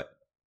didn't do it.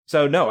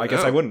 So no, I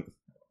guess I wouldn't.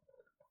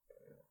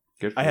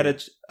 Good for I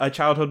had a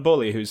childhood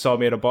bully who saw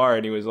me at a bar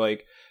and he was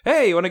like,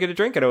 "Hey, you want to get a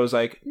drink?" And I was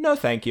like, "No,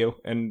 thank you,"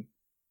 and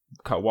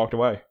walked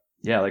away.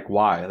 Yeah, like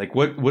why? Like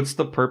what's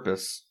the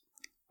purpose?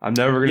 I'm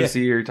never gonna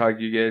see you or talk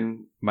to you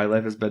again. My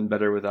life has been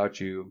better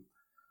without you.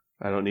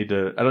 I don't need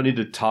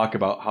to talk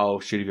about how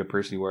shitty of a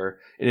person you were.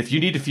 And if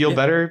you need to feel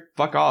better,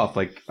 fuck off.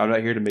 Like I'm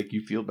not here to make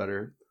you feel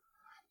better.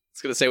 I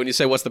was gonna say when you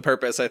say what's the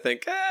purpose, I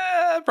think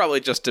probably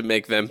just to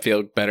make them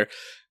feel better.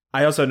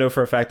 I also know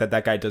for a fact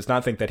that guy does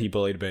not think that he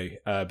bullied me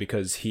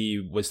because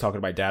he was talking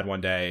to my dad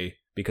one day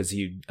because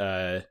he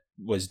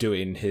was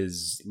doing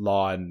his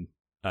lawn.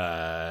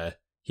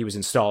 He was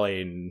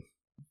installing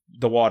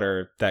the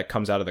water that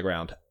comes out of the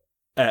ground.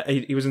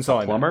 He was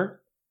installing A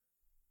plumber,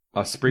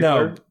 a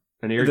sprinkler,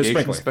 an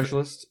irrigation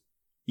specialist.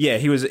 Yeah,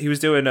 he was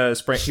doing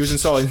he was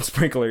installing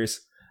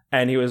sprinklers.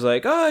 And he was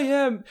like, "Oh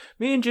yeah,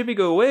 me and Jimmy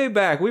go way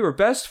back. We were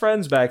best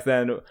friends back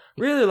then.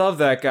 Really love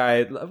that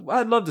guy.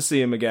 I'd love to see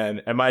him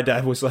again." And my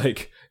dad was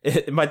like,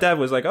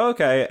 "Oh,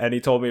 okay." And he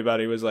told me about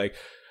it. He was like,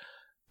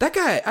 "That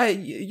guy,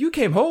 you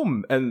came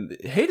home and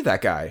hated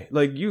that guy.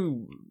 Like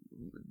you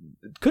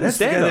couldn't That's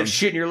the stand guy him." that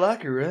shit in your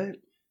locker, right?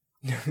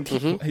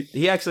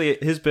 He actually,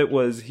 his bit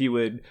was he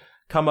would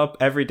come up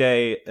every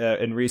day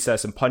in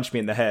recess and punch me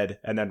in the head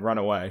and then run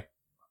away.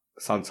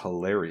 Sounds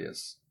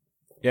hilarious.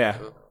 Yeah.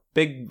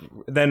 Big.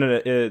 Then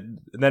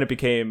it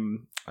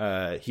became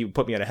he would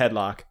put me in a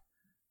headlock,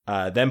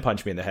 then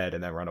punch me in the head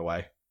and then run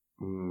away.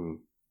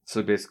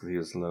 So basically, he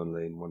was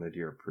lonely and wanted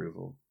your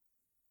approval.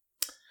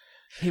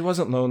 He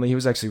wasn't lonely. He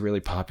was actually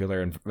really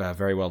popular and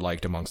very well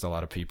liked amongst a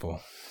lot of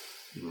people.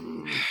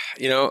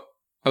 You know,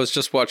 I was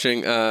just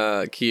watching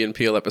Key and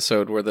Peele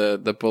episode where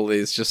the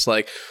bully's just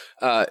like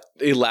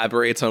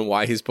elaborates on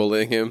why he's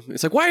bullying him.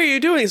 It's like, "Why are you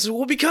doing this?" He says,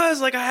 "Well,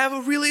 because like I have a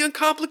really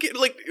uncomplicated,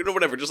 like, you know,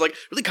 whatever, just like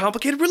really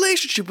complicated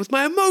relationship with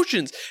my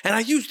emotions, and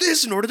I use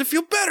this in order to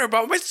feel better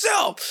about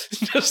myself."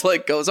 Just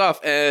like goes off,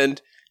 and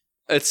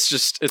it's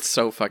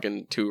so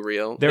fucking too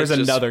real. There was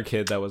another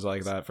kid that was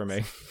like that for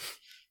me.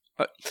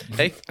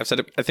 Hey, I've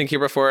said it, I think here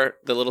before,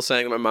 the little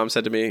saying that my mom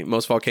said to me,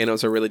 most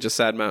volcanoes are really just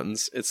sad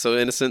mountains. It's so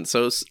innocent,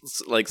 so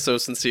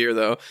sincere,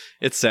 though.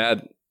 It's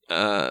sad.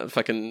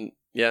 Fucking,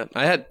 yeah.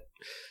 I had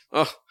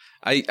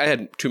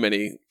too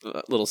many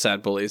little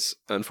sad bullies,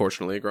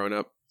 unfortunately, growing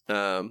up.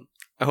 I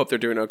hope they're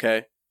doing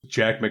okay.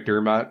 Jack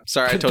McDermott.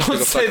 Sorry, I told you to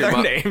go fuck your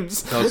mom.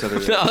 Names. Don't say their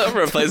names. No, I'll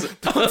replace it.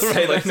 Don't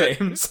say their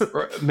names.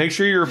 Make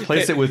sure you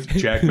replace it with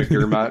Jack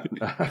McDermott.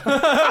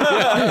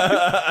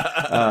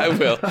 I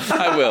will.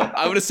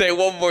 I'm going to say it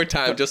one more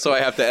time just so I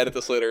have to edit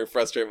this later and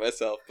frustrate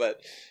myself.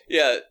 But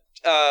yeah.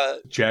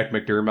 Jack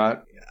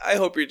McDermott. I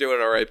hope you're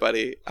doing all right,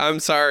 buddy. I'm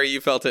sorry you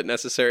felt it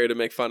necessary to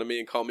make fun of me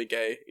and call me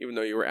gay, even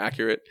though you were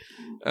accurate.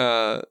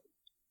 I'm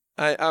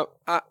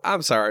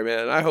sorry,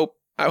 man. I hope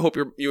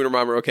you and your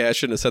mom are okay. I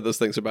shouldn't have said those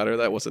things about her.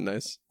 That wasn't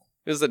nice.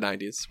 It was the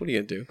 90s. What are you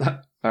going to do? All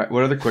right.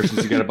 What other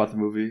questions you got about the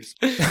movies?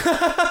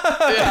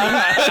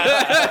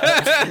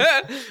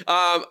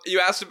 You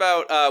asked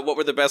about what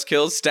were the best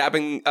kills.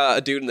 Stabbing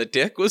a dude in the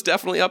dick was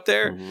definitely up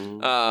there.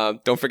 Mm-hmm.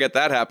 Don't forget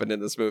that happened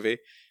in this movie.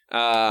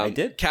 I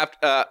did.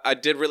 I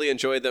did really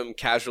enjoy them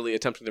casually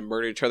attempting to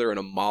murder each other in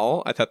a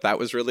mall. I thought that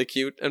was really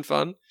cute and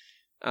fun.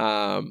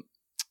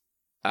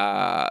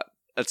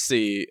 Let's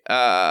see.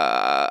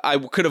 I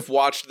could have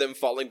watched them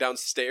falling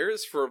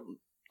downstairs for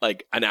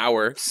like an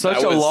hour.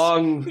 Such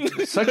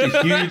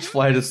a huge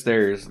flight of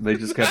stairs. They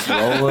just kept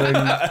rolling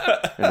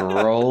and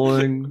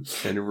rolling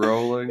and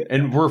rolling,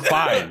 and we're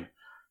fine.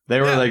 They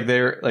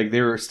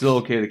were still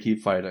okay to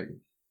keep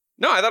fighting.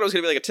 No, I thought it was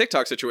gonna be like a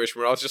TikTok situation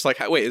where I was just like,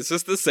 wait, is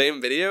this the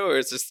same video or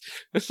is this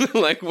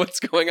like what's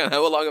going on?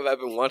 How long have I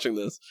been watching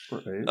this?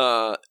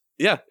 Right.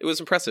 Yeah, it was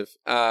impressive.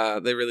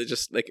 They really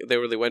just they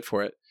really went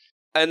for it.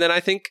 And then I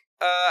think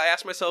I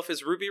asked myself,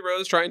 is Ruby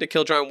Rose trying to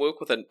kill John Wick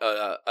with like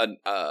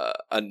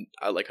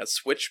a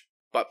switch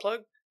butt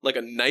plug, like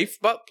a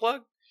knife butt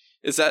plug?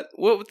 Is that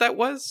what that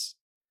was?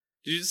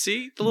 Did you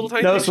see the little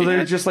tiny? No, thing so she they're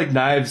had? just like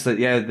knives that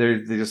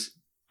they just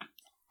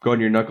go on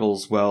your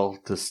knuckles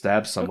to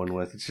stab someone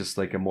with. It's just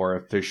like a more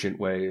efficient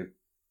way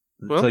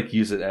to like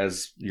use it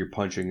as you're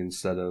punching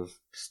instead of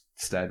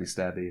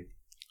stabby.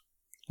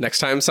 Next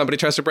time somebody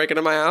tries to break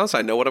into my house,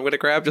 I know what I'm going to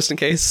grab just in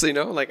case.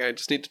 Like I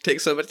just need to take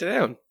somebody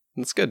down.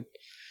 That's good.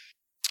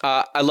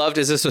 I loved.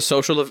 Is this a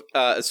social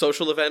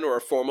event or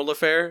a formal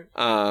affair?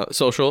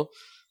 Social.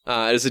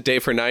 Is it day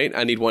for night?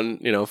 I need one,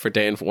 for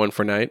day and one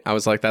for night. I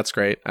was like, that's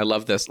great. I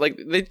love this. Like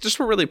they just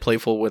were really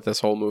playful with this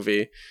whole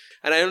movie.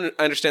 And I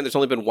understand there's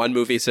only been one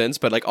movie since,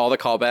 but like all the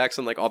callbacks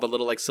and like all the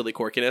little like silly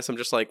quirkiness, I'm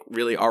just like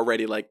really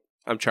already like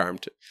I'm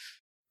charmed.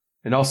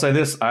 And I'll say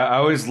this: I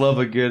always love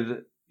a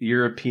good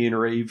European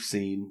rave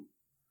scene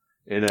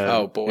in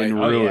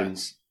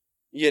ruins.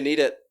 Yeah. You need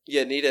it.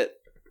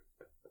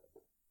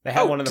 They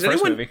had one in the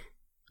first movie,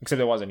 except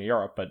it wasn't in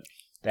Europe, but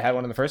they had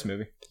one in the first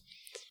movie. Do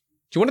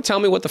you want to tell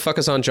me what the fuck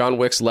is on John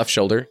Wick's left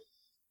shoulder?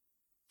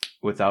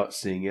 Without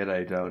seeing it,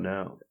 I don't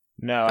know.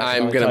 No,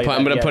 I'm gonna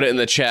put it in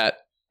the chat.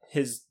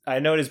 I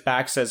know his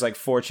back says like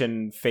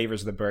 "Fortune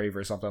favors the brave"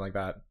 or something like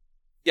that.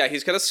 Yeah,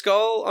 he's got a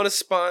skull on his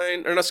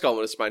spine, or not a skull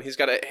on his spine. He's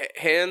got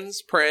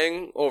hands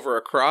praying over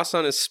a cross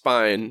on his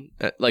spine.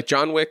 Like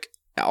John Wick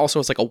also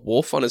has like a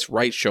wolf on his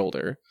right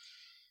shoulder,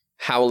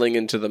 howling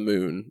into the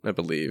moon, I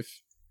believe.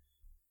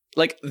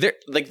 Like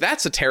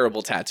that's a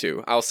terrible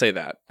tattoo. I'll say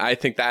that. I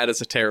think that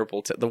is a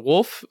terrible. The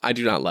wolf, I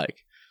do not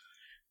like.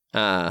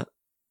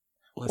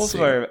 Wolves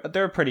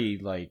they're pretty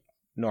like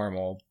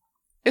normal.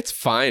 It's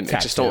fine.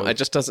 Tattoo. It's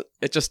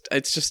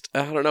just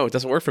I don't know. It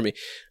doesn't work for me.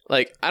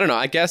 Like I don't know.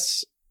 I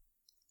guess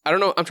I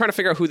don't know. I'm trying to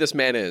figure out who this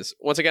man is.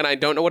 Once again, I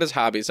don't know what his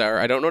hobbies are.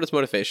 I don't know what his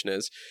motivation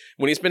is.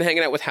 When he's been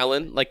hanging out with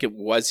Helen, like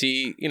was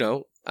he,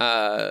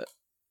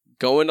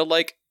 going to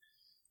like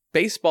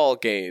baseball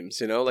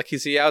games, like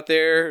is he out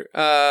there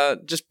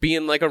just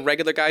being like a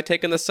regular guy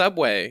taking the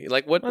subway?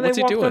 Like what's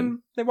he doing?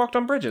 They walked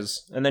on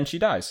bridges and then she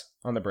dies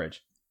on the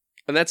bridge.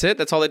 And that's it?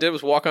 That's all they did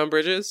was walk on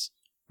bridges?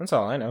 That's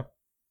all I know.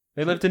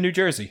 They lived in New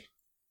Jersey.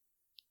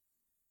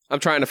 I'm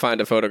trying to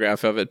find a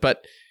photograph of it,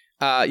 but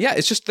yeah,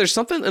 it's just there's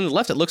something on the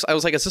left. I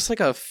was like, is this like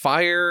a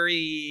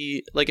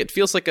fiery? Like it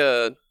feels like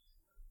a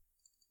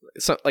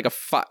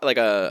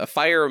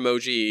fire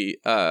emoji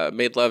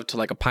made love to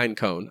like a pine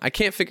cone. I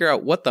can't figure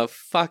out what the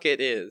fuck it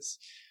is.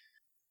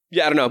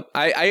 Yeah, I don't know.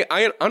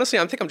 I honestly,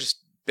 I think I'm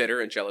just bitter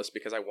and jealous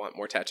because I want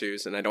more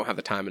tattoos and I don't have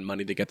the time and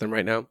money to get them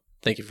right now.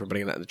 Thank you for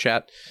putting that in the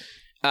chat.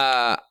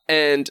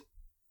 And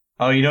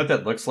oh, you know what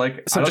that looks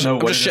like? So I don't know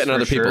what just it is shitting for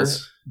other sure,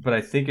 people's. but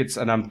I think it's,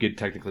 and I'm good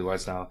technically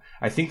wise now.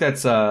 I think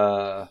that's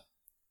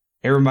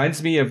it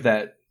reminds me of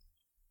that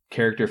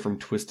character from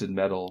Twisted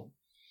Metal,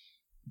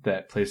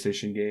 that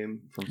PlayStation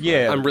game.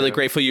 I'm really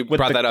grateful you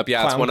brought that up.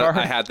 Yeah, it's one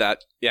I had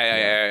that.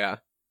 Yeah.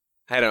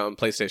 I had it on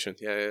PlayStation.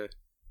 Yeah.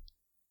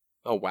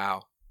 Oh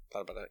wow,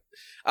 thought about that.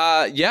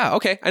 Yeah,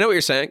 okay, I know what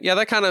you're saying. Yeah,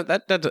 that kind of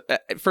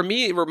that for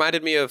me it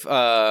reminded me of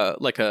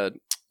like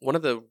one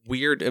of the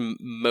weird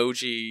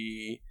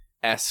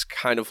emoji-esque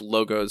kind of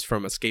logos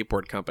from a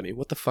skateboard company.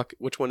 What the fuck?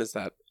 Which one is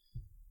that?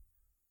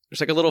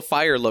 There's like a little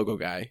fire logo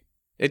guy.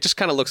 It just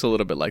kind of looks a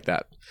little bit like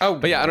that. Oh,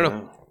 but yeah, I don't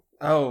know.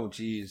 Oh,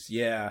 geez,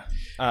 yeah.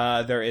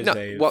 There is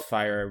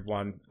fire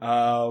one.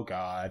 Oh,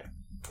 God.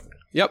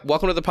 Yep,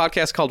 welcome to the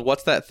podcast called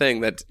What's That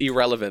Thing That's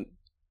Irrelevant?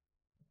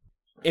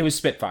 It was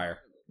Spitfire.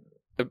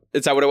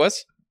 Is that what it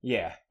was?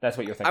 Yeah, that's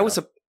what you're thinking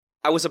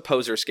I was a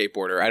poser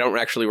skateboarder. I don't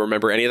actually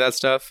remember any of that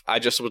stuff. I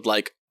just would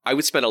I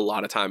would spend a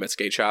lot of time at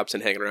skate shops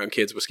and hanging around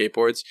kids with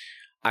skateboards.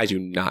 I do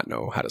not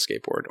know how to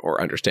skateboard or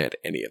understand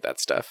any of that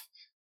stuff.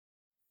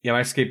 Yeah,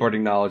 my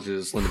skateboarding knowledge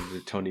is limited to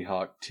Tony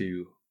Hawk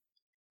 2.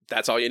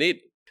 That's all you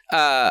need.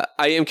 I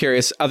am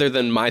curious, other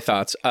than my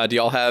thoughts, do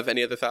y'all have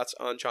any other thoughts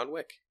on John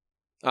Wick?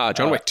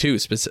 John Wick 2,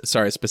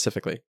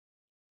 specifically.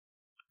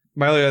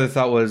 My only other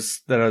thought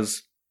was that I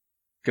was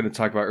going to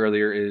talk about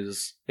earlier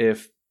is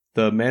if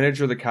the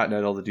manager of the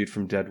Continental, the dude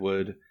from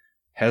Deadwood,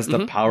 has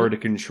the power to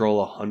control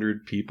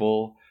 100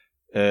 people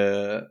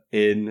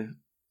in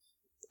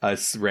a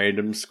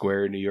random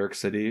square in New York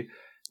City,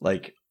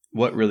 like,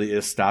 what really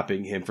is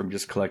stopping him from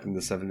just collecting the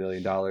 $7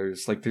 million?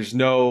 Like, there's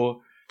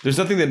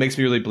nothing that makes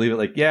me really believe it.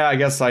 Like, yeah, I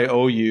guess I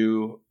owe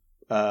you,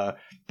 but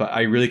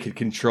I really could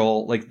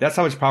control, like, that's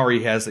how much power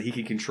he has, that he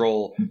can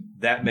control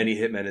that many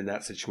hitmen in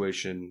that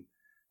situation.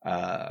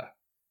 I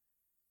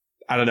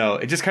don't know.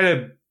 It just kind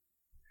of,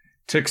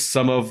 took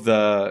some of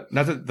the,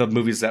 not that the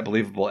movie's that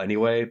believable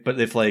anyway, but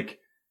if like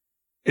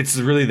it's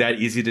really that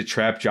easy to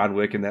trap John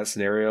Wick in that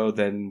scenario,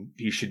 then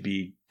he should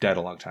be dead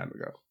a long time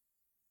ago.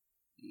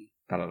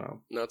 I don't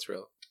know. No, it's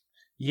real.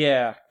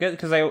 Yeah,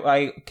 because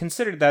I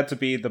considered that to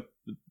be the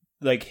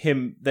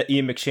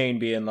Ian McShane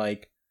being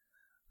like,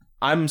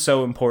 I'm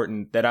so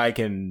important that I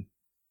can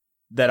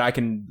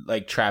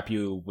like trap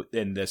you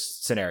in this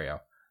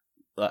scenario,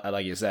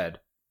 like you said,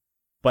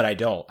 but I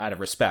don't, out of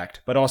respect.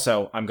 But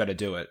also, I'm gonna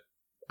do it.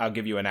 I'll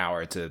give you an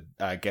hour to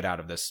get out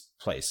of this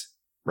place.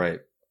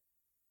 Right.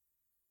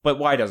 But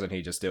why doesn't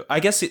he just do it? I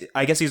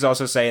guess he's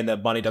also saying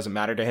that money doesn't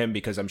matter to him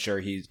because I'm sure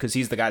he's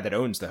the guy that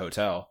owns the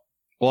hotel.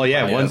 Well,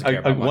 yeah, He doesn't care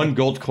about money. one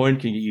gold coin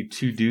can get you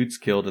 2 dudes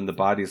killed and the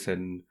bodies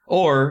hidden,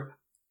 or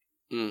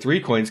 3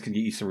 coins can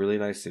get you some really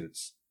nice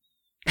suits.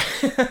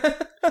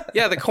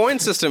 Yeah, the coin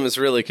system is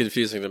really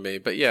confusing to me,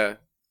 but yeah.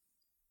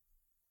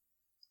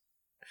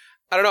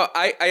 I don't know.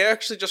 I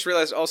actually just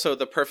realized also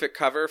the perfect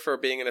cover for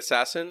being an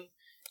assassin.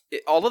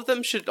 All of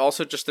them should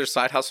also just, their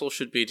side hustle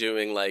should be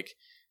doing like,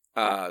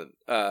 what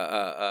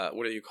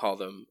do you call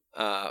them?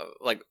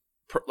 Like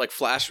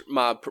flash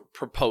mob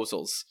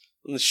proposals.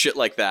 And shit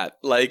like that.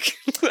 Like,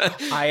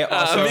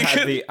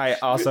 I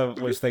also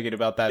was thinking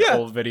about that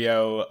old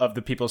video of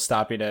the people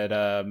stopping at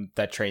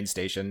that train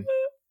station.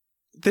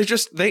 I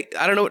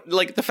don't know,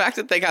 like the fact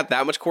that they got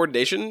that much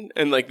coordination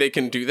and like they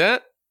can do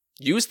that,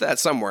 use that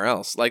somewhere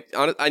else. Like,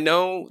 I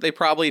know they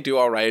probably do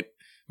all right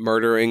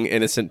murdering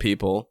innocent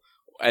people,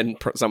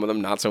 and some of them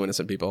not so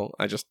innocent people.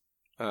 I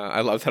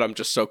love that I'm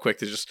just so quick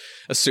to just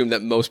assume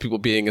that most people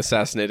being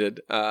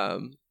assassinated. I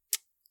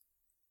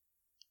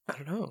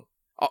don't know.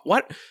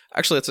 What?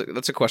 Actually,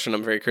 that's a question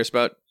I'm very curious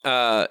about.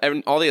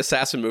 All the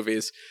assassin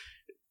movies,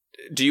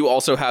 do you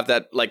also have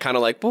that like kind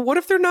of like, well, what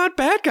if they're not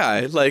bad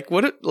guy? Like,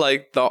 what?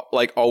 Like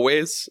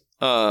always?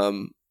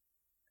 Or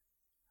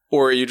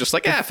are you just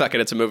like, fuck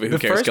it, it's a movie. Who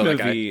cares? Kill that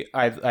guy. The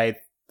first movie I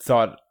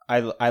thought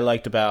I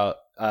liked about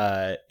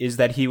is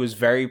that he was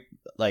very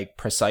like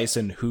precise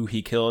in who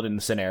he killed in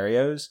the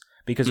scenarios,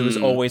 because it was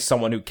always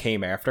someone who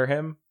came after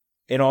him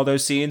in all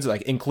those scenes,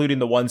 like including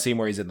the one scene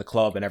where he's in the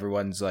club and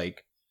everyone's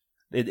like,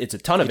 it's a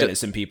ton of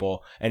innocent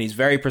people, and he's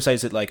very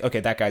precise at like, okay,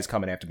 that guy's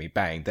coming after me,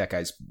 bang, that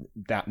guy,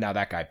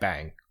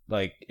 bang.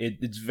 Like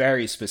it's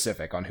very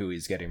specific on who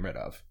he's getting rid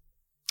of.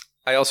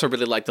 I also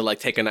really like the like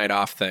take a night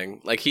off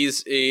thing. Like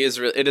it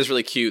is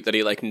really cute that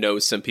he like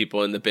knows some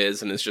people in the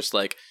biz and is just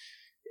like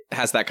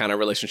has that kind of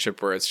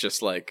relationship where it's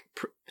just like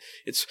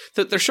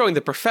they're showing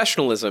the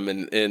professionalism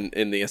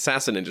in the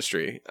assassin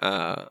industry.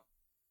 I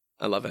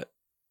love it.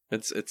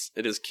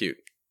 It is cute.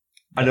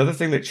 Another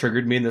thing that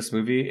triggered me in this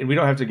movie, and we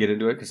don't have to get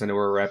into it because I know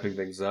we're wrapping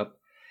things up,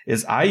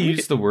 is I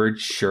use the word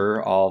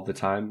sure all the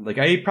time. Like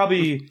I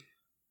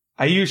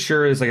use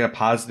sure as like a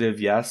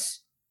positive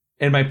yes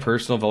in my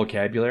personal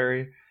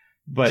vocabulary.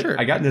 But sure.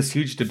 I got in this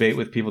huge debate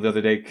with people the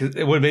other day, because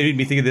what made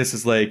me think of this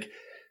is like,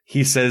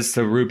 he says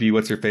to Ruby,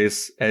 what's her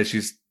face, as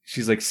she's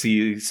like, see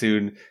you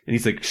soon, and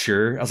he's like,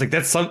 sure. I was like,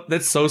 that's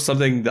so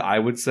something that I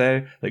would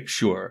say, like,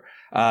 sure.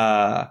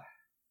 But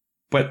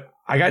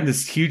I got in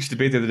this huge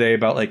debate the other day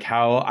about like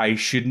how I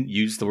shouldn't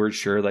use the word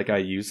sure like I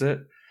use it,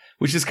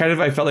 which is kind of,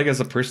 I felt like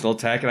as a personal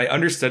attack, and I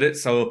understood it.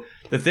 So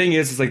the thing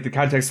is like the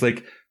context,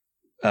 like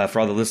for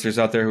all the listeners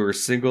out there who are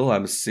single,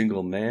 I'm a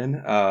single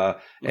man,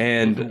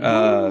 and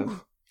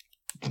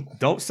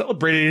don't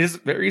celebrate it. It is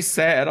very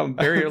sad. I'm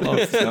very alone.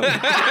 That's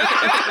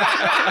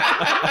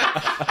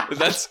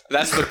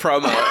the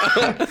promo.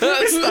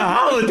 It's the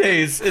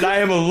holidays and I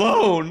am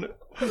alone.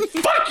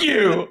 Fuck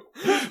you!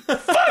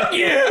 Fuck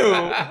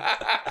you!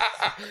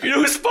 You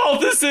know whose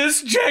fault this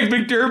is? Jack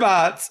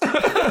McDermott's.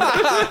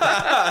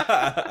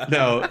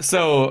 No,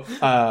 so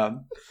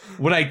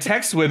when I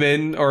text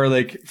women or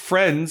like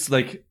friends,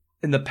 like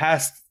in the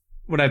past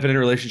when I've been in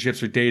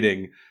relationships or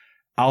dating,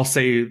 I'll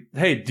say,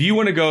 hey, do you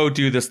want to go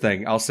do this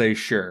thing? I'll say,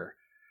 sure.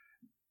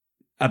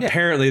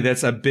 Apparently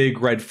that's a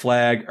big red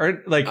flag,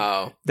 or like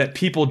that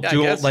people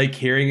don't like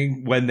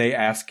hearing when they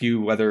ask you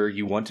whether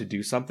you want to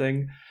do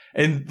something.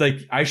 And like,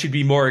 I should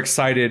be more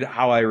excited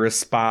how I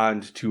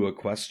respond to a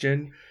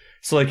question.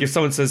 So like, if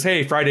someone says,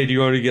 hey, Friday, do you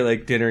want to get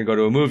like dinner and go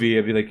to a movie?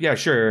 I'd be like, yeah,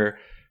 sure.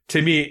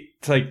 To me,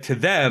 to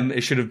them,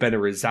 it should have been a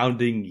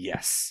resounding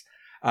yes.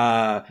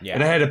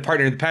 And I had a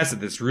partner in the past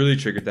that's really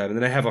triggered that. And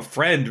then I have a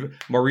friend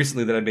more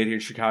recently that I made here in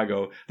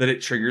Chicago that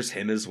it triggers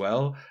him as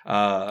well.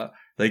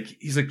 Like,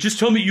 he's like, just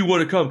tell me you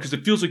want to come, because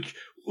it feels like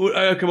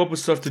I come up with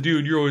stuff to do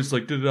and you're always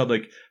like, I'm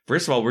like,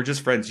 first of all, we're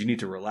just friends. You need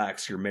to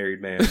relax. You're a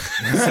married man.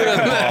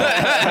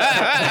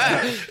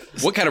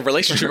 What kind of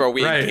relationship are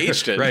we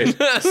engaged in? Right.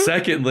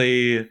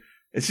 Secondly,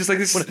 it's just like,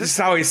 this is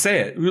how I say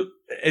it.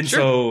 And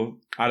so,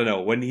 I don't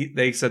know, when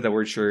they said that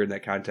word sure in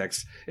that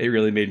context, it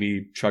really made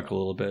me chuckle a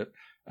little bit.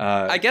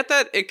 I get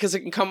that, because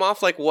it can come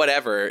off like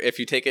whatever if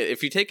you take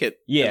it.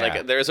 Yeah,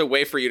 like there's a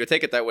way for you to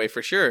take it that way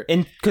for sure.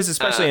 And because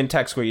especially in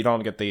text where you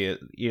don't get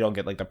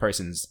like the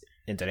person's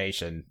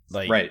intonation,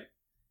 like right.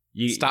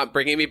 Stop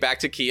bringing me back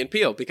to Key and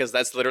Peele, because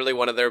that's literally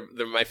one of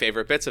my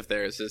favorite bits of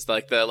theirs, is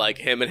like the like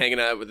him and hanging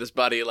out with his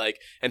buddy, like,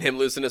 and him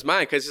losing his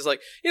mind because he's like,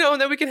 and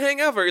then we can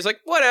hang over. He's like,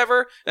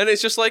 whatever, and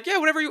it's just like, yeah,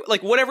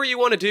 whatever you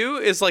want to do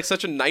is like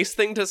such a nice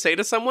thing to say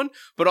to someone,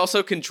 but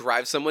also can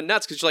drive someone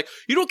nuts because you're like,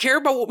 you don't care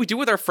about what we do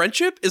with our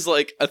friendship is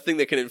like a thing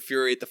that can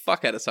infuriate the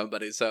fuck out of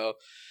somebody. So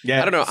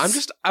yeah, I don't know.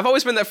 I've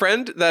always been that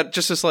friend that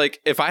just is like,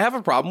 if I have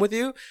a problem with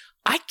you,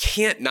 I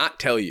can't not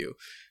tell you.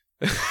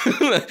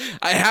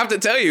 I have to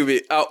tell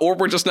you, or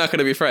we're just not going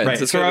to be friends. Right.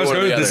 So I was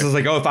going with this is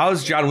like, if I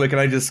was John Wick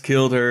and I just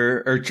killed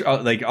her, or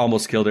like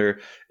almost killed her,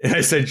 and I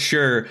said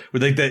sure,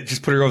 would like that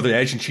just put her over the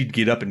edge and she'd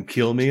get up and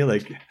kill me?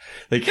 Like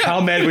how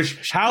mad was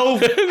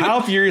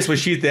how furious was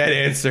she at that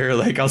answer?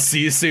 Like, I'll see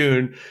you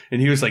soon,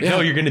 and he was like, no,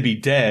 you're going to be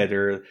dead.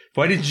 Or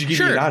why didn't you give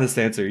me an honest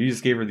answer? You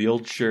just gave her the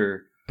old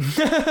sure.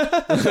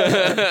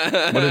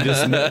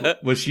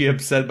 Was she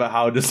upset about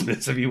how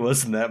dismissive he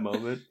was in that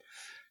moment?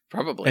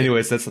 Probably.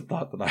 Anyways, that's the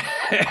thought that I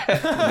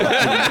had.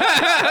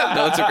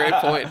 No, it's a great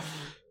point.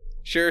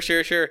 Sure.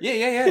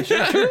 Yeah.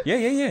 Sure.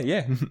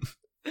 Yeah.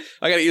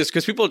 I gotta use,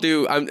 because people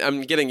do.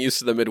 I'm getting used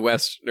to the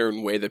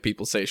Midwestern way that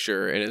people say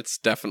sure, and it's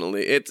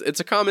definitely it's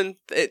a common.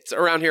 It's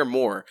around here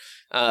more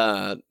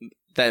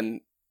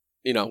than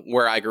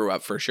where I grew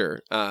up for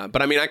sure.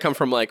 But I mean, I come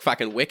from like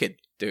fucking Wicked,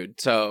 dude.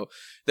 So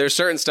there's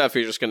certain stuff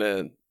you're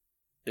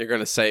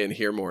gonna say and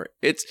hear more.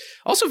 It's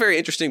also very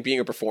interesting being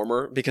a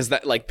performer, because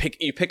that like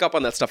you pick up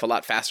on that stuff a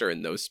lot faster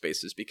in those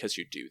spaces because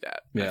you do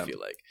that. Yeah. I feel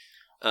like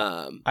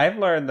I've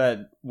learned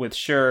that with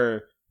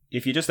sure,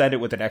 if you just end it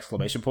with an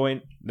exclamation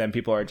point, then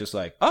people are just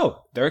like,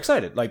 oh, they're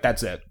excited. Like,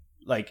 that's it.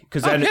 Like,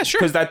 because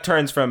that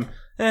turns from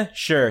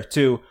sure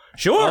to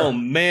sure. Oh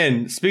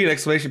man, speaking of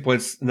exclamation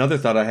points, another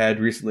thought I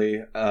had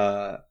recently,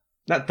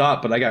 not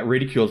thought, but I got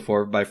ridiculed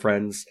for by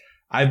friends.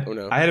 I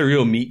had a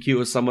real meet cute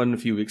with someone a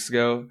few weeks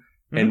ago.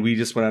 And we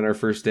just went on our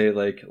first date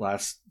like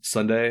last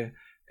Sunday,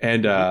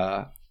 and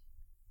I'm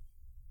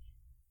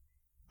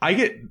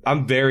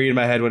very in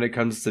my head when it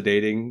comes to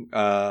dating.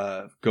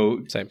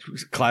 Same.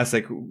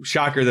 Classic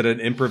shocker that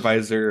an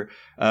improviser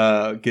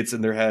gets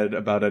in their head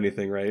about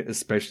anything, right?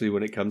 Especially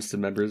when it comes to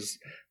members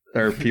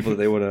or people that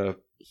they want to,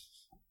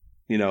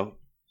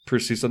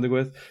 pursue something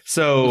with.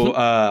 So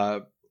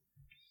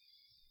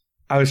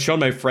I was showing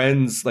my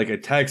friends like a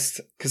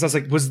text because I was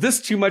like, was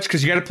this too much?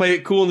 Because you got to play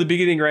it cool in the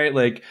beginning, right?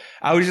 Like,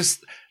 I was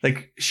just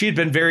like, she had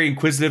been very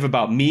inquisitive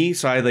about me.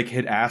 So I like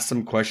had asked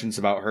some questions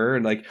about her,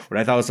 and like what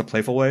I thought was a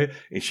playful way,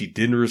 and she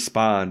didn't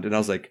respond. And I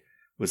was like,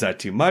 was that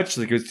too much?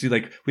 Like, it was too,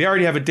 like, we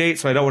already have a date,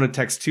 so I don't want to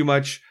text too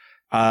much.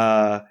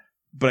 But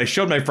I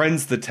showed my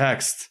friends the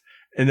text,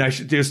 and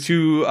there's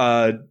two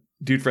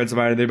dude friends of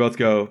mine, and they both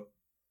go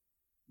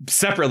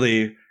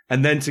separately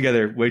and then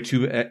together, way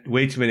too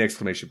many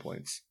exclamation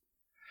points.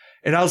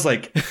 And I was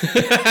like,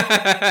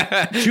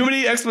 too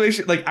many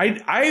exclamation. Like,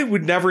 I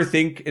would never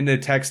think in a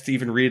text to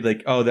even read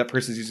like, oh, that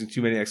person's using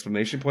too many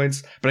exclamation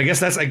points. But I guess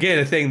that's again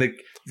a thing that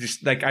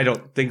just like I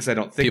don't think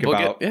people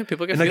about.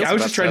 People get. And like I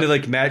was just trying to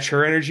like match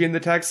her energy in the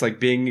text, like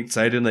being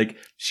excited. And, like,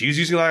 she was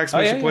using a lot of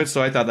exclamation points,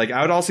 so I thought like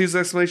I would also use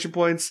exclamation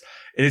points.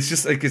 And it's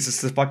just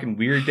a fucking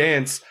weird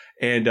dance.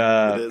 And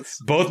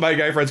both my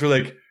guy friends were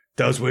like,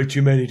 that was way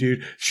too many,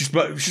 dude. She's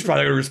probably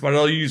gonna respond.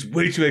 Oh, you use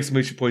way too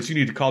exclamation points. You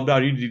need to calm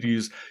down. You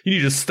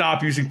need to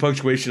stop using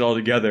punctuation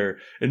altogether,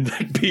 and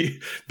like be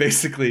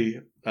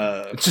basically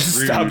just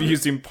rude. Stop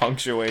using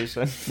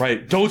punctuation.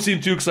 Right. Don't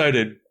seem too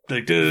excited.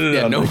 Like,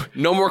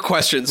 no more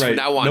questions from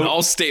now on.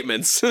 All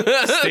statements.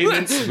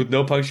 Statements with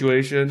no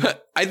punctuation.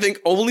 I think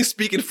only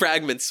speak in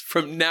fragments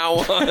from now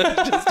on,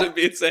 just to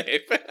be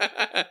safe.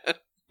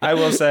 I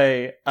will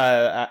say,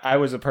 I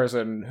was a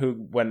person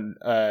who, when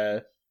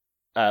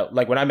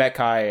like when I met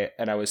Kai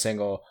and I was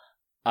single,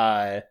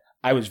 I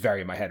was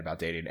very in my head about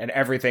dating, and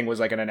everything was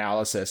like an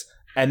analysis.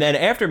 And then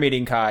after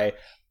meeting Kai,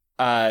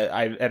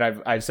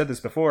 I've said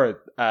this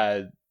before,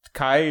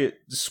 Kai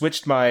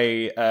switched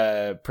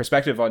my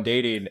perspective on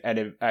dating,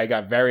 and I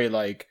got very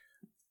like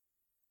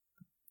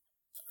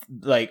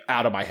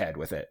out of my head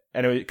with it.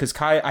 And because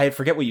Kai, I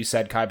forget what you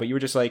said, Kai, but you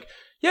were just like,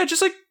 yeah,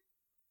 just like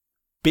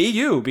be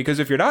you, because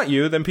if you're not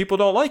you, then people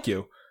don't like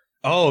you.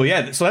 Oh,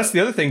 yeah. So that's the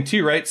other thing,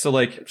 too, right? So,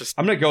 like,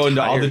 I'm going to go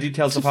into all the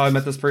details of how I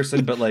met this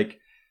person, but, like,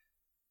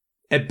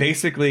 it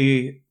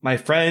basically, my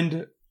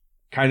friend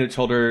kind of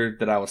told her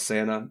that I was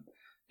Santa.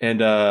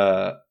 And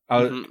I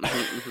was,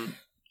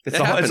 it's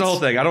a whole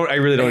thing. I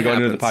really don't want to go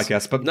into the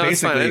podcast, but basically,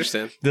 it's fine, I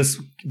understand. This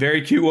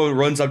very cute woman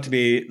runs up to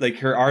me, like,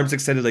 her arms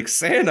extended like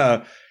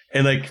Santa,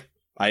 and, like,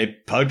 I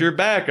hugged her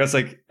back. I was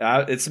like,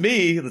 it's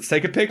me. Let's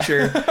take a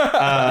picture.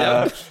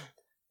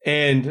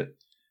 And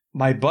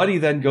my buddy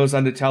then goes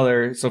on to tell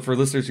her, so for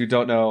listeners who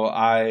don't know,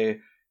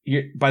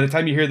 by the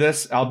time you hear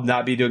this, I'll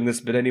not be doing this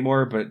bit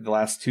anymore, but the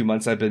last 2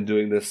 months I've been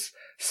doing this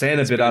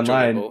Santa bit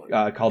online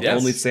called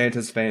Only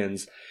Santa's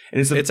Fans. And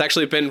it's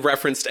actually been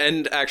referenced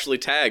and actually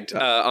tagged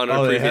on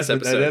our previous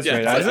episode. That's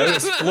right. I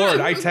was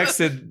floored. I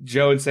texted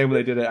Joe and Sam when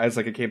they did it. I was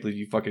like, I can't believe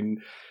you fucking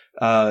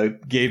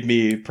gave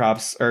me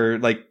props or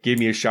like gave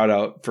me a shout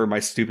out for my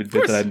stupid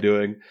bit that I'm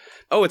doing.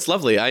 Oh, it's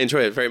lovely. I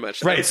enjoy it very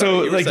much. Right. So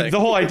like the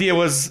whole idea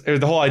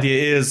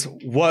is,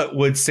 what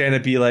would Santa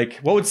be like?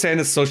 What would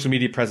Santa's social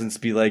media presence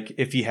be like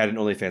if he had an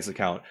OnlyFans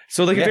account?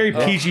 So like a very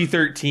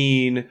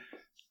PG-13,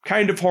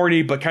 kind of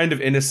horny, but kind of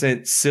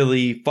innocent,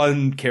 silly,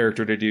 fun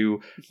character to do.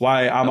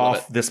 Why I'm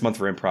off this month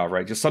for improv,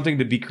 right? Just something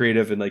to be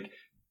creative and like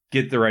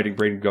get the writing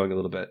brain going a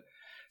little bit.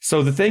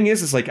 So the thing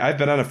is like I've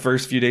been on a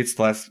first few dates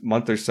the last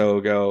month or so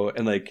ago,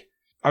 and like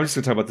I'm just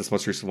gonna talk about this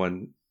most recent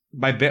one.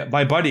 My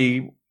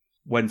buddy,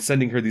 when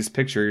sending her these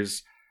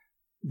pictures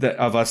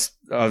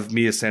of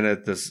me as Santa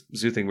at this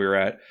zoo thing we were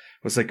at,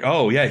 was like,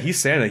 oh yeah, he's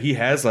Santa. He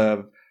has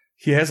an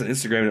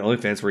Instagram and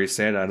OnlyFans where he's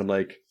Santa, and I'm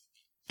like,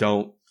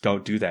 don't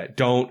do that.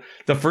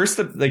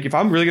 If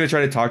I'm really gonna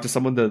try to talk to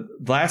someone, the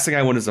last thing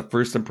I want is a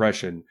first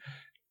impression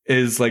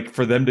is like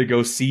for them to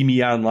go see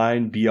me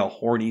online be a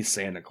horny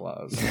Santa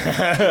Claus.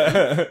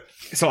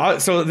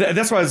 So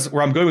that's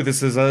where I'm going with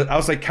this is I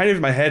was like kind of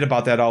in my head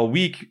about that all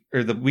week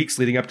or the weeks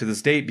leading up to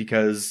this date,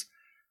 because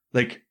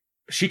like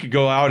she could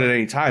go out at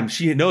any time.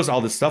 She knows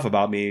all this stuff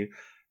about me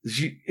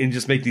and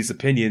just make these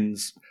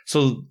opinions.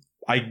 So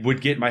I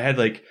would get in my head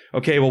like,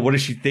 okay, well, what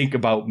does she think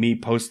about me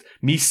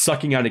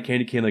sucking on a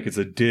candy cane like it's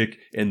a dick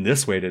in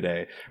this way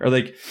today? Or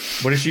like,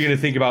 what is she going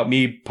to think about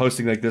me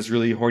posting like this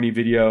really horny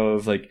video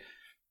of like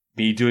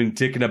me doing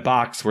dick in a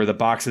box where the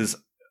box is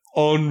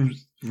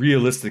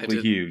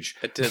unrealistically huge?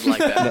 I did like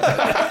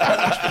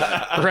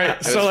that. Right.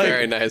 It so was like,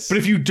 very nice. But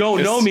if you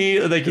don't know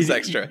me, like it's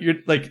extra. You're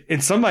like,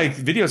 in some of my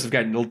videos have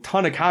gotten a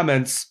ton of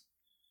comments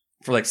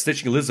for like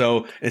stitching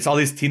Lizzo, and it's all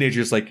these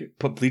teenagers like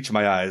put bleach in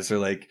my eyes or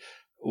like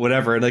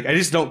whatever. And like, I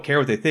just don't care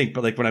what they think.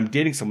 But like when I'm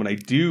dating someone, I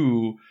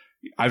do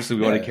obviously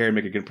we want to care and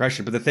make a good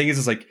impression. But the thing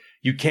is like,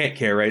 you can't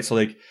care, right? So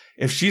like,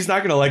 if she's not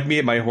going to like me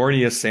at my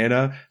horniest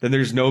Santa, then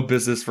there's no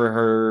business for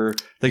her.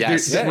 Like,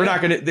 we're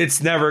not going to,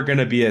 it's never going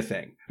to be a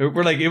thing.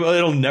 We're like,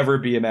 it'll never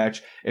be a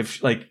match.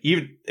 If like,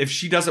 even if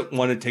she doesn't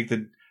want to take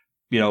the,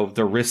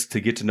 the risk to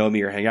get to know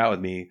me or hang out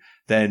with me,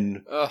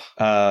 then,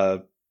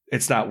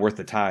 it's not worth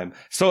the time.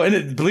 So,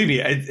 and believe me,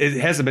 it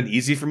hasn't been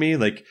easy for me.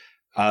 Like,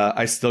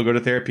 I still go to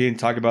therapy and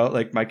talk about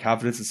like my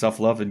confidence and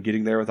self-love and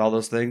getting there with all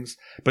those things.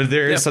 But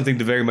there is something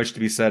very much to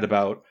be said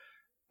about,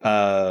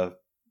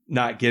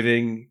 not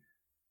being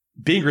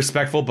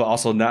respectful, but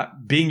also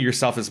not being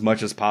yourself as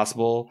much as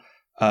possible.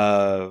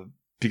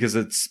 Because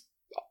it's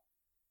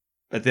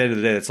at the end of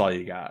the day, that's all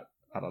you got.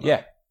 I don't know.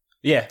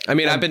 Yeah. I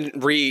mean, I've been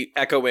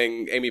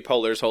re-echoing Amy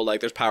Poehler's whole,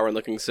 like, there's power in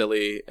looking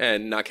silly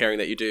and not caring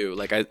that you do.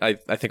 Like, I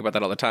think about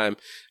that all the time.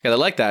 And I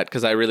like that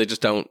because I really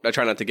just I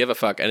try not to give a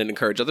fuck and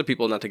encourage other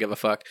people not to give a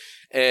fuck.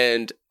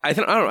 And I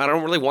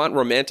don't really want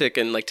romantic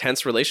and, like,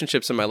 tense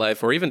relationships in my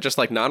life, or even just,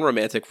 like,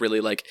 non-romantic, really,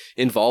 like,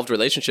 involved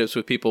relationships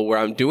with people where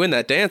I'm doing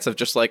that dance of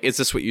just, like, is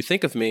this what you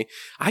think of me?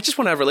 I just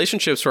want to have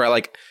relationships where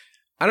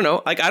I don't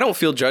know. Like, I don't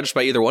feel judged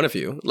by either one of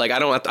you. Like, I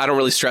don't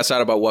really stress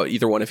out about what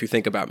either one of you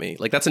think about me.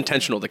 Like, that's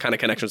intentional, the kind of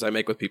connections I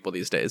make with people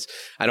these days.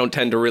 I don't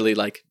tend to really,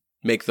 like,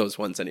 make those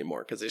ones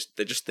anymore because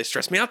they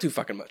stress me out too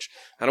fucking much.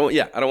 I don't want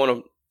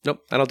to. Nope.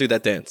 I don't do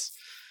that dance.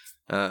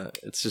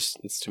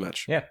 It's too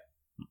much. Yeah.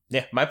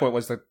 My point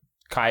was that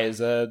Kai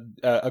is a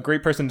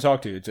great person to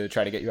talk to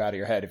try to get you out of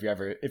your head if you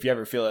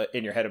ever feel it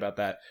in your head about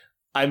that.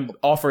 I'm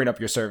offering up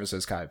your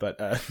services, Kai, but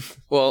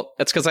well,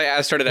 that's because I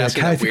started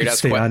asking Kai, that weird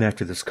ass question. Stay on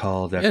after this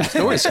call. Yeah,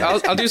 no worries.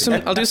 I'll do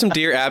some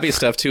Dear Abby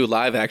stuff too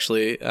live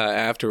actually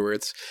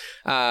afterwards.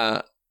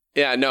 I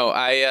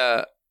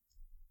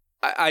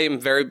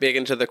am very big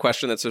into the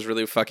question that says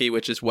really fucky,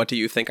 which is what do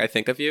you think I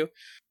think of you?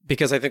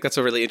 Because I think that's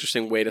a really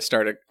interesting way to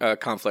start a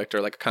conflict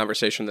or like a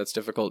conversation that's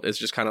difficult. Is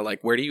just kind of like,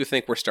 where do you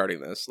think we're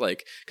starting this?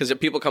 Like, because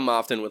people come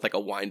often with like a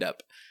wind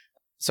up.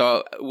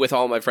 So with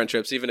all my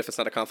friendships, even if it's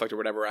not a conflict or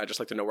whatever, I just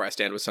like to know where I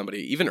stand with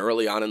somebody. Even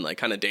early on in like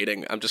kind of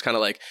dating, I'm just kind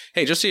of like,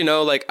 hey, just so you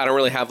know, like I don't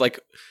really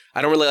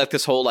like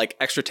this whole like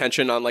extra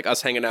tension on like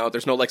us hanging out.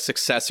 There's no like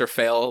success or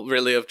fail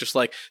really of just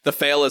like the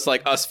fail is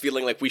like us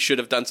feeling like we should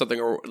have done something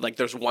or like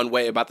there's one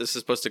way about this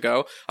is supposed to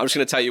go. I'm just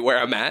going to tell you where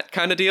I'm at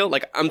kind of deal.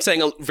 Like I'm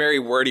saying a very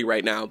wordy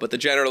right now, but the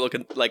general look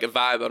like a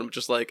vibe. I'm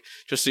just like,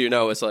 just so you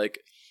know, is like,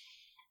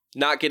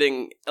 not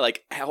getting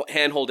like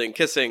hand holding,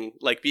 kissing,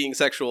 like being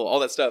sexual, all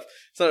that stuff.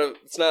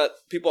 It's not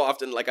people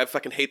often like, I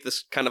fucking hate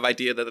this kind of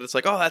idea that it's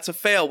like, oh, that's a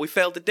fail. We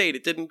failed the date.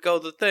 It didn't go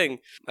the thing.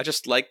 I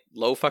just like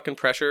low fucking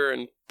pressure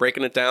and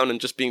breaking it down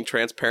and just being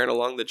transparent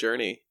along the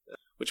journey,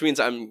 which means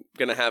I'm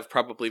going to have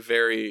probably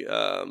very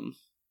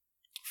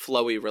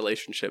flowy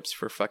relationships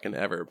for fucking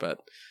ever. But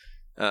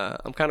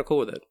I'm kind of cool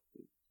with it.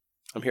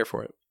 I'm here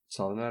for it. That's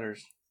all that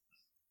matters.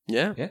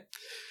 Yeah.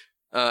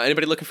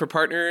 Anybody looking for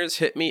partners,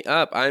 hit me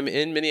up. I'm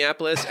in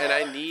Minneapolis and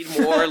I need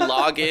more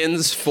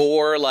logins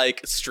for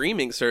like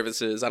streaming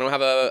services. I don't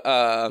have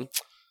a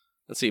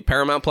let's see,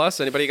 Paramount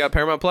Plus. Anybody got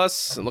Paramount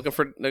Plus? I'm looking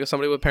for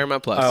somebody with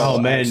Paramount Plus. Oh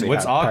man,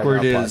 what's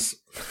awkward is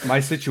my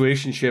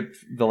situationship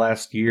the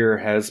last year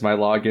has my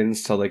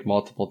logins to like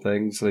multiple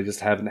things, so I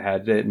just haven't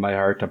had it in my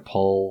heart to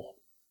pull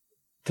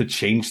to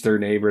change their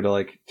name or to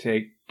like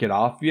take it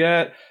off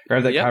yet or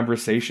have that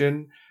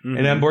conversation. Mm-hmm.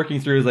 And I'm working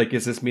through like,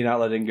 is this me not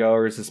letting go,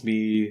 or is this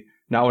me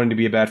not wanting to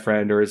be a bad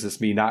friend, or is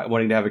this me not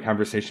wanting to have a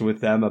conversation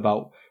with them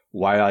about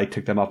why I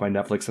took them off my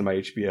Netflix and my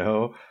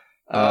HBO?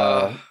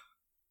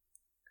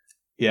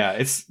 Yeah,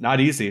 it's not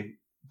easy.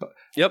 But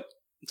yep,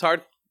 it's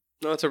hard.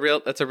 No, that's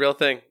a real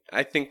thing.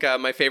 I think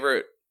my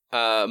favorite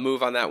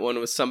move on that one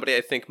was somebody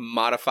I think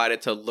modified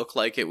it to look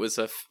like it was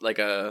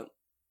the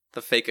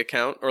fake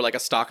account or like a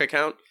stock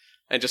account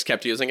and just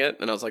kept using it.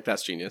 And I was like,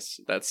 that's genius.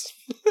 That's.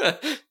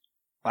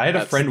 I had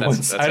a friend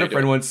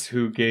once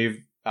who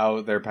gave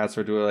out their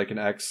password to like an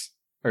ex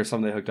or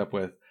someone they hooked up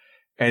with,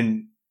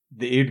 and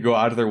they'd go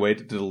out of their way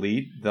to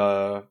delete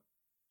the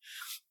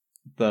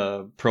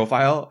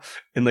profile,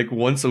 and like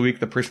once a week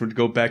the person would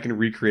go back and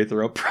recreate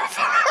their own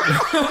profile.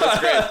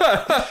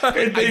 That's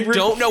great. I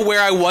don't know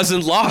where I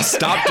wasn't lost.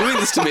 Stop doing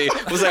this to me.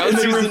 Was I on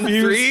season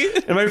 3?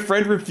 And my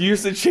friend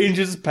refused to change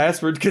his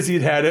password because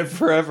he'd had it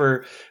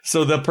forever.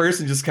 So the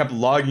person just kept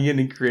logging in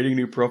and creating a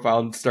new profile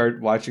and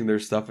started watching their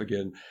stuff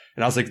again.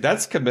 And I was like,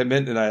 that's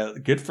commitment,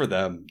 and good for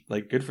them.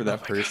 Like, good for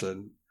that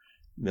person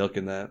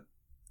milking that.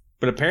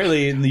 But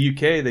apparently in the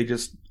UK, they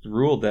just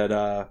ruled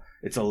that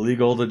it's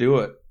illegal to do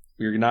it.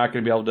 You're not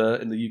going to be able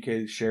to, in the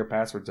UK, share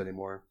passwords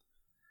anymore.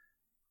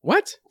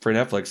 What? For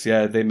Netflix,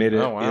 yeah, they made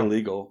it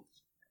illegal.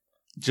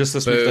 Just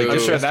this week. I'm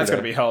sure that's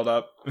going to be held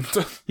up.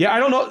 Yeah, I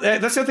don't know.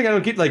 That's the other thing I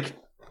don't get. Like,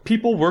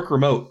 people work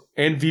remote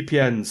and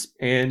VPNs,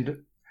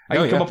 and I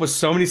can come up with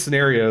so many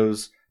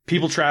scenarios.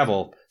 People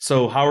travel.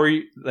 So how are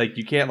you, like,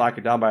 you can't lock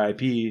it down by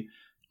IP.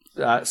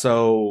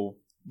 So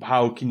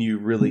how can you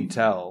really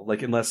tell?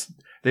 Like, unless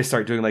they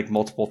start doing, like,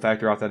 multiple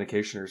factor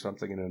authentication or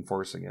something and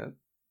enforcing it.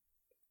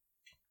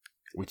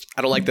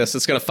 I don't like this.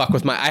 It's going to fuck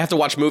with I have to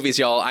watch movies,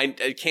 y'all. I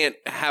can't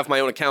have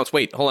my own accounts.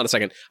 Wait, hold on a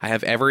second. I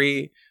have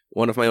every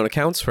one of my own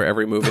accounts for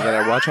every movie that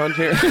I watch on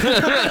here.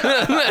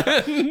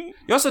 You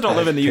also don't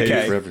live in the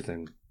UK. For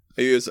everything.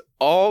 I use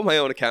all my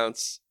own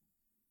accounts.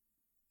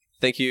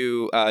 Thank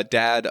you,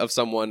 dad of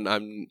someone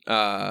I'm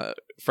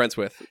friends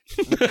with.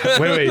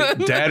 Wait,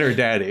 dad or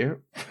daddy?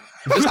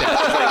 Just dad.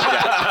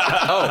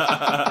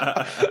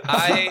 Oh,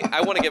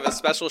 I want to give a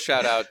special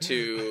shout out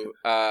to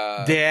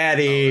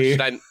Daddy. Should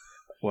I?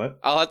 What?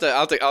 I'll have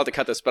to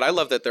cut this, but I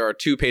love that there are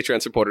 2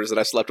 Patreon supporters that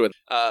I slept with.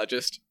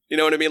 Just, you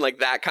know what I mean? Like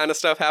that kind of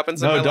stuff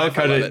happens. No, in my don't life.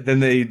 cut it.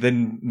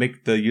 Then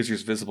make the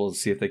users visible and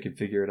see if they can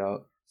figure it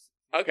out.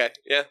 Okay,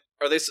 yeah.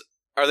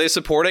 Are they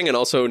supporting and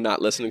also not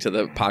listening to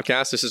the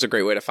podcast? This is a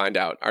great way to find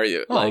out. Are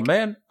you? Oh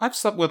man, I've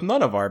slept with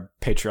none of our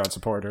Patreon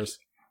supporters.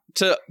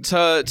 To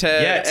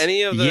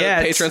any of the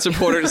Patreon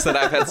supporters that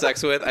I've had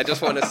sex with, I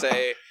just want to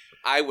say,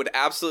 I would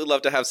absolutely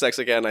love to have sex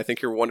again. I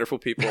think you're wonderful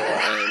people,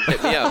 and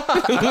hit me up.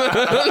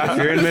 If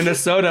you're in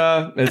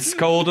Minnesota, it's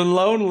cold and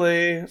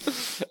lonely.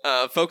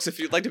 Folks, if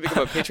you'd like to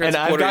become a Patreon and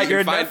supporter, I've got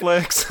your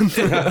Netflix.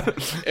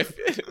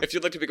 if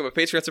you'd like to become a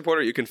Patreon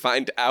supporter, you can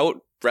find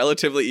out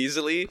relatively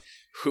easily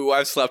who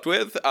I've slept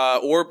with,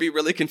 or be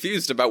really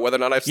confused about whether or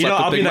not I've slept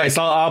with I'll Big be nice.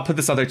 Mike. I'll put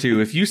this out there too.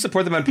 If you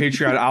support them on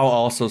Patreon, I'll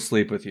also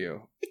sleep with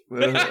you.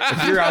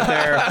 If you're out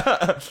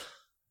there,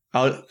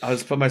 I'll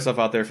just put myself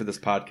out there for this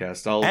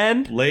podcast. I'll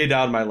lay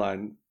down my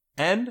line.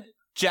 And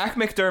Jack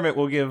McDermott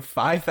will give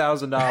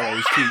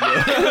 $5,000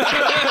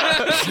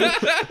 to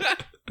you.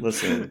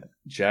 Listen,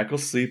 Jack will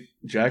sleep.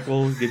 Jack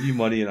will give you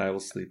money, and I will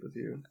sleep with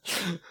you.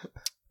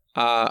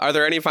 Are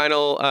there any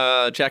final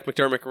Jack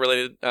McDermott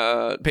related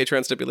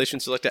Patreon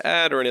stipulations you'd like to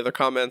add, or any other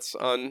comments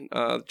on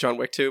John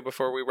Wick 2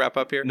 before we wrap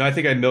up here? No, I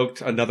think I milked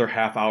another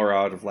half hour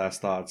out of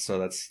last thoughts, so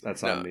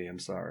that's on me. I'm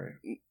sorry.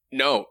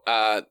 No,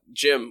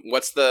 Jim,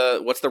 what's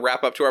the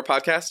wrap up to our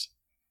podcast?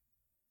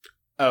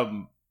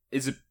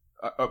 Is it?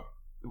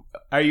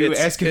 Are you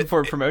asking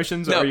for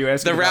promotions, or are you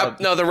asking the wrap?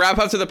 No, the wrap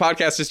up to the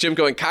podcast is Jim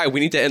going, Kai, we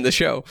need to end the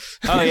show.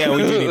 Oh yeah,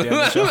 we do need to end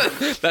the show.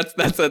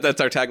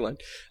 that's our tagline.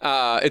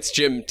 It's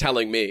Jim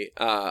telling me,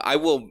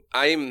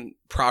 I'm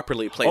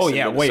properly placed. Oh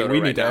yeah, in wait, we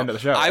right need to now. end the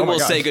show. I will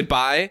say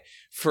goodbye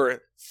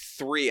for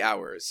 3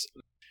 hours.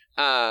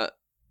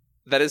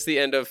 That is the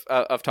end of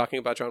talking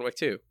about John Wick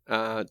 2.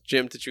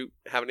 Jim, did you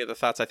have any other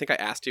thoughts? I think I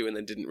asked you and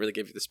then didn't really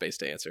give you the space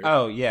to answer.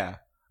 Oh yeah.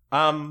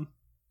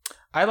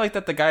 I like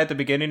that the guy at the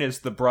beginning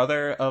is the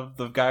brother of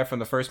the guy from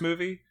the first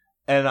movie,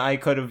 and I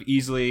could have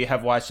easily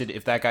have watched it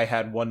if that guy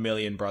had 1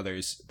 million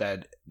brothers,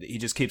 that he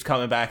just keeps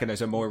coming back and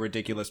there's a more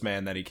ridiculous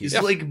man that he keeps.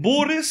 It's like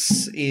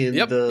Boris and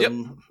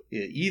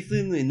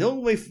Ethan and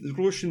all my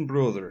Russian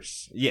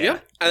brothers. Yeah.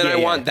 And then I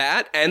want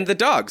that and the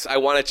dogs. I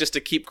want it just to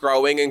keep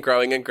growing and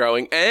growing and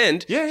growing.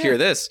 And hear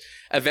this,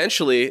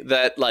 eventually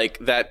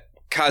that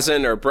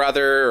cousin or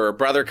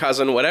brother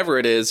cousin, whatever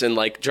it is in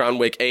like John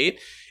Wick 8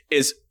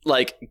 is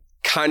like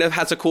kind of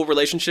has a cool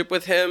relationship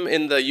with him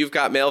in the You've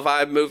Got Mail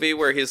vibe movie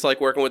where he's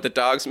like working with the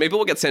dogs. Maybe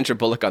we'll get Sandra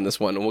Bullock on this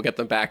one and we'll get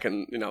them back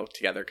and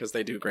together because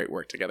they do great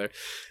work together.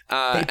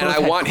 And I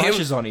want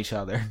crushes on each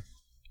other.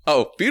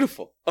 Oh,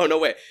 beautiful. Oh no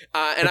way.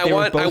 And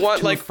but I want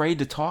too like afraid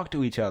to talk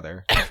to each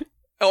other.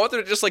 I want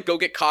them to just like go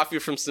get coffee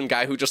from some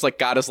guy who just like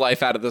got his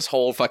life out of this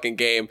whole fucking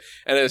game,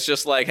 and it's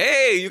just like,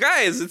 hey, you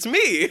guys, it's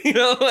me. You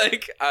know,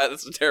 like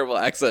that's a terrible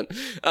accent.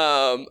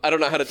 I don't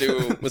know how to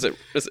do. Was it?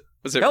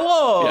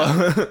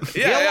 Hello.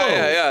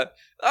 Yeah.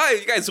 Oh,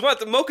 you guys want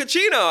the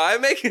mochaccino? I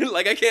make it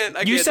like I can't.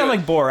 You sound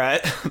like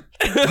Borat.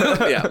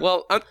 Yeah.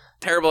 Well, I'm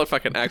terrible at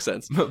fucking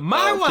accents.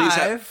 My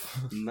wife.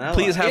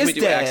 Please have me do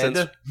dead.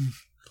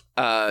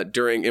 accents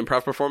during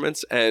improv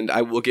performance, and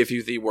I will give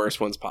you the worst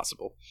ones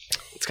possible.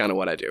 It's kind of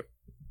what I do.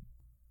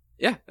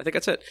 Yeah, I think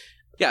that's it.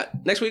 Yeah,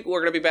 next week we're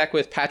going to be back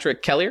with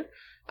Patrick Kellier.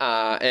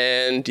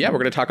 And yeah, we're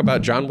going to talk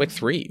about John Wick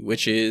 3,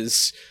 which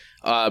is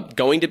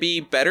going to be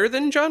better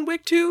than John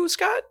Wick 2,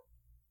 Scott?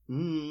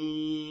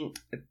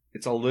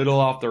 It's a little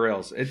off the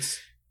rails. It's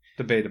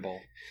debatable.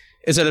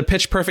 Is it a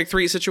Pitch Perfect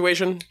 3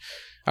 situation?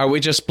 Are we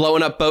just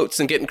blowing up boats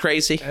and getting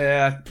crazy?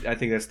 I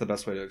think that's the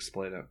best way to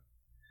explain it.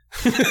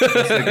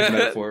 That's a good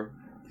metaphor.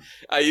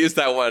 I use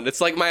that one.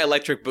 It's like my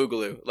Electric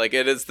Boogaloo. Like,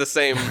 it is the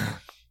same...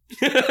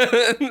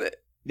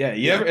 Yeah,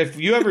 if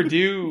you ever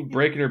do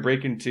Breaking or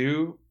Breaking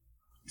 2,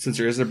 since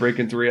there isn't a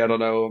Breaking 3, I don't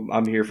know.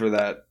 I'm here for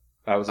that.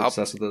 I was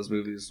obsessed with those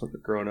movies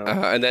growing up.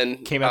 And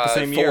then came out the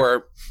same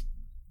year.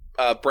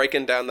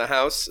 Breaking Down the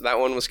House. That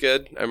one was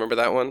good. I remember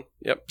that one.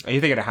 Yep. Are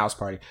you thinking of House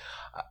Party?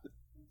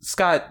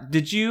 Scott,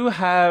 did you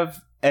have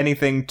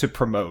anything to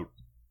promote?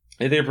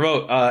 Anything to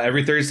promote?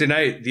 Every Thursday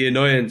night, The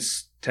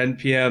Annoyance, 10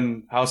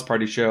 p.m. House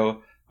Party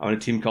show on a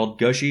team called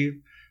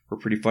Gushy. We're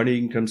pretty funny.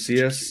 You can come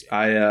see us.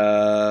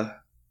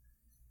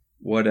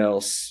 What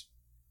else?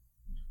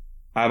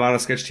 I'm on a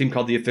sketch team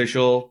called The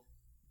Official.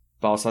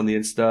 Follow us on the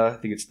Insta.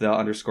 I think it's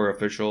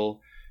 _official.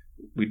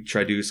 We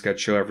try to do a sketch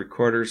show every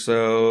quarter,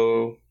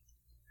 so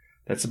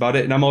that's about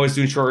it. And I'm always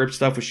doing short rip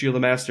stuff with Sheila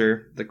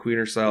Master, the queen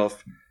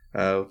herself.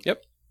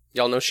 Yep.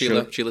 Y'all know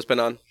Sheila. Sheila's been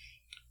on.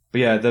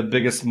 But yeah, the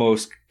biggest,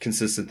 most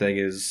consistent thing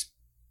is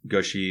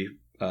Gushy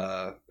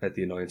at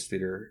the Annoyance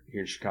Theater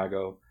here in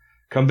Chicago.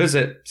 Come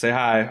visit. Say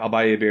hi. I'll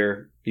buy you a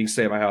beer. You can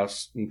stay at my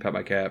house. You can pet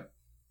my cat.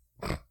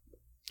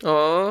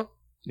 Aww.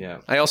 Yeah.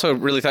 I also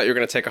really thought you were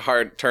going to take a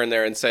hard turn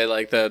there and say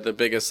like the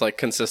biggest like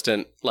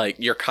consistent like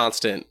your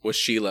constant was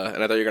Sheila,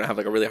 and I thought you were going to have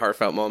like a really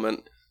heartfelt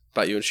moment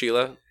about you and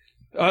Sheila.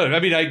 Oh, I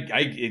mean,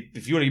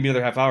 if you want to give me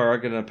another half hour,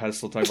 I'm going to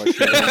pedestal talk about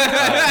Sheila.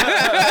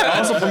 I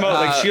also promote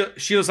like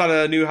Sheila's on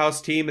a new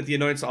house team at the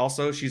Annoyance.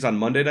 Also, she's on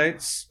Monday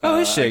nights. Oh,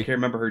 is she? I can't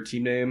remember her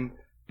team name,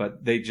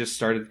 but they just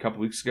started a couple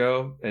weeks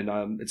ago,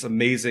 and it's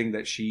amazing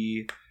that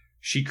she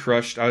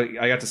crushed.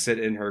 I got to sit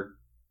in her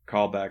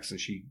callbacks, and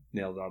she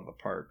nailed it out of the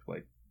park.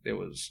 Like, it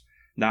was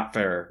not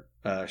fair.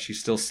 She's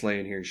still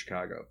slaying here in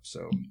Chicago,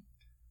 so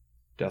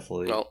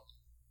definitely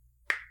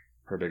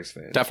her biggest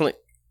fan. Definitely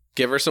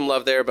give her some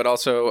love there, but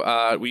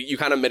also you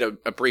kind of made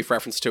a brief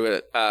reference to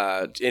it,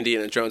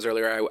 Indiana Jones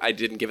earlier. I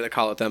didn't give it a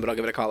call out then, but I'll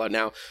give it a call out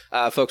now.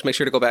 Folks, make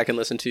sure to go back and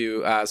listen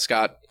to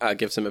Scott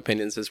give some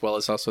opinions, as well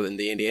as also in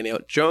the Indiana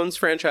Jones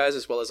franchise,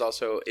 as well as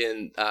also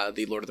in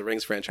the Lord of the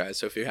Rings franchise.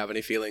 So if you have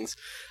any feelings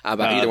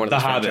about either one of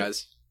those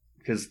franchises.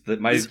 Because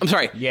I'm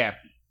sorry. Yeah.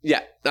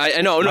 Yeah,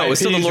 I know. No, it's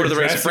still the Lord of the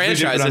Rings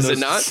franchise, is it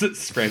not?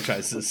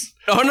 Franchises.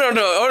 Oh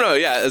no.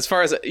 Yeah, as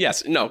far as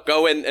yes, no.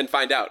 Go in and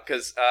find out,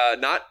 because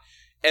not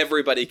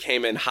everybody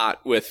came in hot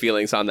with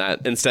feelings on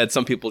that. Instead,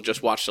 some people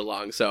just watched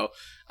along. So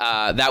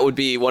that would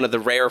be one of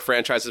the rare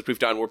franchises we've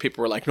done where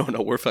people were like,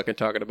 "No, we're fucking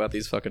talking about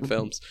these fucking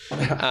films."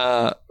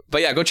 But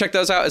yeah, go check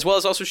those out, as well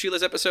as also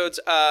Sheila's episodes.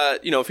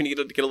 If you need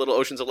to get a little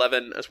Ocean's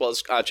 11, as well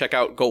as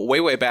go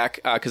way back,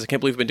 because I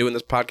can't believe we've been doing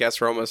this podcast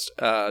for almost.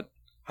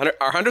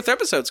 Our 100th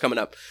episode's coming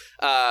up.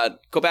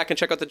 Go back and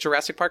check out the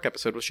Jurassic Park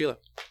episode with Sheila.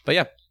 But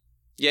yeah,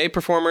 yay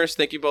performers!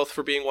 Thank you both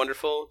for being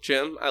wonderful.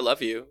 Jim, I love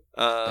you.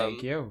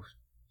 Thank you.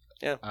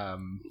 Yeah,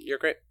 you're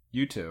great.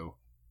 You too.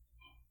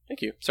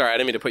 Thank you. Sorry, I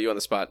didn't mean to put you on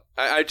the spot.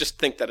 I just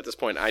think that at this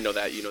point, I know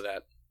that you know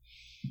that.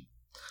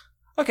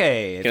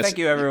 Okay, thank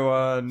you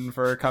everyone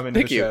for coming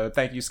to the show. You.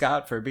 Thank you,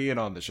 Scott, for being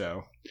on the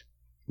show.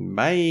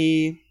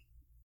 Bye.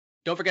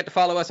 Don't forget to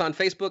follow us on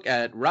Facebook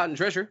at Rotten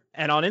Treasure.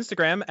 And on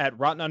Instagram at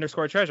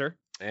Rotten_Treasure.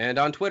 And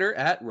on Twitter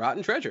at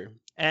Rotten Treasure.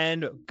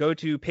 And go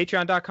to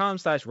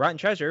patreon.com/Rotten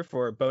Treasure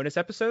for bonus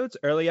episodes,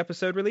 early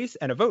episode release,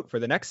 and a vote for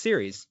the next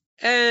series.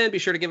 And be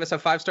sure to give us a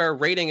 5-star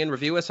rating and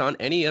review us on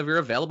any of your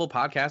available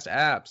podcast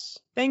apps.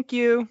 Thank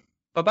you.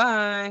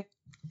 Bye-bye.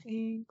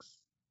 Thanks.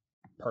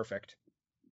 Perfect.